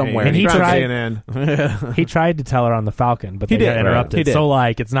somewhere. And he tried to tell her on the Falcon, but they got interrupted. He did. So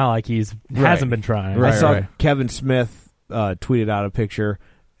it's not like hasn't been trying. I saw Kevin Smith tweeted out a picture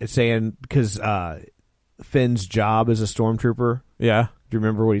saying, because Finn's job as a stormtrooper. Yeah. Do you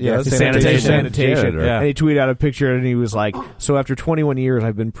remember what he does? Sanitation. Yeah. And he tweeted out a picture, and he was like, so after 21 years,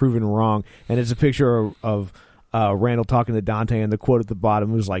 I've been proven wrong. And it's a picture of Randall talking to Dante, and the quote at the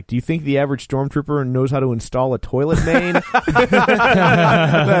bottom was like, "Do you think the average stormtrooper knows how to install a toilet main?"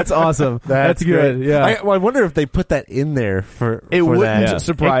 That's awesome. That's good. Great. Yeah, I wonder if they put that in there for it wouldn't that.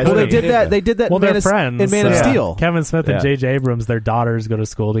 surprise me. me. They did that. They did that. Well, in they're friends. In Man of Steel. Kevin Smith and J.J. Abrams, their daughters go to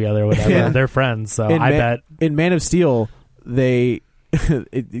school together. Whatever. They're friends. So I bet in Man of Steel, they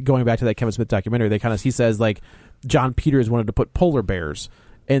going back to that Kevin Smith documentary, he says like John Peters wanted to put polar bears.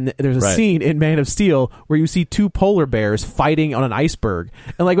 And there's a scene in Man of Steel where you see two polar bears fighting on an iceberg.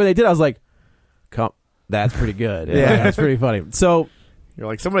 And like when they did, I was like, that's pretty good. Yeah, that's pretty funny. So you're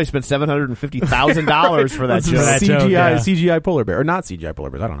like, somebody spent $750,000 for that CGI polar bear. Or not CGI polar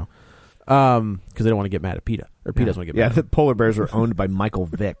bears, I don't know. Because they don't want to get mad at PETA. Or PETA doesn't want to get mad at the polar bears are owned by Michael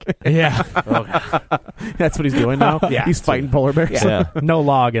Vick. Yeah. That's what he's doing now? Yeah. He's fighting polar bears. Yeah. No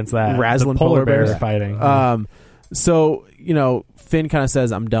law against that. Razzling the polar bears fighting. So, Finn kind of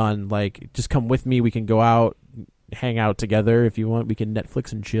says, I'm done. Like, just come with me. We can go out, hang out together if you want. We can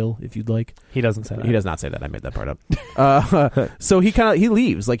Netflix and chill if you'd like. He doesn't say that. He does not say that. I made that part up. So he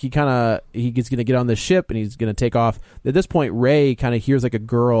leaves. Like, he's going to get on this ship and he's going to take off. At this point, Rey kind of hears like a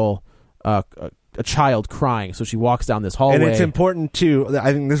girl, a child crying. So she walks down this hallway. And it's important, too.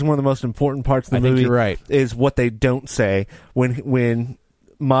 I think this is one of the most important parts of the movie. I think you're right. Is what they don't say. When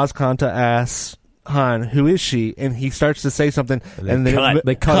Maz Kanata asks Han, who is she? And he starts to say something, and then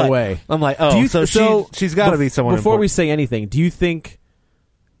they cut away. I'm like, she's got to be someone. Before important. we say anything, do you think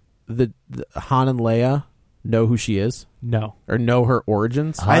the Han and Leia know who she is? No, or know her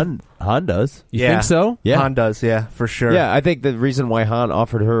origins? Han does. You think so? Yeah, Han does. Yeah, for sure. Yeah, I think the reason why Han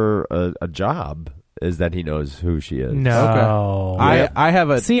offered her a job is that he knows who she is. No, okay. I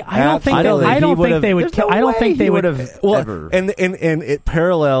have a see. I don't think they would. I don't think they would have. Well, and it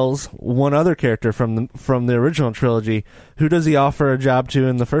parallels one other character from the original trilogy. Who does he offer a job to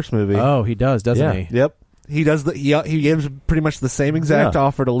in the first movie? Oh, he does, doesn't he? Yep. He does. He gives pretty much the same exact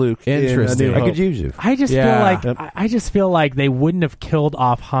offer to Luke. Interesting. I could use you. I just feel like they wouldn't have killed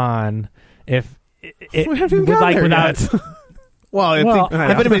off Han if without. Well, if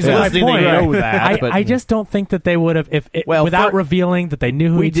anybody's listening, they know that. I just don't think that they would have without revealing that they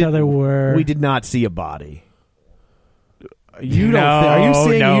knew who each other were. We did not see a body. Are you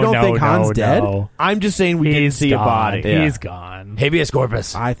saying you don't think Han's dead? No. I'm just saying we didn't see a body. Yeah. He's gone. Habeas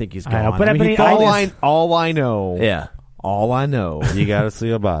corpus. I think he's gone. I know, but all I know. Yeah. All I know. You got to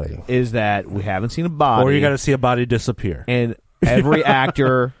see a body. Is that we haven't seen a body, or you got to see a body disappear. And every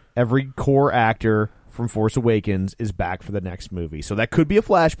actor, every core actor from Force Awakens is back for the next movie. So that could be a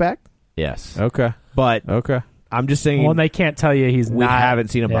flashback. Yes. Okay. But I'm just saying. Well, they can't tell you we haven't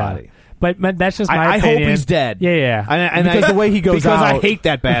seen a body. But that's just my I opinion. hope he's dead. Yeah. And because the way he goes out. Because I hate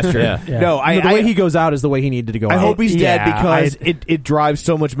that bastard. Yeah. No, the way he goes out is the way he needed to go out. I hope he's dead because it drives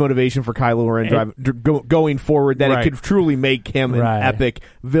so much motivation for Kylo Ren going forward that it could truly make him an epic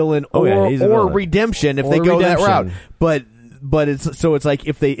villain or redemption if they go that route. But it's like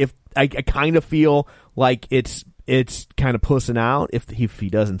if I kind of feel like it's kind of pussing out if he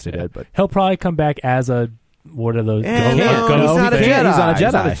doesn't say that, but he'll probably come back as a. What are those? He's not a Jedi.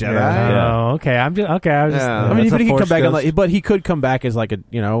 He's not a Jedi. Oh, okay. I mean, even he can come back, but he could come back as like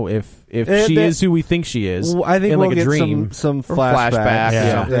if she is who we think she is. I think we'll get some flashbacks.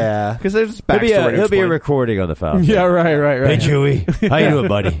 Yeah, because there's backstory. There'll be a recording on the Falcon. Yeah, right. Hey, Chewie, how you doing,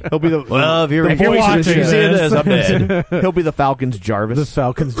 buddy? He'll be if you're watching this, I'm dead. He'll be the Falcon's Jarvis. The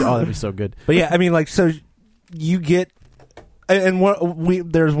Falcon's. Oh, that'd be so good. But yeah, I mean, like, so you get,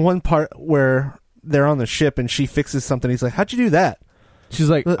 and there's one part where they're on the ship and she fixes something. He's like, "How'd you do that?" She's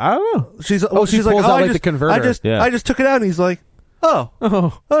like, "I don't know." She's like, the converter. I just took it out, and he's like,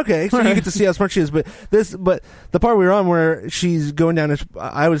 "Oh, okay." So you get to see how smart she is. But the part we were on where she's going down,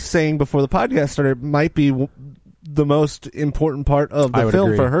 I was saying before the podcast started, might be the most important part of the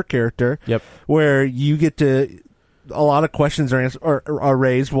film for her character. Yep, where you get to. A lot of questions are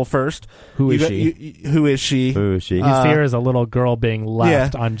raised. Well, first, who is she? Who is she? You see her as a little girl being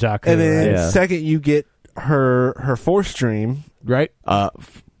left on Jakku. And then second, you get her Force dream, right?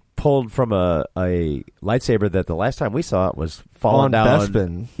 Pulled from a lightsaber that the last time we saw it was falling down.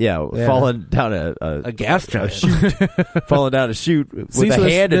 Bespin. Falling down a gas giant. Falling down a chute with a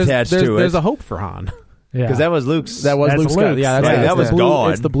hand attached to it. There's a hope for Han. Because that was Luke's. That was Luke's. Yeah, that was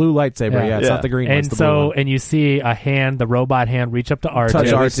gone. It's the blue lightsaber. Yeah, it's not the green one. And it's the blue one. And you see a hand, the robot hand, reach up to R2. Touch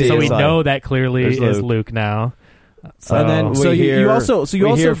R2. So we know that clearly is Luke now. So, and then you also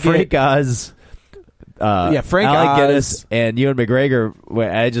hear Frank Oz. Frank Alec Oz Guinness and Ewan McGregor. When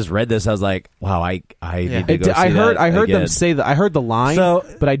I just read this, I was like, "Wow, I need to go see that." I heard them say that. I heard the line,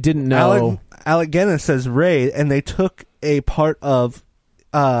 but I didn't know. Alec Guinness says Rey, and they took a part of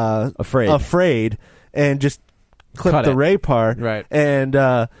Afraid. And just clipped the Rey part, right? And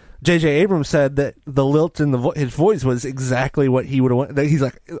J.J. Abrams said that the lilt in his voice was exactly what he would have. He's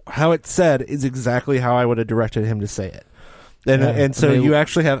like, how it's said is exactly how I would have directed him to say it. And so you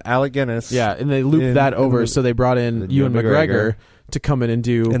actually have Alec Guinness. Yeah, and they looped that over, so they brought in Ewan McGregor to come in and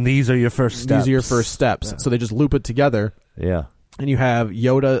do. And these are your first steps. These are your first steps. Yeah. So they just loop it together. Yeah. And you have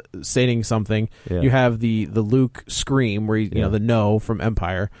Yoda saying something. Yeah. You have the Luke scream where you know the no from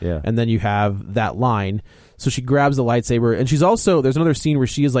Empire. Yeah. And then you have that line. So she grabs the lightsaber, and she's also there's another scene where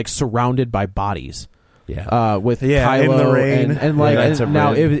she is like surrounded by bodies. Yeah. With Kylo in the rain. and like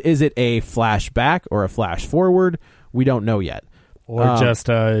now is it a flashback or a flash forward? We don't know yet. Or just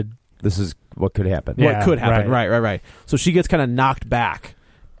this is what could happen. Yeah, what could happen? Right. So she gets kind of knocked back.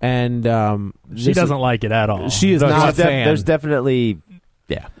 And she doesn't like it at all. She is not a fan. There's definitely,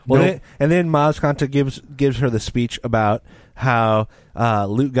 Well, and then Maz Kanata gives her the speech about how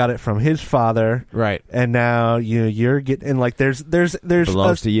Luke got it from his father, right? And now you're getting like there's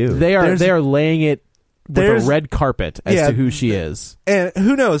belongs to you. They are laying it with a red carpet as to who she is, and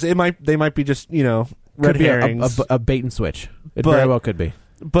who knows? They might be just red herrings, a bait and switch. It very well could be,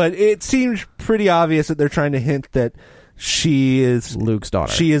 but it seems pretty obvious that they're trying to hint that she is Luke's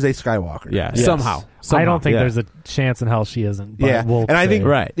daughter. She is a Skywalker. Yeah, somehow. I don't think there's a chance in hell she isn't. But and I think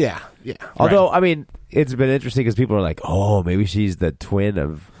yeah. Although I mean, it's been interesting because people are like, "Oh, maybe she's the twin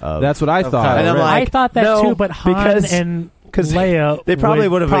of." That's what I thought. And I'm like, I thought that too, but Han and Leia, they probably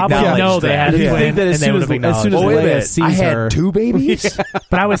would have acknowledged know they had a twin, think that as soon as Leia sees I had her, 2 babies.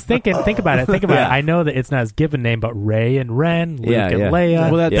 But I was thinking, think about it. I know that it's not his given name, but Rey and Ren, Luke and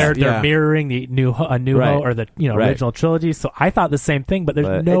Leia. Well, they're mirroring the New Hope or the original trilogy. So I thought the same thing, but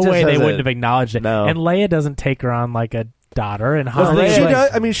there's no way they wouldn't have acknowledged it. No. And Leia doesn't take her on like a daughter, and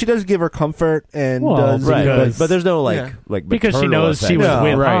Han. She does give her comfort and does but there's no like because she knows she was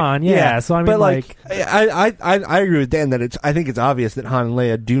with Han. Yeah, so I mean, but I agree with Dan that I think it's obvious that Han and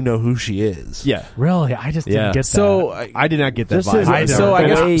Leia do know who she is. Yeah, really, I just didn't get that. So I did not get that vibe. I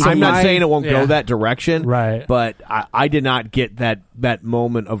guess I'm not saying it won't go that direction, right? But I did not get that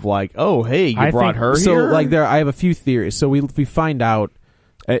moment of like, oh hey, you brought her so here. like I have a few theories. So we find out.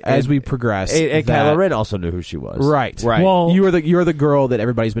 As we progress, and Kylo Ren also knew who she was. Right. Well, you're the girl that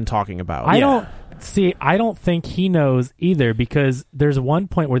everybody's been talking about. I don't think he knows either, because there's one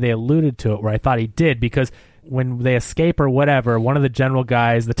point where they alluded to it where I thought he did, because when they escape or whatever, one of the general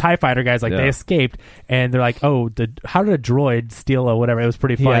guys, the TIE fighter guys, they escaped, and they're like, how did a droid steal a whatever? It was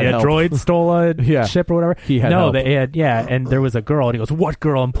pretty funny. A droid stole a ship or whatever. He had help. They had, and there was a girl, and he goes, what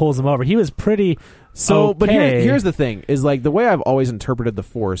girl? And pulls him over. He was pretty... But here's the thing, is like the way I've always interpreted the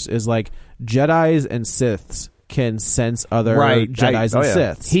Force is like Jedis and Siths can sense other Jedis and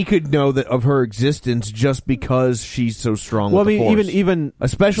Siths. He could know that of her existence just because she's so strong. Well, with the Force. even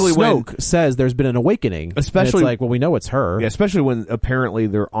especially Snoke when says there's been an awakening. Especially it's like, well, we know it's her. Yeah, especially when apparently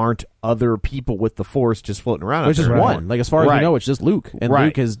there aren't other people with the Force just floating around. Which is one. Like as far as we know, it's just Luke, and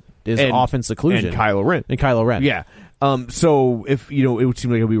Luke is off in seclusion. And Kylo Ren. Yeah. So if it would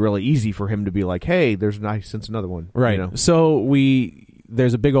seem like it would be really easy for him to be like, "Hey, there's another one." Right. So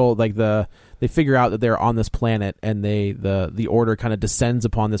there's a big old they figure out that they're on this planet, and the Order kind of descends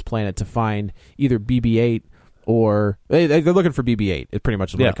upon this planet to find either BB-8 or they're looking for BB-8. It pretty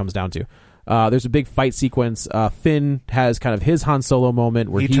much is what it comes down to. There's a big fight sequence. Finn has kind of his Han Solo moment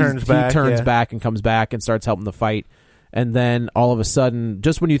where he turns back and comes back and starts helping the fight, and then all of a sudden,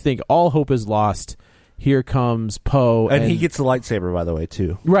 just when you think all hope is lost, here comes Poe, and he gets the lightsaber, by the way,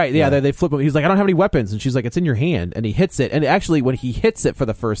 too. Right? Yeah, they flip him. He's like, "I don't have any weapons," and she's like, "It's in your hand," and he hits it. And actually, when he hits it for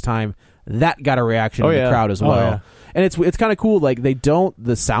the first time, that got a reaction in the crowd as well. Yeah. And it's kind of cool. Like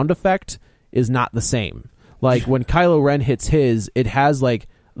the sound effect is not the same. Like when Kylo Ren hits his, it has like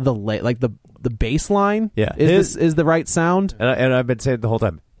the bass line. Yeah, is the right sound. And I've been saying it the whole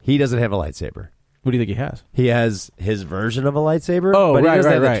time, he doesn't have a lightsaber. What do you think he has? He has his version of a lightsaber, but he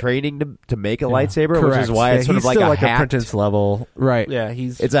doesn't have the training to make a lightsaber, correct. which is why it's sort of like a apprentice level. Right. Yeah,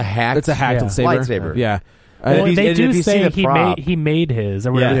 it's a hacked lightsaber. Yeah. Well, they do say he made his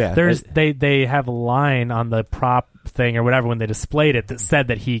or whatever. Yeah. They have a line on the prop thing or whatever when they displayed it that said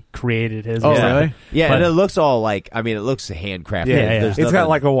that he created his. Oh, really? Yeah, but, and it looks all like, it looks handcrafted. Yeah. It's got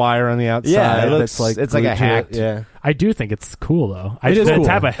like a wire on the outside. Yeah, it's like a hacked. Yeah. I do think it's cool though. It is cool.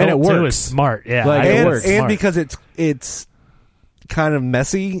 Type of and it works. Too is smart. Yeah, it works. And because it's kind of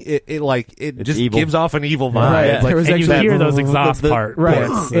messy, it just evil. Gives off an evil vibe. Right. Yeah. There was and you hear those exhaust parts.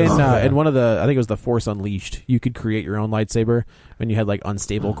 Right. In one of the, I think it was the Force Unleashed, you could create your own lightsaber, and you had like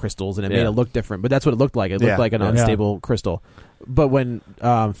unstable crystals, and it made it look different. But that's what it looked like. It looked like an unstable crystal. But when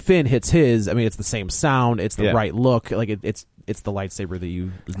Finn hits his, it's the same sound, it's the right look. Like it's it's the lightsaber that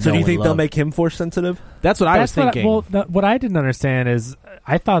you. So do you think they'll make him force sensitive? That's what I was thinking. What I didn't understand is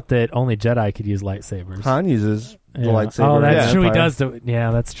I thought that only Jedi could use lightsabers. Han uses the lightsaber. Oh, that's true. He does.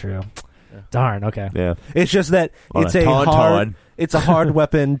 Yeah, that's true. Darn. Okay. Yeah. It's just that it's a hard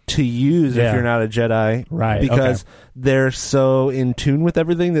weapon to use if you're not a Jedi, right? Because they're so in tune with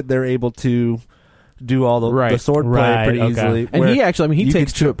everything that they're able to do all the sword play pretty easily. And he actually, he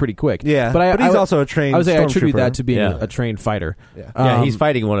takes to it pretty quick. Yeah, but he's also a trained. I would say I attribute stormtrooper. that to being a trained fighter. Yeah, he's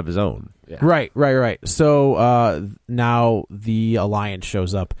fighting one of his own. Yeah. Right. So now the Alliance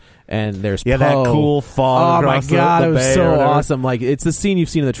shows up, and there's Poe. that cool fall. Oh my god, the it was bay so awesome! Like it's the scene you've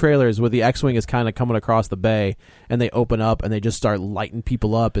seen in the trailers where the X-wing is kind of coming across the bay, and they open up and they just start lighting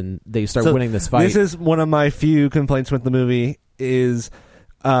people up, and they start winning this fight. This is one of my few complaints with the movie is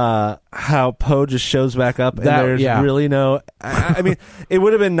how Poe just shows back up, and there's really no. I mean, it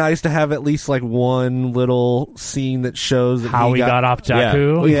would have been nice to have at least like one little scene that shows that how he got off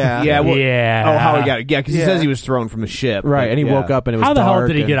Jakku. Yeah. Oh, how he got it? Yeah, because he says he was thrown from the ship, right? And he woke up and it was how the dark hell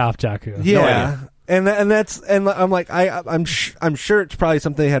did he get off Jakku? Yeah. And I'm like I'm sure it's probably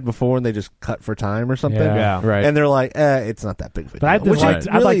something they had before and they just cut for time or something. Yeah, right. And they're like, it's not that big of a deal. But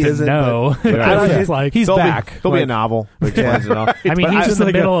I'd like to know. He's back. There'll be a novel. I mean, he's in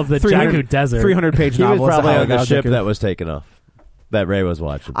the middle of the Jakku desert. 300-page He novel. was probably on the ship that was taken off. That Ray was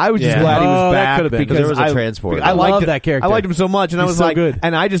watching. I was just glad he was back because there was a transport. I liked that character. I liked him so much, and I was so like, good.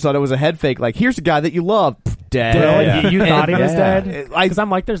 and I just thought it was a head fake. Like, here's a guy that you love, dead. You thought he was dead? Because I'm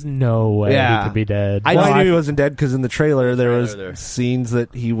like, there's no way he could be dead. I knew he wasn't dead because in the trailer there was scenes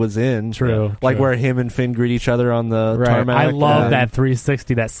that he was in. True. Like where him and Finn greet each other on the tarmac. I love that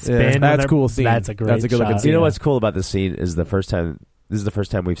 360, that spin. That's cool scene. That's a great good looking shot. scene. You know what's cool about this scene is this is the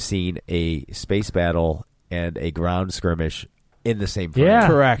first time we've seen a space battle and a ground skirmish in the same frame. Yeah.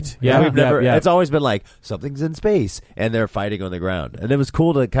 Correct. Yeah, we've never. It's always been like something's in space and they're fighting on the ground, and it was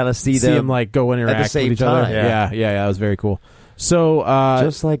cool to kind of see them like go interact at the same with each time. other. Yeah, that was very cool. So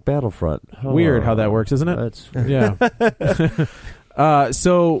just like Battlefront. Weird how that works, isn't it?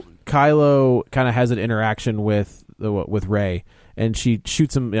 So Kylo kind of has an interaction with Rey, and she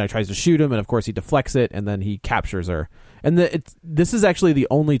shoots him. Tries to shoot him, and of course he deflects it, and then he captures her. And this is actually the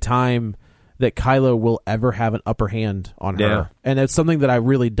only time that Kylo will ever have an upper hand on her. And it's something that I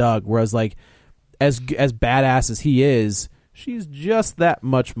really dug, whereas like as badass as he is, she's just that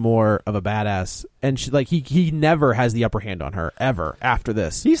much more of a badass, and she, like he never has the upper hand on her ever after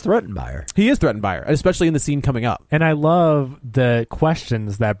this. He's threatened by her. He is threatened by her, especially in the scene coming up. And I love the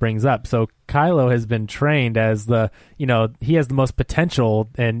questions that brings up. So Kylo has been trained as he has the most potential,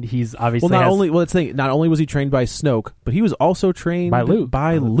 and he's obviously not only was he trained by Snoke, but he was also trained by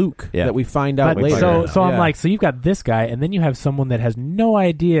Luke. That we find out later. So I'm like, so you've got this guy, and then you have someone that has no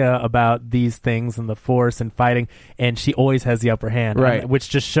idea about these and the Force and fighting, and she always has the upper hand, right? Which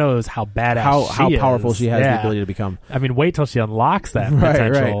just shows how badass how powerful she has the ability to become. I mean, wait till she unlocks that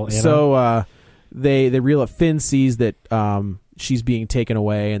potential. Right. So they realize Finn sees that she's being taken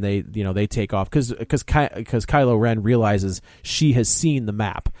away, and they take off because Kylo Ren realizes she has seen the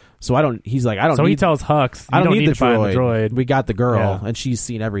map. So he tells Hux, I don't need to find the droid. We got the girl, and she's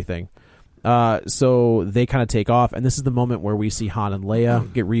seen everything. So they kind of take off, and this is the moment where we see Han and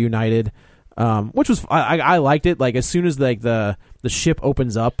Leia get reunited, which was I liked it. Like as soon as like the ship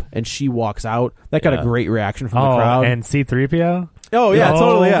opens up and she walks out, that got a great reaction from the crowd. And C-3PO. Oh yeah,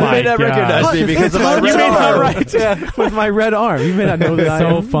 totally. Yeah. You may not recognize me because of my red arm. Right? Yeah, with my red arm. You may not know that.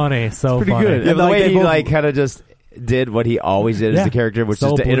 So funny. So pretty funny. good. Yeah, the way he kind of just did what he always did as the character, which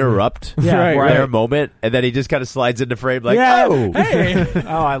is to interrupt their moment, and then he just kind of slides into frame like, oh, hey.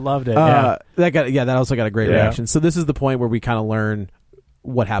 I loved it. That also got a great reaction. So this is the point where we kind of learn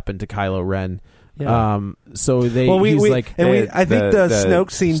what happened to Kylo Ren. So they. Well, I think the Snoke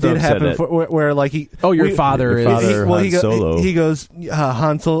scene did happen where like he. Oh, your father is. Han Solo. He goes,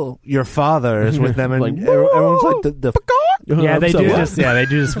 Hansel, your father is with them, and like, everyone's like the. They do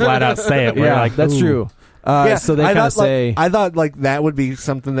just flat out say it. Yeah, like that's true. So they kind of say. I thought like that would be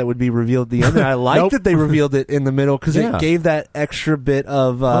something that would be revealed at the end. And I liked that they revealed it in the middle because it gave that extra bit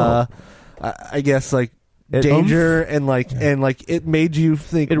of, I guess like. Danger and it made you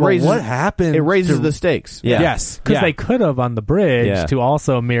think what happened. It raises the stakes. Yes, because they could have on the bridge to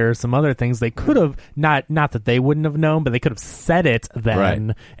also mirror some other things. They could have not that they wouldn't have known, but they could have said it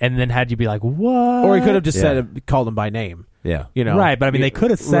then, and then had you be like, what? Or he could have just called him by name. Yeah, right. But I mean, they could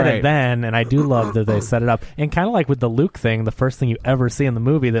have said it then, and I do love that they set it up. And kind of like with the Luke thing, the first thing you ever see in the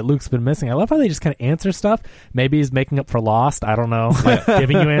movie that Luke's been missing. I love how they just kind of answer stuff. Maybe he's making up for Lost. I don't know, like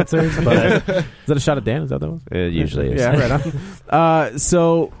giving you answers. But is that a shot at Dan? Is that the one? It usually is. Yeah, right on.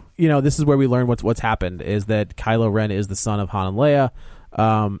 So this is where we learn what's happened is that Kylo Ren is the son of Han and Leia,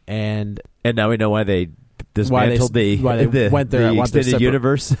 and now we know why they dismantled the extended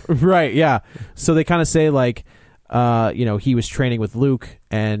universe. Right, yeah. So they kind of say like, he was training with Luke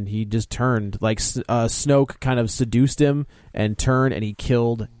and he just turned. Like Snoke kind of seduced him and turned and he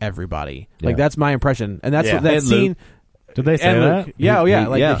killed everybody. Yeah. Like that's my impression, and that's what that and scene. Luke. Did they say that? Luke,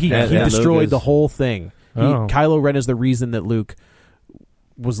 yeah, he destroyed the whole thing. Oh. Kylo Ren is the reason that Luke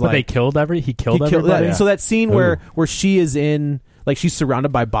was but they killed everybody. So that scene where she is in, like, she's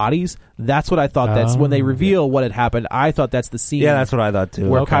surrounded by bodies. That's what I thought. That's when they reveal what had happened. I thought that's the scene. Yeah, that's what I thought too.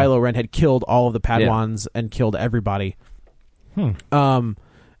 Where Kylo Ren had killed all of the Padawans and killed everybody. And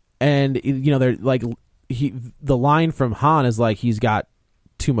they're like, the line from Han is like, he's got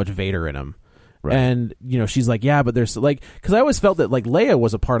too much Vader in him. Right. And she's like, yeah, but there's like, because I always felt that like Leia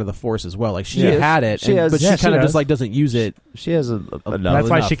was a part of the Force as well. Like she had it, but she kind of just like doesn't use it. She has enough. That's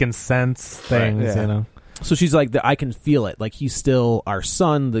why she can sense things. Right. So she's like, I can feel it. Like he's still our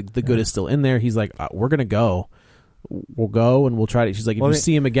son. The good is still in there. He's like, we're gonna go. We'll go and we'll try to. She's like, if you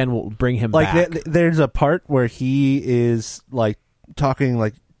see him again, we'll bring him back. There's a part where he is like talking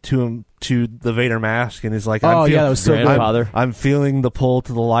like to the Vader mask and is like, that was so good. I'm feeling the pull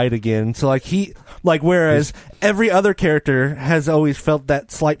to the light again. So like whereas every other character has always felt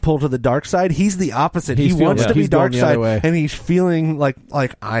that slight pull to the dark side, he's the opposite. He wants to be dark side, and he's feeling like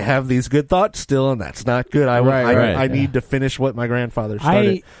I have these good thoughts still, and that's not good. I need to finish what my grandfather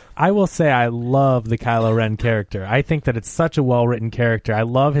started. I will say I love the Kylo Ren character. I think that it's such a well-written character. I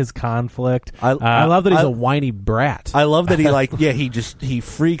love his conflict. I love that he's a whiny brat. I love that he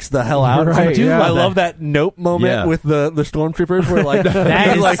freaks the hell out. Right, I love that nope moment with the stormtroopers where like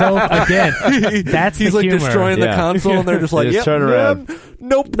that is like, so again. That's he's the like humor. destroying the console and they're just like turn around.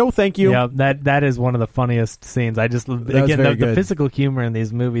 Nope, no, thank you. Yeah, that is one of the funniest scenes. I just the physical humor in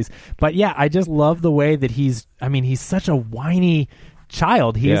these movies. But yeah, I just love the way that he's such a whiny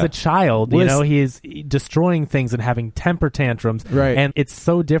child. He is a child. He is destroying things and having temper tantrums. Right. And it's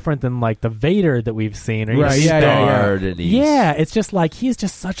so different than like the Vader that we've seen. Or right. Yeah. It's just like he's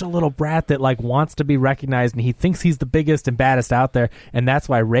just such a little brat that like wants to be recognized and he thinks he's the biggest and baddest out there. And that's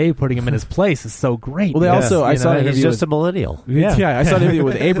why Rey putting him in his place is so great. Well, I saw he's just a millennial. Yeah. I saw an interview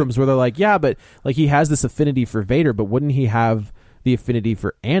with Abrams where they're like, yeah, but like he has this affinity for Vader, but wouldn't he have the affinity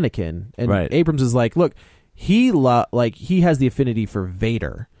for Anakin? And Abrams is like, look, he has the affinity for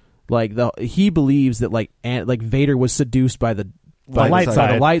Vader. Like he believes that like Vader was seduced by the light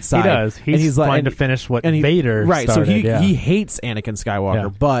side. He does. He's trying to finish what Vader started. So he hates Anakin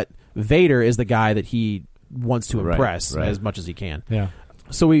Skywalker, but Vader is the guy that he wants to impress as much as he can. Yeah.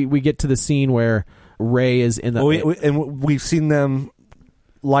 So we get to the scene where Rey is in the and we've seen them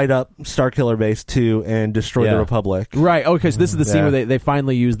light up Starkiller Base 2 and destroy the Republic. Right. Okay, so this is the scene where they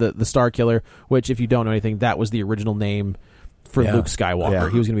finally use the Starkiller, which, if you don't know anything, that was the original name for Luke Skywalker. Yeah.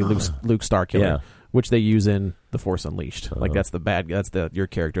 He was going to be Luke Starkiller, which they use in The Force Unleashed. Like that's your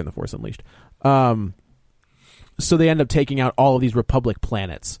character in The Force Unleashed. So they end up taking out all of these Republic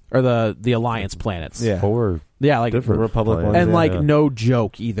planets or the Alliance planets. Yeah. Like different Republic planets. And like no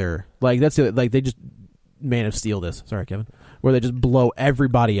joke either. Like that's it. Like they just Man of Steel this. Sorry, Kevin. Where they just blow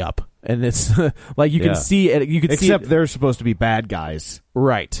everybody up, and it's like you can see it. You can except see they're supposed to be bad guys,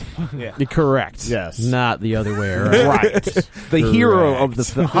 right? Correct. Yes, not the other way around. Right. The hero of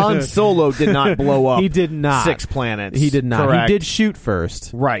the Han Solo did not blow up. He did not 6 planets. He did not. Correct. He did shoot first,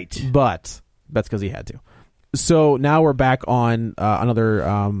 right? But that's because he had to. So now we're back on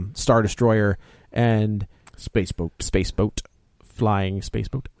another Star Destroyer and spaceboat. Flying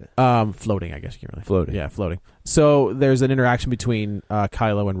spaceboat, floating. I guess you can really floating. Yeah, floating. So there's an interaction between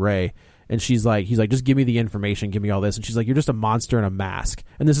Kylo and Rey, and he's like, just give me the information, give me all this, and she's like, you're just a monster in a mask.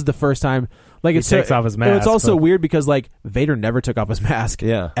 And this is the first time, like, he takes off his mask. It's also weird because like Vader never took off his mask,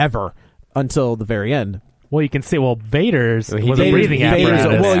 ever until the very end. Well, you can see. Well, Vader's was a breathing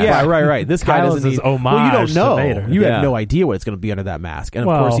apparatus. Well, yeah, right. This guy doesn't need homage. Well, you don't know. To Vader. You have no idea what it's going to be under that mask. And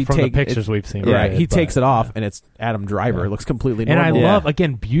of course, he from the pictures we've seen. Right, he takes it off, and it's Adam Driver. It looks completely normal. And I love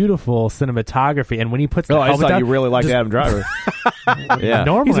again beautiful cinematography. And when he puts the helmet I thought down, you really liked Adam Driver.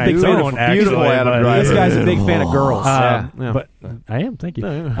 Normally he's a big fan of beautiful Adam Driver. This guy's a big fan of girls. But I am. Thank you.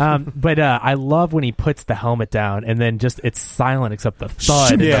 But I love when he puts the helmet down, and then just it's silent except the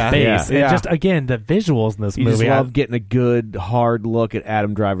thud and the bass. And just again the visuals in this movie. Just love getting a good hard look at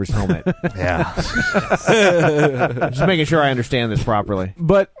Adam Driver's helmet. Just making sure I understand this properly.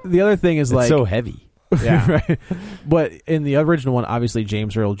 But the other thing is it's so heavy. Yeah. Right. But in the original one, obviously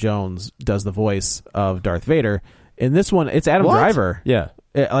James Earl Jones does the voice of Darth Vader. In this one, it's Adam Driver. Yeah.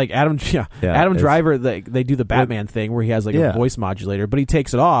 Like Adam Driver, they do the Batman thing where he has like a voice modulator, but he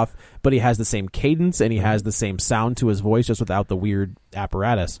takes it off, but he has the same cadence and he has the same sound to his voice, just without the weird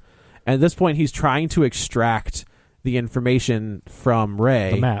apparatus. And at this point, he's trying to extract the information from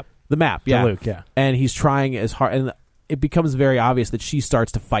Rey. The map, yeah. Luke, yeah. And he's trying as hard, and it becomes very obvious that she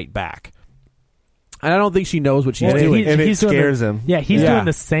starts to fight back. And I don't think she knows what she's doing. And it scares him. Yeah, he's doing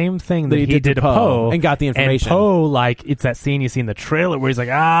the same thing that he did to Poe. And got the information. And Poe, like, it's that scene you see in the trailer where he's like,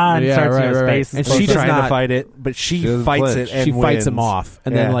 and starts in his face. And she's trying to fight it, but she fights it and she wins. fights him off.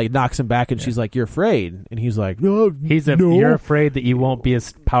 And then, like, knocks him back, and she's like, you're afraid. And he's like, no. You're afraid that you won't be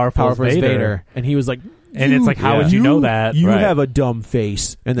as powerful as Vader. And he was like, and it's like, how would you know that? You have a dumb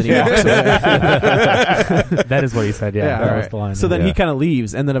face. And then he walks away. That is what he said, that was the line. So then he kind of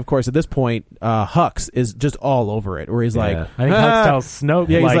leaves. And then, of course, at this point, Hux is just all over it, where he's like... I think Hux tells Snoke...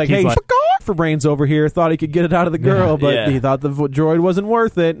 Yeah, he's like, hey, for brains over here. Thought he could get it out of the girl, but he thought the droid wasn't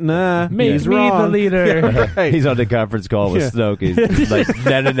worth it. Nah, he's wrong. The leader. Right. He's on the conference call with Snoke. He's like,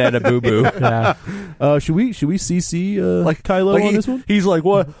 nana boo-boo. Yeah. Should we CC Kylo on this one? He's like,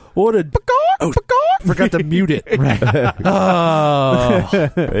 what did... forgot to mute it. Right. Oh,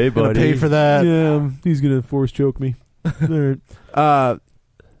 hey, buddy, gonna pay for that. Yeah, he's gonna force choke me.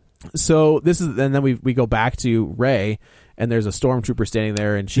 So this is, and then we go back to Rey, and there's a stormtrooper standing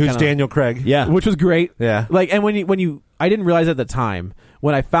there, and who's Daniel Craig? Yeah, which was great. Yeah, like, and when you, I didn't realize at the time.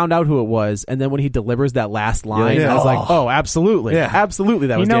 When I found out who it was, and then when he delivers that last line, I was like, "Oh, absolutely, absolutely,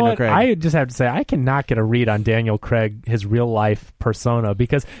 that was Daniel Craig." I just have to say, I cannot get a read on Daniel Craig, his real life persona,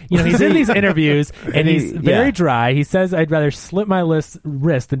 because he's in these interviews and he's very dry. He says, "I'd rather slip my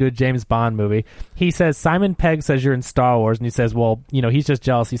wrist than do a James Bond movie." He says, "Simon Pegg says you're in Star Wars," and he says, "Well, he's just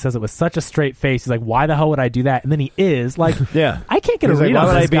jealous." He says it with such a straight face. He's like, "Why the hell would I do that?" And then he is like, I can't get a read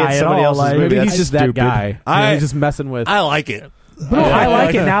on this guy at all. Like, maybe he's just that guy. He's just messing with. I like it. I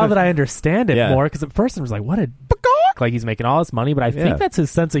like it now that I understand it more, because at first I was like, what a like, he's making all this money, but I think that's his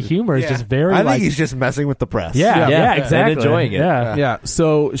sense of humor is just very I think he's just messing with the press. Yeah, exactly. And enjoying it. Yeah.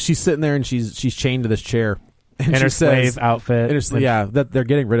 So she's sitting there and she's chained to this chair. And her slave outfit. That they're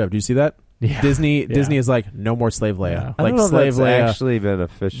getting rid of. Do you see that? Yeah. Disney is like, no more slave Leia. Yeah. Like, slave Leia actually been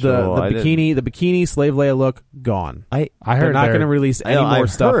official. The bikini slave Leia look gone. I heard they're not going to release any more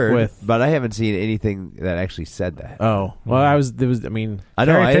stuff with, but I haven't seen anything that actually said that. Oh well, I know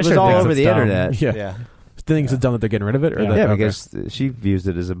it was all over the internet. Yeah. Things it's done that they're getting rid of it, or because she views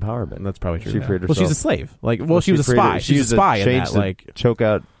it as empowerment. That's probably true. She freed herself. Well, she's a slave. She was a spy. She's a spy in that. Like, choke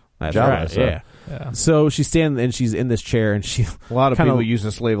out. That's Jabba, right. so. Yeah. So she's standing and she's in this chair, and a lot of people use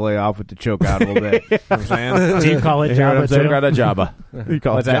a slave Leia outfit to choke out a little bit. You know what I'm saying? Do you call it Jabba too? Jabba.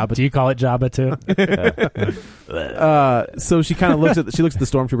 Do you call it Jabba too? So she kind of looks at the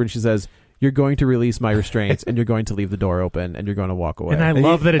stormtrooper and she says, "You're going to release my restraints, and you're going to leave the door open, and you're going to walk away." And I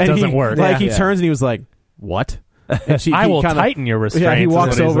love that it doesn't work. Like, he turns and he was like, "What?" And I will tighten your restraints. Yeah, he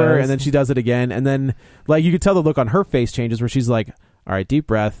walks over and then she does it again, and then like you could tell the look on her face changes, where she's like, "All right, deep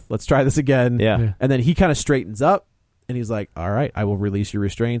breath. Let's try this again." Yeah. And then he kind of straightens up, and he's like, "All right, I will release your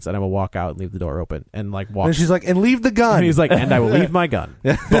restraints, and I will walk out and leave the door open." And like walks. And she's like, "And leave the gun." And he's like, "And I will leave my gun."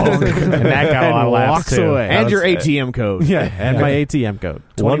 And that got a lot of laughs walks too. away. And your ATM code. Yeah, and my ATM code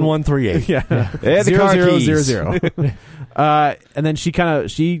 1138. Yeah, and the car keys. 0000. And then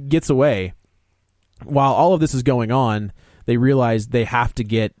she gets away. While all of this is going on, they realize they have to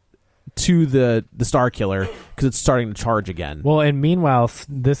get to the Star Killer because it's starting to charge again. Well, and meanwhile,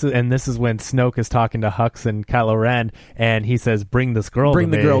 this is when Snoke is talking to Hux and Kylo Ren, and he says, "Bring this girl.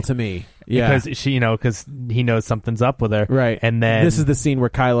 Bring the girl to me." Yeah, because because he knows something's up with her. Right, and then this is the scene where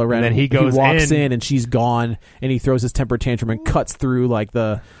Kylo Ren he walks in and she's gone, and he throws his temper tantrum and cuts through like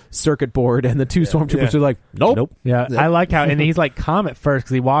the circuit board, and the two stormtroopers are like, "Nope." Yeah, I like how, and he's like calm at first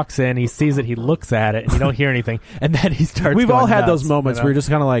because he walks in, he sees it, he looks at it, and you don't hear anything, and then he starts. We've all had nuts, those moments where you're just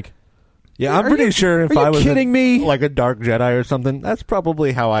kind of like. Yeah, I'm pretty sure if I was kidding me? Like a dark Jedi or something, that's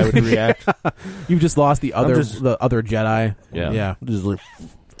probably how I would react. You've just lost the other Jedi. Yeah. Just like,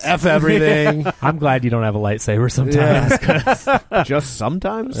 F everything. I'm glad you don't have a lightsaber sometimes. Just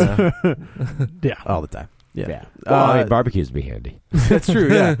sometimes? Yeah. All the time. Yeah. Well, barbecues would be handy. That's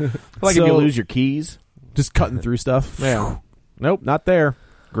true, yeah. Like if you lose your keys. Just cutting through stuff. Yeah. Nope, not there.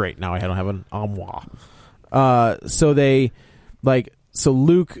 Great, now I don't have an armoire. So they,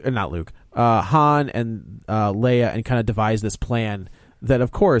 Han and Leia and kind of devise this plan that,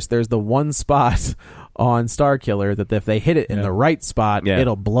 of course, there's the one spot on Starkiller that if they hit it in the right spot,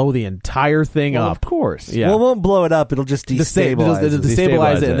 it'll blow the entire thing up. Of course. Yeah. Well, it won't blow it up. It'll just destabilize it.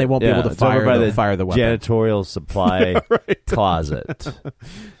 Destabilize it, and they won't be able to fire the weapon. Janitorial supply closet.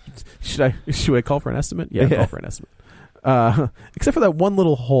 Should I call for an estimate? Yeah, call for an estimate. except for that one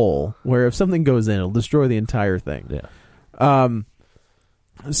little hole where if something goes in, it'll destroy the entire thing. Yeah.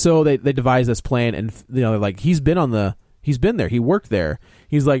 So they devise this plan, and they're like, he's been there, he worked there.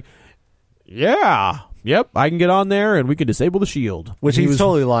 He's like, yeah, yep, I can get on there and we can disable the shield. Which he's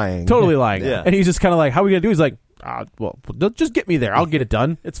totally lying. Totally lying. Yeah. And he's just kind of like, how are we gonna do? He's like, well, just get me there. I'll get it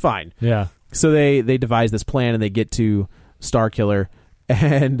done. It's fine. Yeah. So they devise this plan, and they get to Starkiller,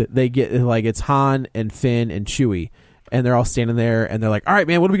 and they get like it's Han and Finn and Chewie. And they're all standing there, and they're like, all right,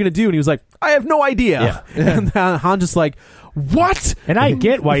 man, what are we going to do? And he was like, I have no idea. Yeah. And Han just like, what? And I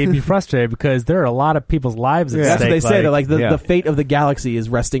get why you'd be frustrated, because there are a lot of people's lives at stake. That's what they say. They're like, the fate of the galaxy is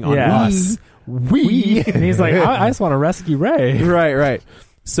resting on us. We. And he's like, I just want to rescue Rey. Right.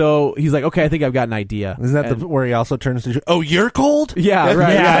 So he's like, okay, I think I've got an idea. Isn't that where he also turns to, oh, you're cold? Yeah,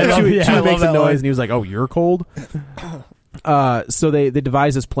 right. Yeah, Chewie makes a noise, and he was like, oh, you're cold? So they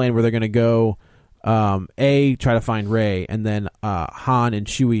devise this plan where they're going to go... try to find Rey, and then Han and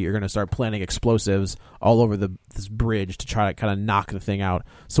Chewie are going to start planting explosives all over this bridge to try to kind of knock the thing out.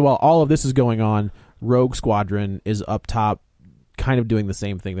 So while all of this is going on, Rogue Squadron is up top, kind of doing the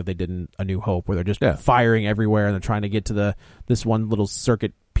same thing that they did in A New Hope, where they're just firing everywhere, and they're trying to get to this one little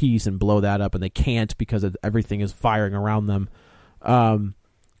circuit piece and blow that up, and they can't because everything is firing around them.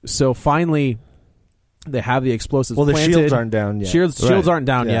 So finally, they have the explosives planted. The shields aren't down yet. Shields aren't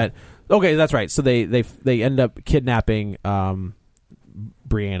down yet. Okay, that's right. So they end up kidnapping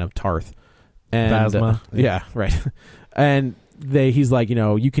Brienne of Tarth, and Phasma. Yeah, right. And he's like,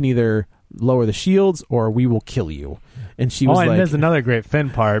 you can either lower the shields or we will kill you. And she was like, there's another great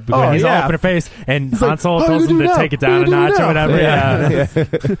Finn part, because he's all up in her face, and Han Solo tells him to take it down a notch or whatever. Yeah.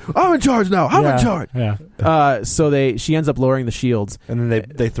 I'm in charge now. I'm in charge. Yeah. So she ends up lowering the shields, and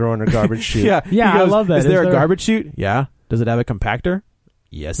then they throw in a garbage chute. Yeah, I love that. Is there a garbage chute? Yeah. Does it have a compactor?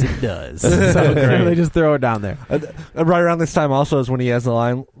 Yes, it does. So they just throw it down there. Right around this time also is when he has the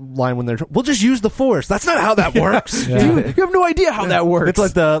line when they're, we'll just use the Force. That's not how that works. You have no idea how that works. It's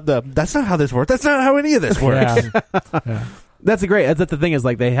like the that's not how this works. That's not how any of this works. That's the thing is,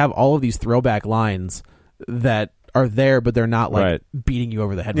 like, they have all of these throwback lines that are there, but they're not like beating you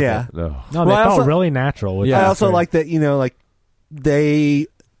over the head with it. No, they felt really natural. I also like that, like they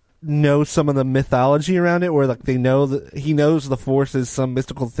know some of the mythology around it, where like they know that he knows the Force is some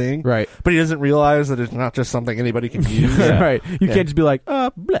mystical thing, right? But he doesn't realize that it's not just something anybody can use. Right? You can't just be like,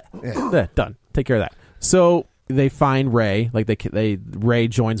 bleh, done. Take care of that. So they find Rey. Like Rey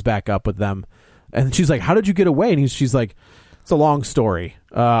joins back up with them, and she's like, "How did you get away?" And she's like, "It's a long story.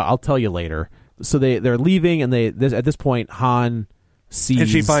 I'll tell you later." So they're leaving, and at this point, Han sees, and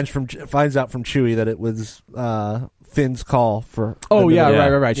she finds out from Chewie that it was Finn's call for.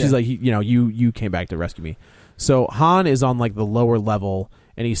 Right. She's like, you came back to rescue me. So Han is on like the lower level,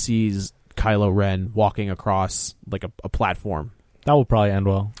 and he sees Kylo Ren walking across like a platform. That will probably end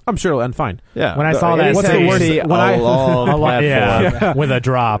well. I'm sure it'll end fine. Yeah. When I saw that, what's the worst? With a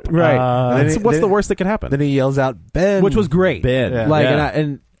drop. Right. What's the worst that could happen? Then he yells out, "Ben," which was great. Ben. Yeah.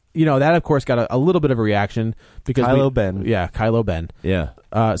 And that of course got a little bit of a reaction because Kylo Ben. Yeah, Kylo Ben. Yeah.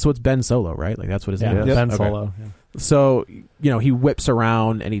 So it's Ben Solo, right? Like that's what his name is. Ben Solo. Yeah. So he whips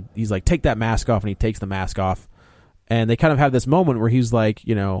around and he's like, take that mask off, and he takes the mask off, and they kind of have this moment where he's like,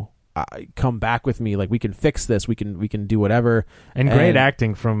 come back with me, like we can fix this, we can do whatever. And great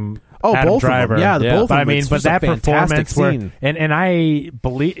acting from Adam Driver. Both of them. But I mean, but that performance scene. and I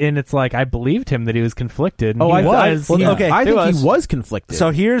believe, and it's like I believed him that he was conflicted. And I think he was conflicted. So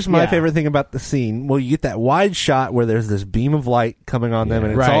here's my favorite thing about the scene. Well, you get that wide shot where there's this beam of light coming on them,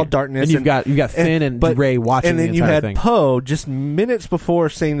 and it's all darkness. And you got Finn and Rey watching, and then the you entire had thing. Poe just minutes before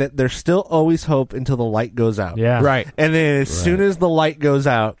saying that there's still always hope until the light goes out. Yeah, right. And then as soon as the light goes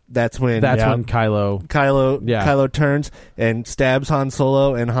out, that's when Kylo turns and stabs Han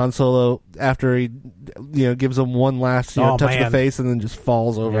Solo, and Han Solo, after he gives him one last touch of the face, and then just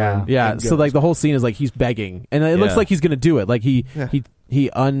falls over. And so like the whole scene is like he's begging, and it looks like he's gonna do it. Like he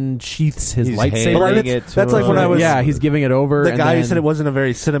unsheaths his lightsaber. That's like when I was he's giving it over. The guy who said it wasn't a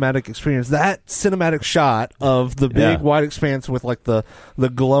very cinematic experience. That cinematic shot of the big wide expanse with like the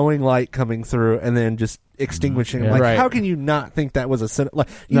glowing light coming through and then just extinguishing. How can you not think that was a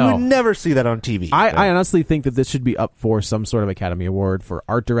would never see that on TV? I honestly think that this should be up for some sort of Academy Award for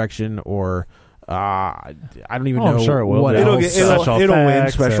art direction or I don't even know. I'm sure it will. What it'll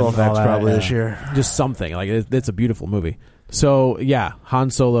win special effects probably this year. Just something like it's a beautiful movie. So Han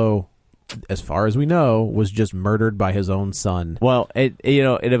Solo, as far as we know, was just murdered by his own son. Well, and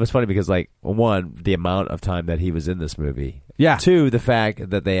it was funny because like one, the amount of time that he was in this movie. Yeah. Two, the fact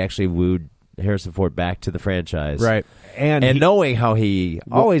that they actually wooed Harrison Ford back to the franchise, right? And knowing how he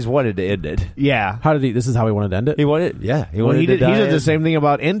always wanted to end it. Yeah. How did he? This is how he wanted to end it. He wanted, yeah. He did the same thing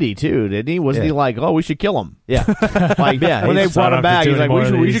about Indy too, didn't he? Wasn't he like, oh, we should kill him? Yeah. Like, when they brought him back, he's like,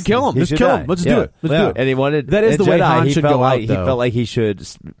 we should kill him. Let's kill him. Let's do it. Let's do it. And he wanted that is the way Han should go out. He felt like he should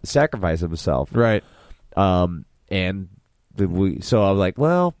sacrifice himself, right? And so I was like,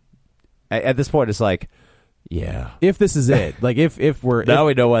 well, at this point, it's like. Yeah, if this is it, like if we're now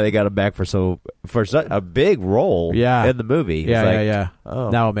we know why they got him back for such a big role, in the movie. Yeah. Oh.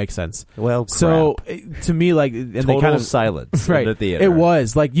 Now it makes sense. Well, crap. So to me, like, and total they kind of silence right in the theater. It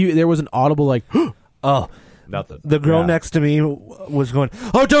was like there was an audible like, oh. Nothing. The girl next to me was going,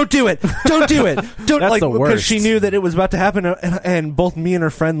 "Oh, don't do it! Don't do it! Don't!" That's like, the worst. Because she knew that it was about to happen, and both me and her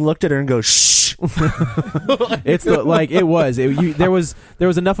friend looked at her and go, "Shh!" It's like it was. There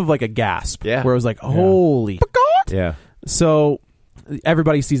was enough of like a gasp, where it was like, "Holy!" Yeah. So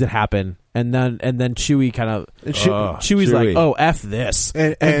everybody sees it happen, and then Chewie kind of Chewie's like, "Oh, f this,"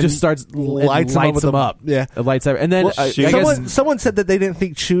 and just starts lights him up. Yeah, it lights up, and then someone said that they didn't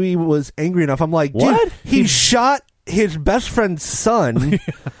think Chewie was angry enough. I'm like, what? Dude, he shot his best friend's son,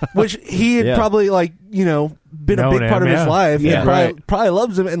 which he had probably been a big part of his life. Yeah, and probably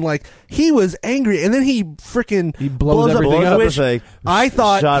loves him, and like he was angry, and then he blows everything up. up. Which I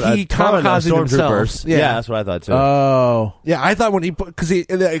thought he kamikazed himself. Yeah, that's what I thought too. Oh, yeah, I thought when because it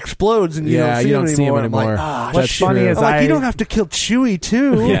explodes and you don't see him anymore. Like, what's funny is you don't have to kill Chewie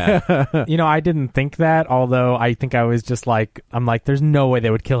too. Yeah, I didn't think that. Although I think I was just like, there's no way they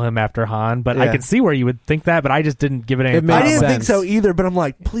would kill him after Han. But I could see where you would think that. But I just didn't give it any. I didn't think so either. But I'm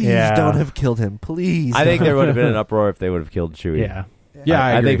like, please don't have killed him. Please. I think there would have been an uproar if they would have killed Chewie. Yeah.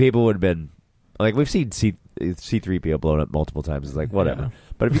 I think people would have been like, we've seen C-3PO blown up multiple times. It's like whatever. Yeah.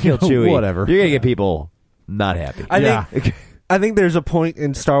 But if you kill Chewie, whatever, you're gonna get people not happy. I think there's a point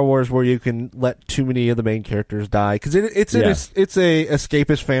in Star Wars where you can let too many of the main characters die because it's a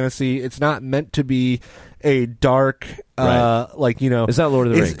escapist fantasy. It's not meant to be a dark, it's not Lord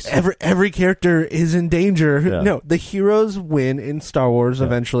of the Rings. Every character is in danger. Yeah. No, the heroes win in Star Wars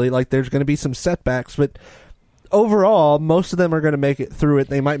eventually. Like there's going to be some setbacks, but overall, most of them are going to make it through it.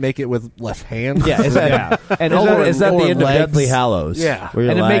 They might make it with less hands. Yeah, is that the end of Deathly Hallows? Yeah,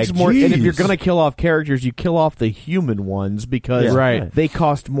 and it makes more. And if you're going to kill off characters, you kill off the human ones because they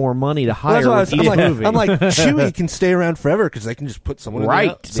cost more money to hire. With each movie. I'm like, Chewie can stay around forever because they can just put someone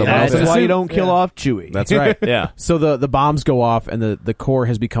That's why you don't kill off Chewie. That's right. Yeah. So the bombs go off and the core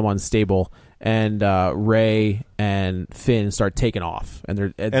has become unstable. And Rey and Finn start taking off,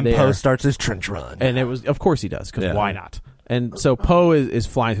 and Poe starts his trench run, and it was, of course, he does, because why not? And so Poe is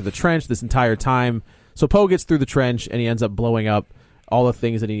flying through the trench this entire time. So Poe gets through the trench, and he ends up blowing up all the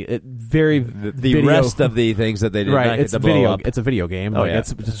things that the rest of the things that they did not get to blow up. It's a video game.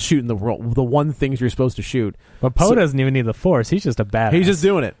 It's just shooting the one things you're supposed to shoot. But Poe doesn't even need the Force. He's just a badass. He's just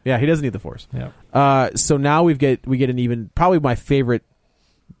doing it. Yeah, he doesn't need the Force. Yeah. So now we get an even probably my favorite.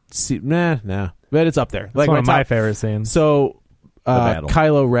 But it's up there. It's one of my favorite scenes. So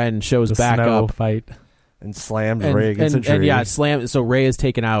Kylo Ren shows back up fight and slams Rey against a tree. And slam. So Rey is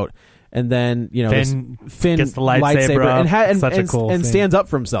taken out, and then Finn gets the lightsaber up. and stands up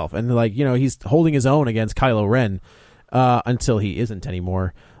for himself, and he's holding his own against Kylo Ren until he isn't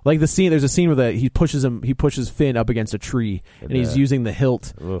anymore. Like the scene, there's a scene where he pushes Finn up against a tree, and he's using the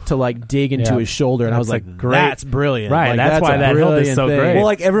hilt to dig into his shoulder. And I was like, that's brilliant. Right, that's why that hilt is so great.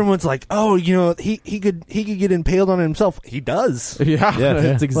 Well, everyone's like, oh, he could get impaled on himself. He does. Yeah.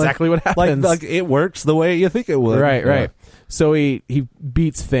 That's exactly what happens. Like it works the way you think it would. Right. Yeah. So he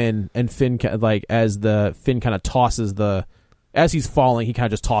beats Finn, and Finn as Finn kind of tosses as he's falling, he kind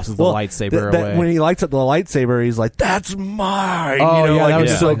of just tosses the lightsaber away. When he lights up the lightsaber, he's like, "That's mine!" Oh, that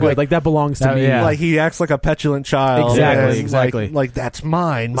was so good. Like that belongs to me. Yeah. Like he acts like a petulant child. Exactly. Like that's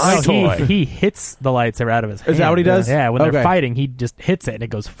mine. My toy. He hits the lightsaber out of his hand. Is that what he does? Yeah. When they're fighting, he just hits it and it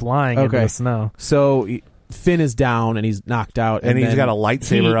goes flying into the snow. So Finn is down and he's knocked out, and he's got a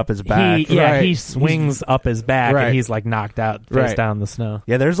lightsaber up his back. He swings up his back, and he's knocked out face down in the snow.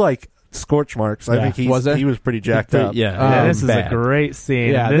 Yeah, there's scorch marks. I think he was pretty jacked up. Yeah, this is a great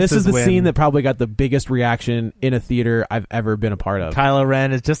scene. Yeah, this is the scene that probably got the biggest reaction in a theater I've ever been a part of. Kylo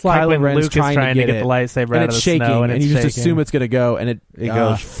Ren is just like when Luke is trying to get the lightsaber out of the shaking, snow, and you just assume it's going to go, and it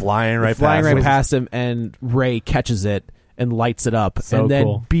goes flying right past him, and Rey catches it and lights it up, So and then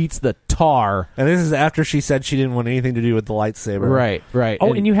cool. beats the tar. And this is after she said she didn't want anything to do with the lightsaber. Right.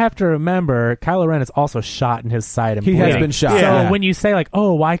 Oh, and you have to remember, Kylo Ren is also shot in his side and He has bleeding. been shot. So Yeah. when you say like,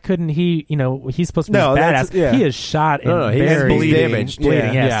 oh, why couldn't he? He's supposed to be No, this that's- badass. yeah. He is shot and he's very bleeding.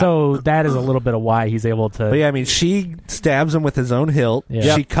 bleeding. Yeah. So that is a little bit of why he's able to. But yeah, I mean, she stabs him with his own hilt.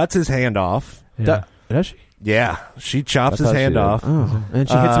 Yeah. She cuts his hand off. Yeah. Does she? Yeah, she chops That's his how she hand did. off. Oh, and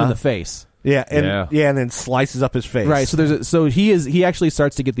she hits him in the face. Yeah, and then slices up his face. Right, so he actually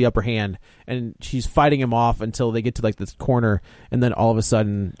starts to get the upper hand, and she's fighting him off until they get to like this corner, and then all of a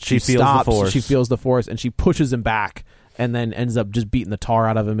sudden She feels stops, the force. She feels the force, and she pushes him back, and then ends up just beating the tar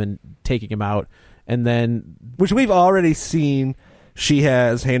out of him and taking him out, and then Which we've already seen. She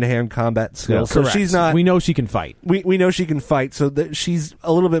has hand-to-hand combat skills, so correct. she's not. We know she can fight. We know she can fight, so that she's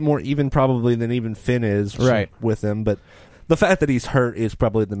a little bit more even probably than even Finn is Right. with him. But the fact that he's hurt is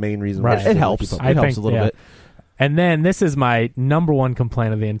probably the main reason. Right. Why she's It able to helps. keep up. It helps a little bit. And then this is my number one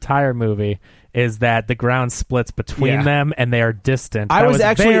complaint of the entire movie is that the ground splits between Yeah. them and they are distant. I That was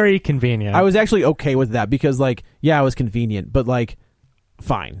actually- very convenient. I was actually okay with that because, like, yeah, it was convenient, but like,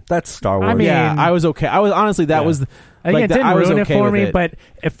 fine. That's Star Wars. I mean, Yeah, I was okay. I was honestly that Yeah. was. Again, Like, it didn't I was ruin okay it for with me, it. but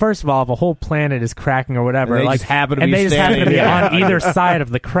first of all, if a whole planet is cracking or whatever, And they like, just happen to and be they just happen to be standing- on either side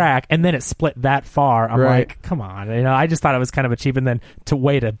of the crack, and then it split that far, I'm Right. like, come on, I just thought it was kind of a cheap, and then to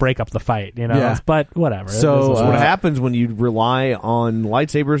way to break up the fight, Yeah. but whatever. So, That's what happens when you rely on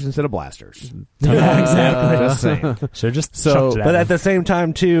lightsabers instead of blasters. exactly. Just saying. Should just So- chucked it But at at the same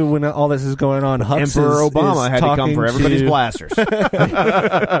time, too, when all this is going on, Hux Emperor is Obama had to come talking for everybody's to- blasters.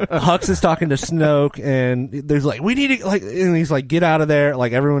 Hux is talking to Snoke, and there's like, we need to, like, and he's like, get out of there.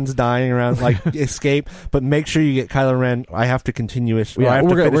 Like, everyone's dying around, like, escape, but make sure you get Kylo Ren. I have to continue it. Yeah, I have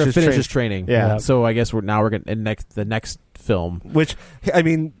we're to gonna finish training. his training. Yeah. So I guess we're going to the next film. Which, I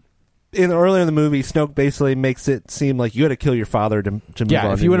mean, earlier in the movie, Snoke basically makes it seem like you got to kill your father to move Yeah,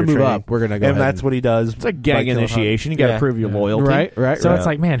 on. if you want to move up, we're gonna go And ahead that's and- what he does. It's like gang initiation. You got to prove your loyalty. Right. So it's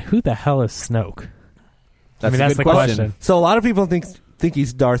like, man, who the hell is Snoke? That's a that's good the question. So a lot of people think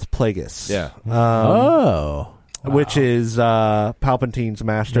he's Darth Plagueis. Yeah. Which is Palpatine's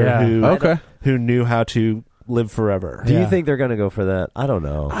master Yeah. who knew how to live forever. Do you think they're going to go for that? I don't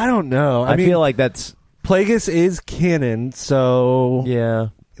know. I don't know. I mean, feel like that's Plagueis is canon, so yeah.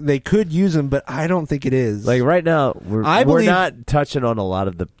 they could use him, but I don't think it is. Like right now, we're believe- not touching on a lot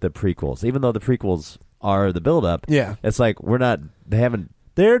of the prequels, even though the prequels are the build-up. Yeah. It's like we're not. They haven't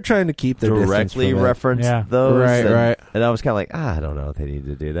they're trying to keep their distance directly from it. referenced Yeah. those. Right, and, right. And I was kind of like, I don't know if they need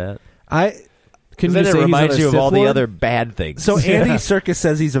to do that. Can Then you it say he's reminds another you of Sith all the Lord? other bad things. So Andy Serkis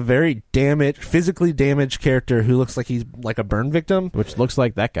says he's a very physically damaged character who looks like he's like a burn victim. Which looks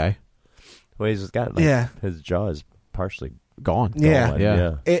like that guy. well, he's got like, Yeah. his jaw is partially Gone. Yeah. gone.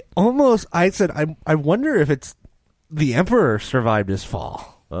 Yeah. It almost. I said, I wonder if it's the Emperor survived his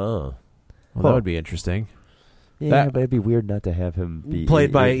fall. Oh. Well, that would be interesting. Yeah, but it'd be weird not to have him be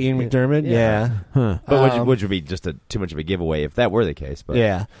Played by Ian McDermott. Yeah. Huh. But which would be just too much of a giveaway if that were the case. But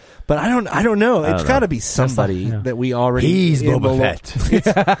Yeah, but I don't know. It's don't got to know. be somebody yeah. that we already. he's in the Boba lore-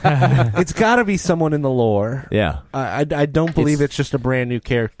 Fett. It's got to be someone in the lore. Yeah. I don't believe it's just a brand new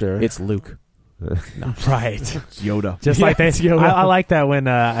character. It's Luke. right. It's Yoda. Just like they, I like that when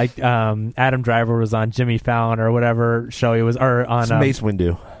Adam Driver was on Jimmy Fallon or whatever show he was, or on Mace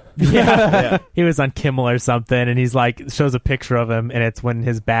Windu. yeah. He was on Kimmel or something, and he's like shows a picture of him, and it's when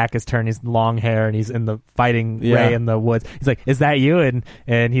his back is turned, he's long hair, and he's in the fighting Rey in the woods. He's like, "Is that you?"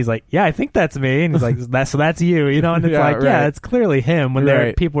 And he's like, "Yeah, I think that's me." And he's like, "That's you," you know. And it's like, yeah, it's clearly him.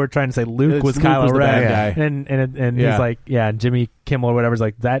 When people were trying to say Luke was Kylo the Ren, bad guy. and he's like, "Yeah," Jimmy Kimmel or whatever's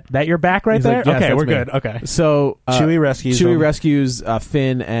like, "That your back right He's there?" like, "Yes, okay, that's we're me." good. Okay, So Chewie rescues them.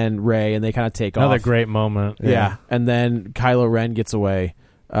 Finn and Rey, and they kind of take another off. great moment. Yeah, and then Kylo Ren gets away.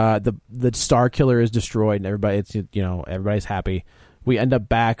 The Star Killer is destroyed, and everybody's happy. We end up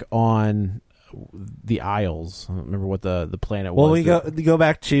back on the Isles. I don't remember what the planet was. Well, we go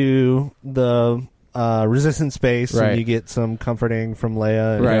back to the Resistance base, Right. and you get some comforting from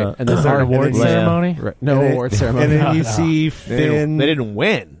Leia, and, right, and then Is there an and award then- ceremony? Right. No and then- award ceremony. and then you see Finn. They didn't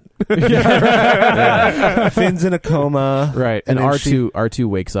win. Finn's in a coma, right, and then R2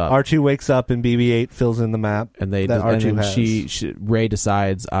 wakes up. R2 wakes up, and BB-8 fills in the map, and that and R2 then has. Rey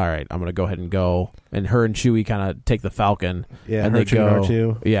decides, all right, I'm gonna go ahead and go, and her and Chewie kind of take the Falcon, Yeah, and her they two go, and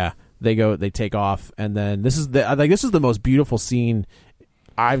R2. yeah, they take off, and then this is the most beautiful scene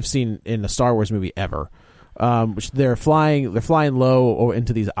I've seen in a Star Wars movie ever. Which they're flying low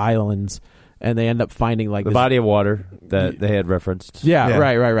into these islands, and they end up finding like the this, body of water that they had referenced. yeah,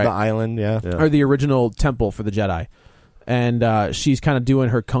 right, The island, yeah. or the original temple for the Jedi. and she's kind of doing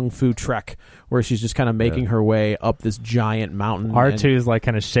her kung fu trek, where she's just kind of making her way up this giant mountain. R2 is like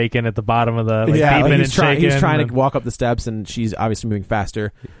kind of shaking at the bottom of the he's trying to walk up the steps, and she's obviously moving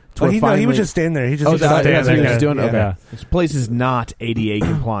faster. He was just standing there. He just doing okay. Yeah. This place is not ADA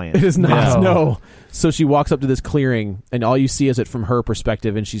compliant. It is not. No. So she walks up to this clearing, and all you see is it from her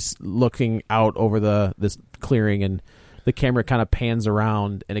perspective, and she's looking out over this clearing, and the camera kind of pans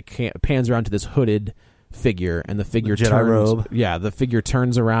around, and it pans around to this hooded figure, and the figure Jedi turns. robe. Yeah, the figure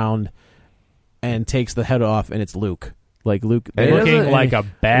turns around and takes the head off, and it's Luke. Like Luke, looking like a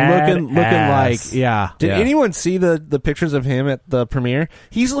bad looking like Did anyone see the pictures of him at the premiere?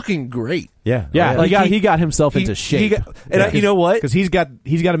 He's looking great. Yeah. Like he got himself into shape. You know what? Because he's got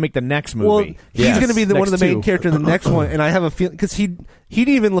to make the next movie. Well, he's going to be one of the main characters in the next one, and I have a feeling because he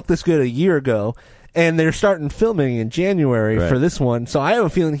didn't even look this good a year ago. And they're starting filming in January for this one, so I have a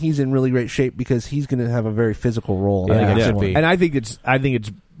feeling he's in really great shape because he's going to have a very physical role. And I think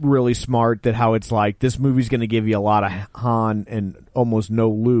it's really smart that how it's like this movie's going to give you a lot of Han and almost no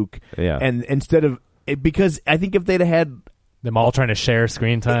Luke. Yeah. And instead of because I think if they'd have had them all trying to share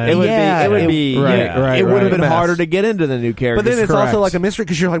screen time, it would be it would have been harder to get into the new characters. But then it's also like a mystery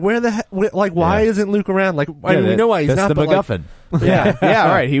because you're like, why isn't Luke around? Like, we know why he's not. That's the MacGuffin.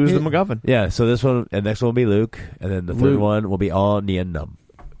 Yeah, right. He was the MacGuffin. Yeah. So this one and next one will be Luke, and then the third one will be all Nien Nunb.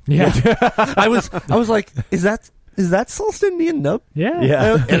 Yeah. I was like, is that Sulston Nien Nunb?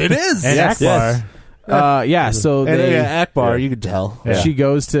 Yeah. And it is. And Akbar. So Akbar, you could tell. Yeah. She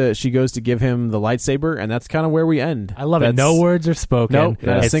goes to give him the lightsaber, and that's kind of where we end. I love it. No words are spoken. Nope,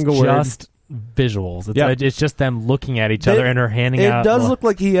 not a single word. Just visuals. It's just them looking at each other and her handing out. It does look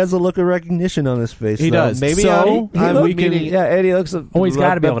like he has a look of recognition on his face. He does. Maybe so and he looks he's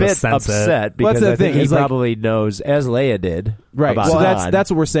got to be able to sense upset it. because I think he probably knows, as Leia did. Right. About so God. that's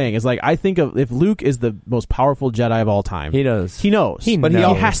what we're saying. Is like I think if Luke is the most powerful Jedi of all time, he knows. He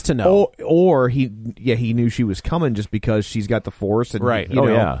has to know. Or he knew she was coming just because she's got the Force. And right.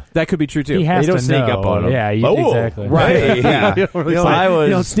 That could be true too. He has to sneak up on him. Yeah. Exactly. Right. Yeah. I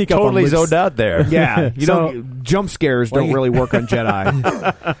was sneak totally up on zoned out there. Yeah. Jump scares don't really work on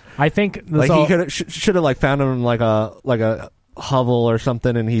Jedi. I think he should have found him like a hovel or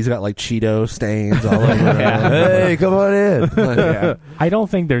something, and he's got like Cheeto stains all over. Hey, come on in. I don't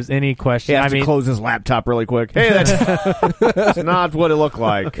think there's any question. He has to close his laptop really quick. Hey, that's not what it looked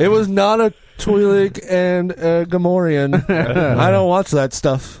like. It was not a Twi'lek and Gamorrean. I don't watch that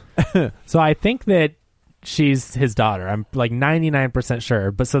stuff. So I think that she's his daughter. I'm like 99%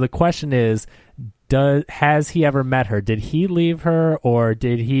 sure. But so the question is, has he ever met her? Did he leave her, or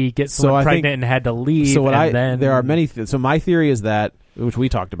did he get someone pregnant and had to leave? So there are many. So my theory is that, which we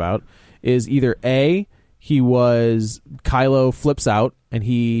talked about, is either A, Kylo flips out and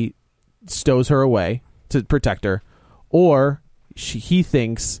he stows her away to protect her, or he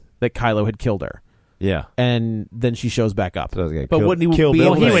thinks that Kylo had killed her. Yeah, and then she shows back up. But wouldn't he be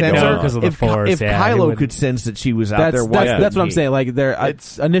able to to sense her? Because of the Force. If Kylo could sense that she was out there, that's what I'm saying. Like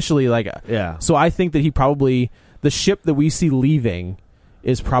it's initially yeah. So I think that he probably the ship that we see leaving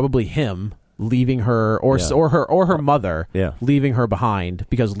is probably him leaving her, or her mother leaving her behind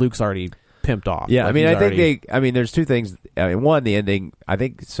because Luke's already pimped off. Yeah, I mean, I think there's two things. I mean, one, the ending I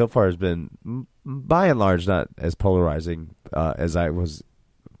think so far has been by and large not as polarizing as I was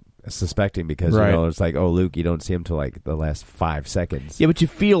suspecting, because it's like, oh, Luke, you don't see him till like the last 5 seconds. Yeah, but you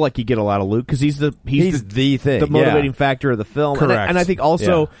feel like you get a lot of Luke because he's the thing, the motivating factor of the film. Correct. And I think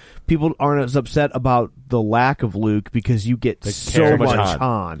also people aren't as upset about the lack of Luke because you get so much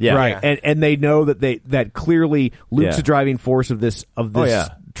Han. Yeah. Right. And they know that clearly Luke's the driving force of this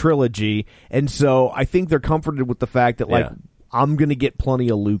trilogy, and so I think they're comforted with the fact that I'm going to get plenty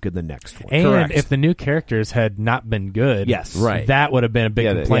of Luke in the next one. And if the new characters had not been good, that would have been a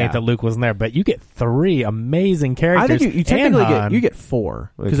big complaint that Luke wasn't there. But you get 3 amazing characters. I think you technically get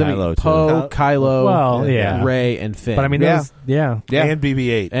 4 because Poe, Kylo, Rey, and Finn. But I mean, and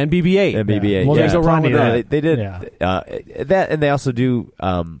BB-8 and BB-8. Well, there's no wrong with that. They did that, and they also do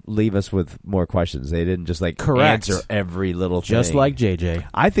leave us with more questions. They didn't just answer every little thing, just like JJ.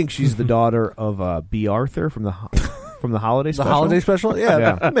 I think she's the daughter of B. Arthur from the holiday special. The holiday special?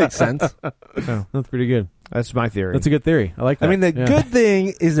 Yeah, that makes sense. That's pretty good. That's my theory. That's a good theory. I like that. I mean, the good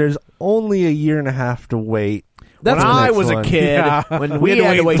thing is there's only a year and a half to wait. That's when I was a kid. When we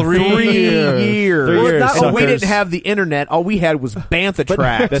had to wait 3 years. 3 years. We didn't have the internet. All we had was Bantha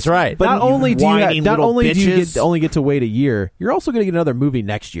tracks. That's right. But not only do you only get to wait a year, you're also going to get another movie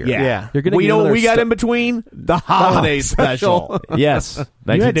next year. Yeah. You're going to we got in between the holiday special. Yes.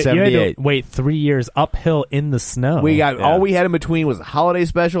 You had 1978. to wait 3 years uphill in the snow. We got all we had in between was a holiday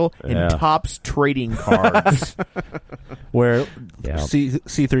special and Topps trading cards, where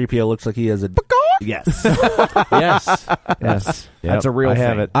C-3PO looks like he has a. Yes, yes. Yes. That's a real I thing.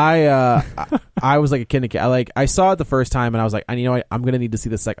 have it. I was like a kid. I saw it the first time, and I was like, you know what? I'm gonna need to see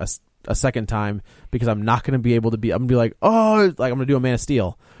this a second time because I'm not gonna be able to be. I'm gonna be like, I'm gonna do a Man of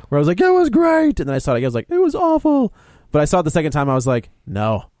Steel, where I was like, it was great, and then I saw it again, I was like, it was awful. But I saw it the second time, I was like,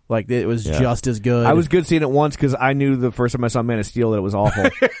 no. Like, it was just as good. I was good seeing it once because I knew the first time I saw Man of Steel that it was awful.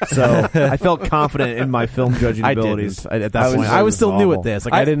 So I felt confident in my film judging abilities. At that point, I was still new at this.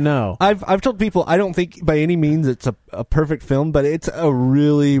 Like, I didn't know. I've told people I don't think by any means it's a perfect film, but it's a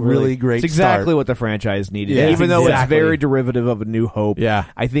really great. It's exactly start. what the franchise needed. Yeah, even though it's very derivative of A New Hope. Yeah,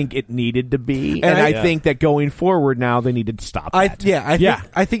 I think it needed to be, and I think that going forward now they needed to stop that.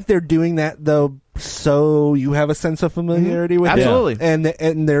 I think they're doing that though. So you have a sense of familiarity with absolutely, it.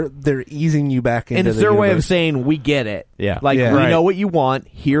 And they're easing you back into. And it's their way of saying we get it. Yeah, like we know what you want.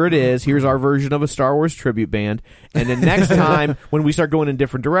 Here it is. Here's our version of a Star Wars tribute band. And then next time when we start going in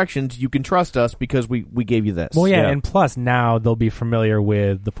different directions, you can trust us because we gave you this. Well, and plus now they'll be familiar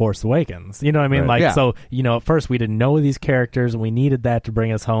with The Force Awakens. You know what I mean? Like so, at first we didn't know these characters and we needed that to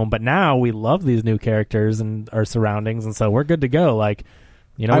bring us home, but now we love these new characters and our surroundings, and so we're good to go. Like.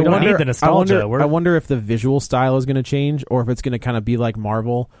 We don't need the nostalgia. I wonder if the visual style is going to change or if it's going to kind of be like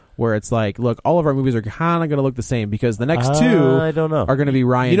Marvel, where it's like, look, all of our movies are kind of going to look the same because the next two I don't know. are going to be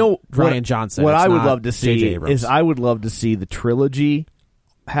Ryan Johnson. What it's I would not love to see is I would love to see the trilogy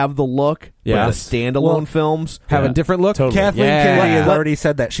have the look, but the standalone films have a different look. Totally. Kathleen Kennedy has already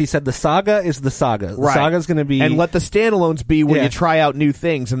said that. She said the saga is the saga. The saga's going to be... And let the standalones be when you try out new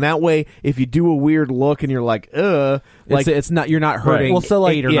things. And that way, if you do a weird look and you're like, it's not, you're not hurting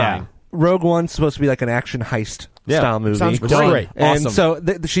 8 or 9. Rogue One's supposed to be like an action heist style movie. Sounds great. And awesome. so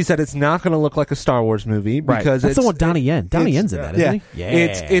she said it's not going to look like a Star Wars movie because that's the one Donnie Yen. Donnie Yen's in that, isn't he? Yeah.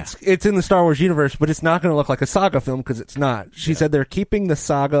 It's in the Star Wars universe, but it's not going to look like a saga film because it's not. She said they're keeping the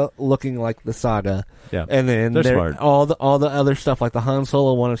saga looking like the saga. Yeah. And then they're smart. all the other stuff like the Han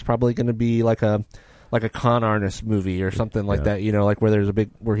Solo one is probably going to be like a con artist movie or something like that, like where there's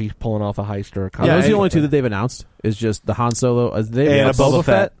where he's pulling off a heist or a con. Those are the only two that they've announced is just the Han Solo and a Boba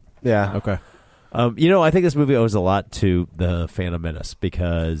Fett. Yeah. Okay. I think this movie owes a lot to the Phantom Menace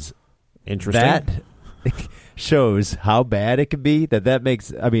because that shows how bad it can be. That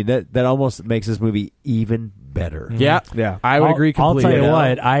makes almost makes this movie even better. Yeah. I would agree completely. I'll tell you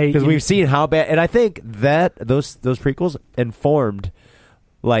what, because we've seen how bad, and I think that those prequels informed,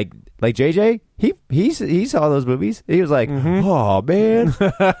 like JJ, he saw those movies. He was like, oh man,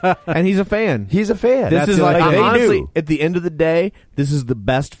 and he's a fan. He's a fan. This is like honestly, knew. at the end of the day, this is the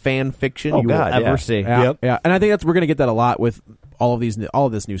best fan fiction you will ever see. Yeah. And I think we're going to get that a lot with all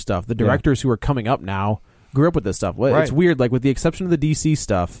of this new stuff. The directors who are coming up now grew up with this stuff. It's weird. Like with the exception of the DC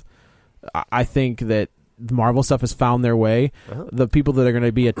stuff, I think that the Marvel stuff has found their way. The people that are going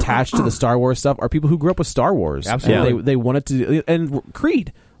to be attached to the Star Wars stuff are people who grew up with Star Wars. Absolutely, and they wanted to. And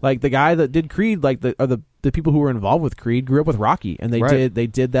Creed. Like the guy that did Creed, like the people who were involved with Creed grew up with Rocky, and they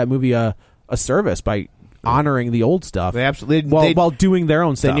did that movie a service by honoring the old stuff. They absolutely while doing their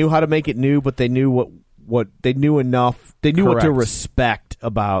own stuff. They knew how to make it new, but they knew what they knew enough. They knew what to respect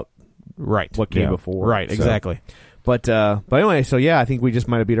about what came before. Right, exactly. But anyway, so I think we just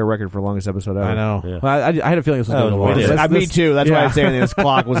might have beat our record for longest episode ever. I know. Yeah. Well, I had a feeling this was going to go long. Me too. That's why I'm saying this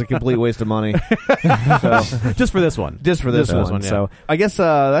clock was a complete waste of money. Just for this one. Just for this one. So I guess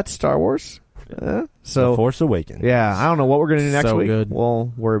that's Star Wars. So The Force Awakens. Yeah, I don't know what we're going to do next week. Good.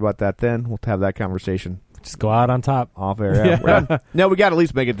 We'll worry about that then. We'll have that conversation. Just go out on top. Off air. Yeah. No, we got to at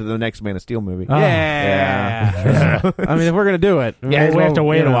least make it to the next Man of Steel movie. Yeah. I mean, if we're going to do it. We have to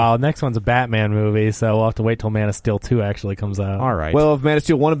wait a while. The next one's a Batman movie, so we'll have to wait till Man of Steel 2 actually comes out. All right. Well, if Man of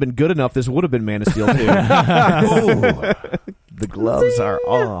Steel 1 had been good enough, this would have been Man of Steel 2. The gloves are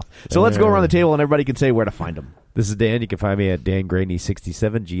off. So let's go around the table and everybody can say where to find them. This is Dan. You can find me at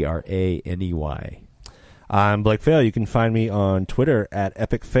DanGraney67, GRANEY. I'm Blake Fail. You can find me on Twitter at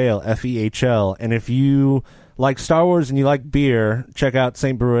EpicFail, FEHL. And if you like Star Wars and you like beer, check out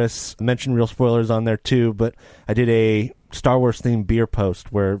St. Brewis. I mentioned Real Spoilers on there too, but I did a Star Wars themed beer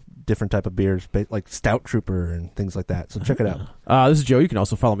post where different type of beers, like Stout Trooper and things like that. So check it out. This is Joe. You can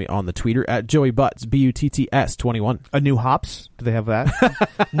also follow me on the Twitter at Joey Butts, BUTTS21. A new hops? Do they have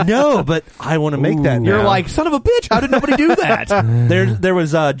that? No, but I want to make that now. You're like, son of a bitch, how did nobody do that? There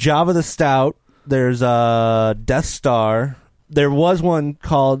was Java the Stout. There's Death Star. There was one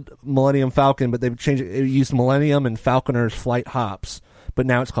called Millennium Falcon, but they've changed it. It used Millennium and Falconer's Flight hops, but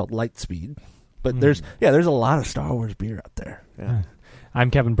now it's called Lightspeed. But there's a lot of Star Wars beer out there. Yeah. I'm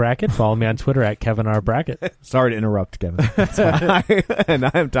Kevin Brackett. Follow me on Twitter at Kevin R. Brackett. Sorry to interrupt, Kevin. And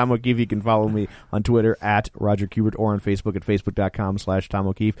I am Tom O'Keefe. You can follow me on Twitter at Roger Kubert or on Facebook at facebook.com/Tom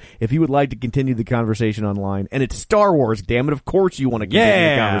O'Keefe. If you would like to continue the conversation online, and it's Star Wars, damn it, of course you want to continue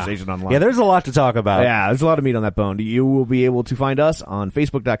the conversation online. Yeah, there's a lot to talk about. Yeah, there's a lot of meat on that bone. You will be able to find us on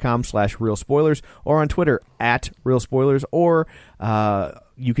facebook.com/Real Spoilers or on Twitter at Real Spoilers, or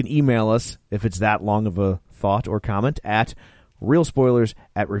you can email us if it's that long of a thought or comment at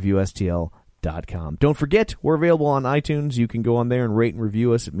realspoilers@reviewstl.com. Don't forget, we're available on iTunes. You can go on there and rate and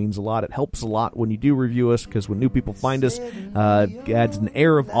review us. It means a lot. It helps a lot when you do review us, because when new people find us, it adds an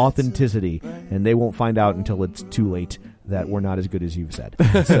air of authenticity, and they won't find out until it's too late that we're not as good as you've said.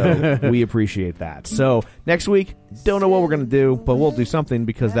 So we appreciate that. So next week, don't know what we're going to do, but we'll do something,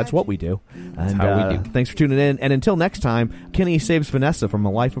 because that's what we do. That's how we do. Thanks for tuning in. And until next time, Kenny saves Vanessa from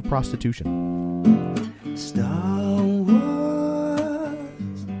a life of prostitution. Star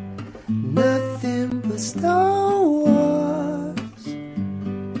Wars, nothing but Star Wars.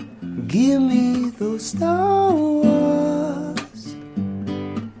 Give me those Star Wars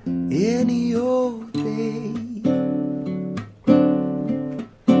any old day.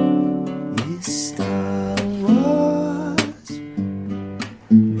 Star Wars,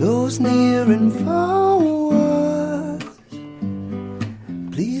 those near and far wars.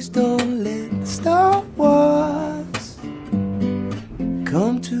 Please don't let Star Wars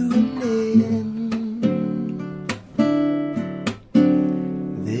come to an end.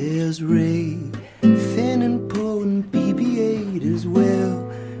 There's Rey, Finn and Poe and BB-8 as well.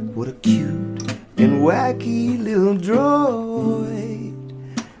 What a cute and wacky little droid.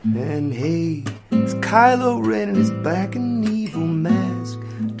 And hey, is Kylo Ren in his black and evil mask?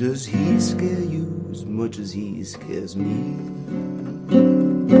 Does he scare you as much as he scares me?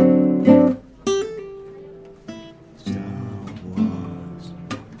 Star Wars.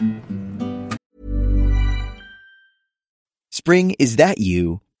 Spring, is that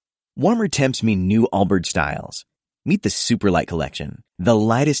you? Warmer temps mean new Allbirds styles. Meet the Superlight Collection, the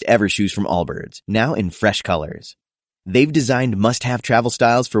lightest ever shoes from Allbirds, now in fresh colors. They've designed must-have travel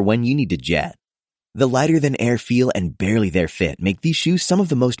styles for when you need to jet. The lighter-than-air feel and barely-there fit make these shoes some of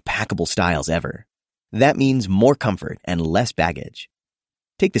the most packable styles ever. That means more comfort and less baggage.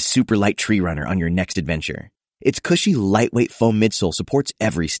 Take the Superlight Tree Runner on your next adventure. Its cushy, lightweight foam midsole supports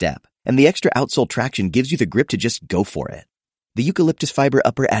every step, and the extra outsole traction gives you the grip to just go for it. The eucalyptus fiber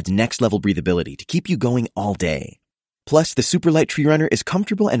upper adds next-level breathability to keep you going all day. Plus, the Superlight Tree Runner is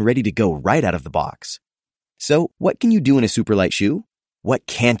comfortable and ready to go right out of the box. So, what can you do in a super light shoe? What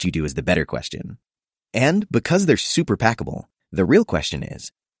can't you do is the better question. And because they're super packable, the real question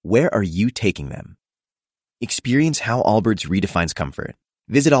is, where are you taking them? Experience how Allbirds redefines comfort.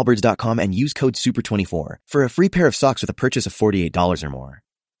 Visit allbirds.com and use code SUPER24 for a free pair of socks with a purchase of $48 or more.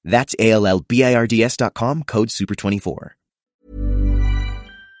 That's ALLBIRDS.com, code SUPER24.